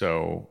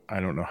 So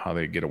I don't know how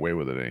they get away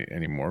with it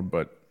anymore.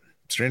 But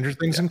Stranger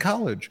Things in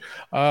college.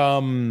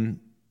 I don't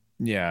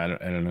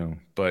know.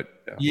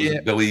 But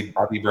Billy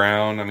Bobby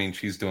Brown. I mean,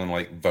 she's doing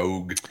like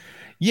Vogue.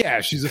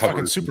 Yeah, she's a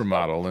fucking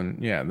supermodel, and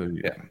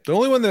the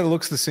only one that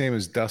looks the same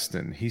is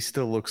Dustin. He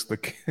still looks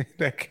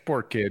that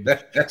poor kid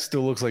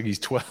still looks like he's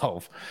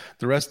 12.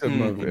 The rest of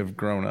them have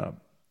grown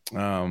up.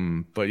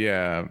 But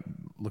yeah,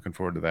 looking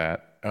forward to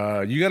that.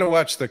 You got to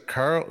watch the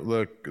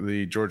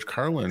George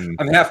Carlin.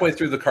 I'm halfway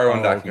through the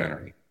Carlin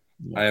documentary.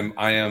 Okay.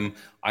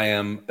 I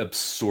am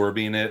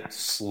absorbing it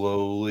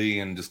slowly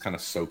and just kind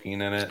of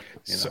soaking in it.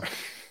 So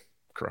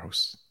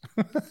gross.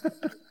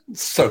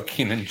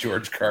 Soaking in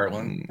George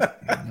Carlin.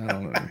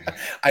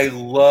 I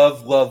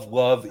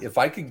love if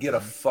I could get a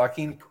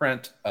fucking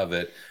print of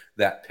it,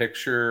 that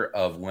picture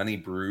of Lenny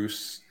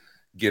Bruce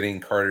getting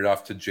carted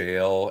off to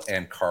jail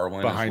and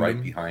Carlin is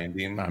right behind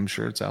him. I'm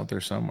sure it's out there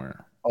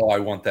somewhere. Oh, I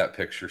want that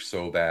picture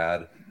so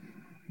bad.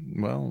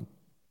 Well,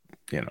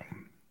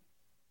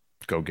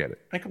 go get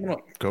it. I'm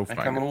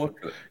gonna look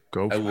at it.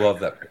 I love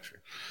that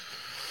picture.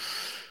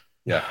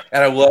 Yeah.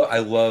 And I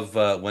love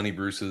Lenny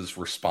Bruce's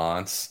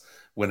response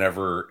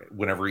whenever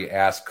he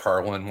asks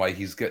Carlin why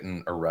he's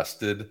getting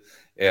arrested,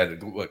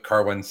 And what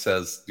Carwin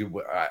says,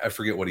 I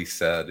forget what he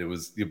said. It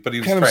was, but he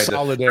was kind of trying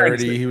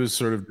solidarity. To, he was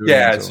sort of doing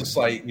it's just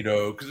like,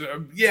 because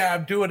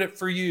I'm doing it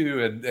for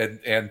you.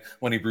 And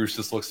Lenny Bruce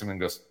just looks at him and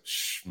goes,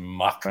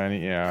 schmuck.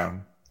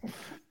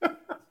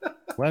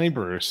 Lenny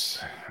Bruce.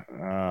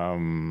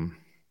 Lenny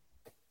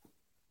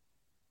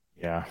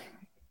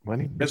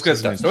Bruce. That's good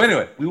stuff. So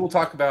anyway, we'll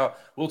talk about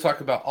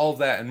all of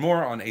that and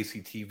more on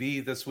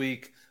ACTV this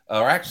week.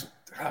 Or actually,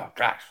 oh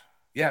gosh,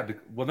 yeah.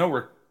 Well, no,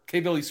 we're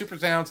KBLE Super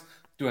Sounds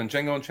doing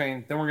Django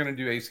Unchained. Then we're going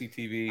to do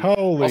ACTV.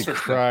 Holy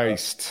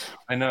Christ!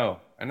 I know.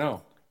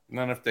 Not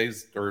enough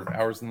days or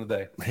hours in the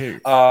day. Hey.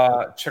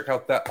 Check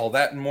out all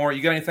that and more.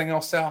 You got anything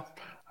else, Sal?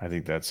 I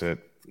think that's it.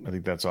 I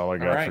think that's all I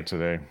got for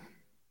today.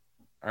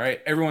 All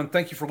right, everyone,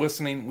 thank you for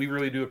listening. We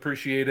really do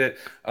appreciate it.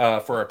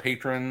 For our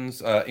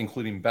patrons,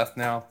 including Beth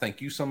now, thank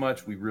you so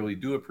much. We really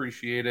do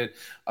appreciate it.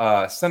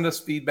 Send us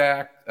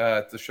feedback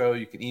at the show.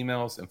 You can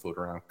email us,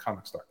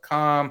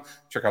 info@aroundcomics.com.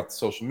 Check out the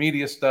social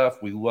media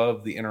stuff. We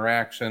love the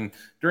interaction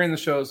during the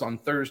shows on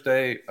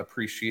Thursday.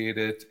 Appreciate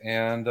it.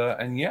 And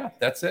yeah,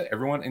 that's it.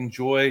 Everyone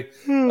enjoy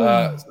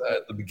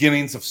the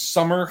beginnings of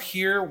summer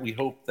here. We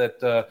hope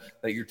that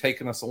you're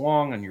taking us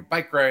along on your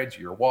bike rides,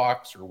 your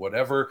walks, or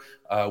whatever.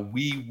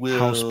 We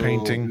will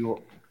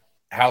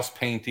house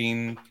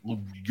painting,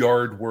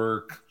 yard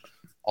work,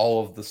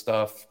 all of the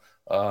stuff.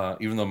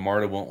 Even though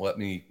Marta won't let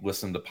me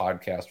listen to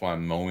podcasts while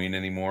I'm mowing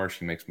anymore,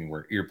 she makes me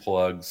wear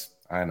earplugs.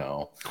 I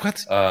know.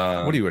 What? What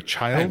are you, a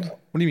child?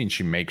 What do you mean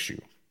she makes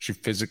you? She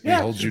physically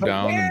holds you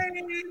down? Wear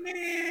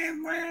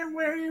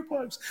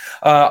earplugs.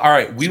 All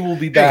right, we will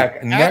be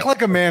back. Act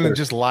like a man and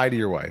just lie to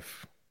your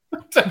wife.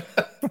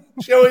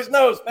 She always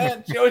knows,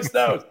 man. She always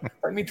knows.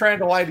 Like me trying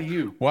to lie to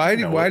you. Why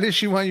does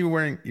she want you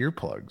wearing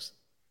earplugs?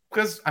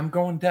 Because I'm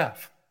going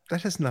deaf.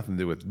 That has nothing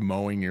to do with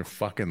mowing your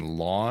fucking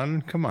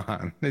lawn. Come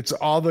on. It's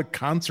all the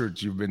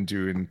concerts you've been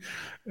doing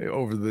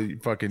over the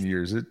fucking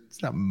years.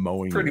 It's not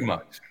mowing. Pretty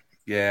much.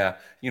 Yeah.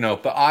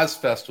 But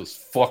Ozfest was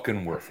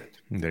fucking worth it.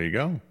 There you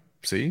go.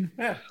 See?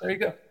 Yeah, there you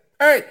go.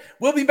 All right.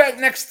 We'll be back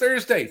next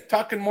Thursday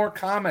talking more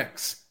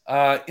comics.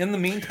 In the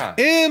meantime.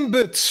 In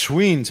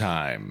between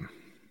time.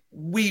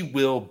 We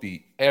will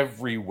be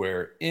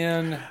everywhere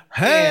in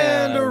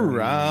and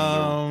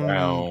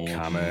around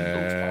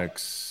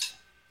comics.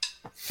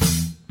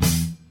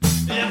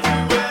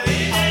 Everywhere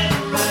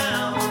and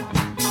around.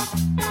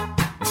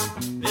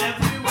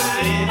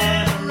 Everywhere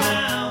and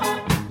around.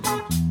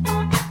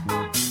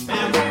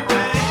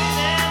 Everywhere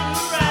and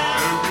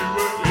around.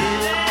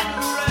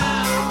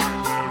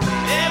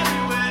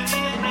 Everywhere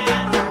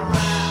and around.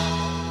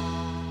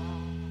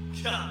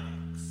 Come.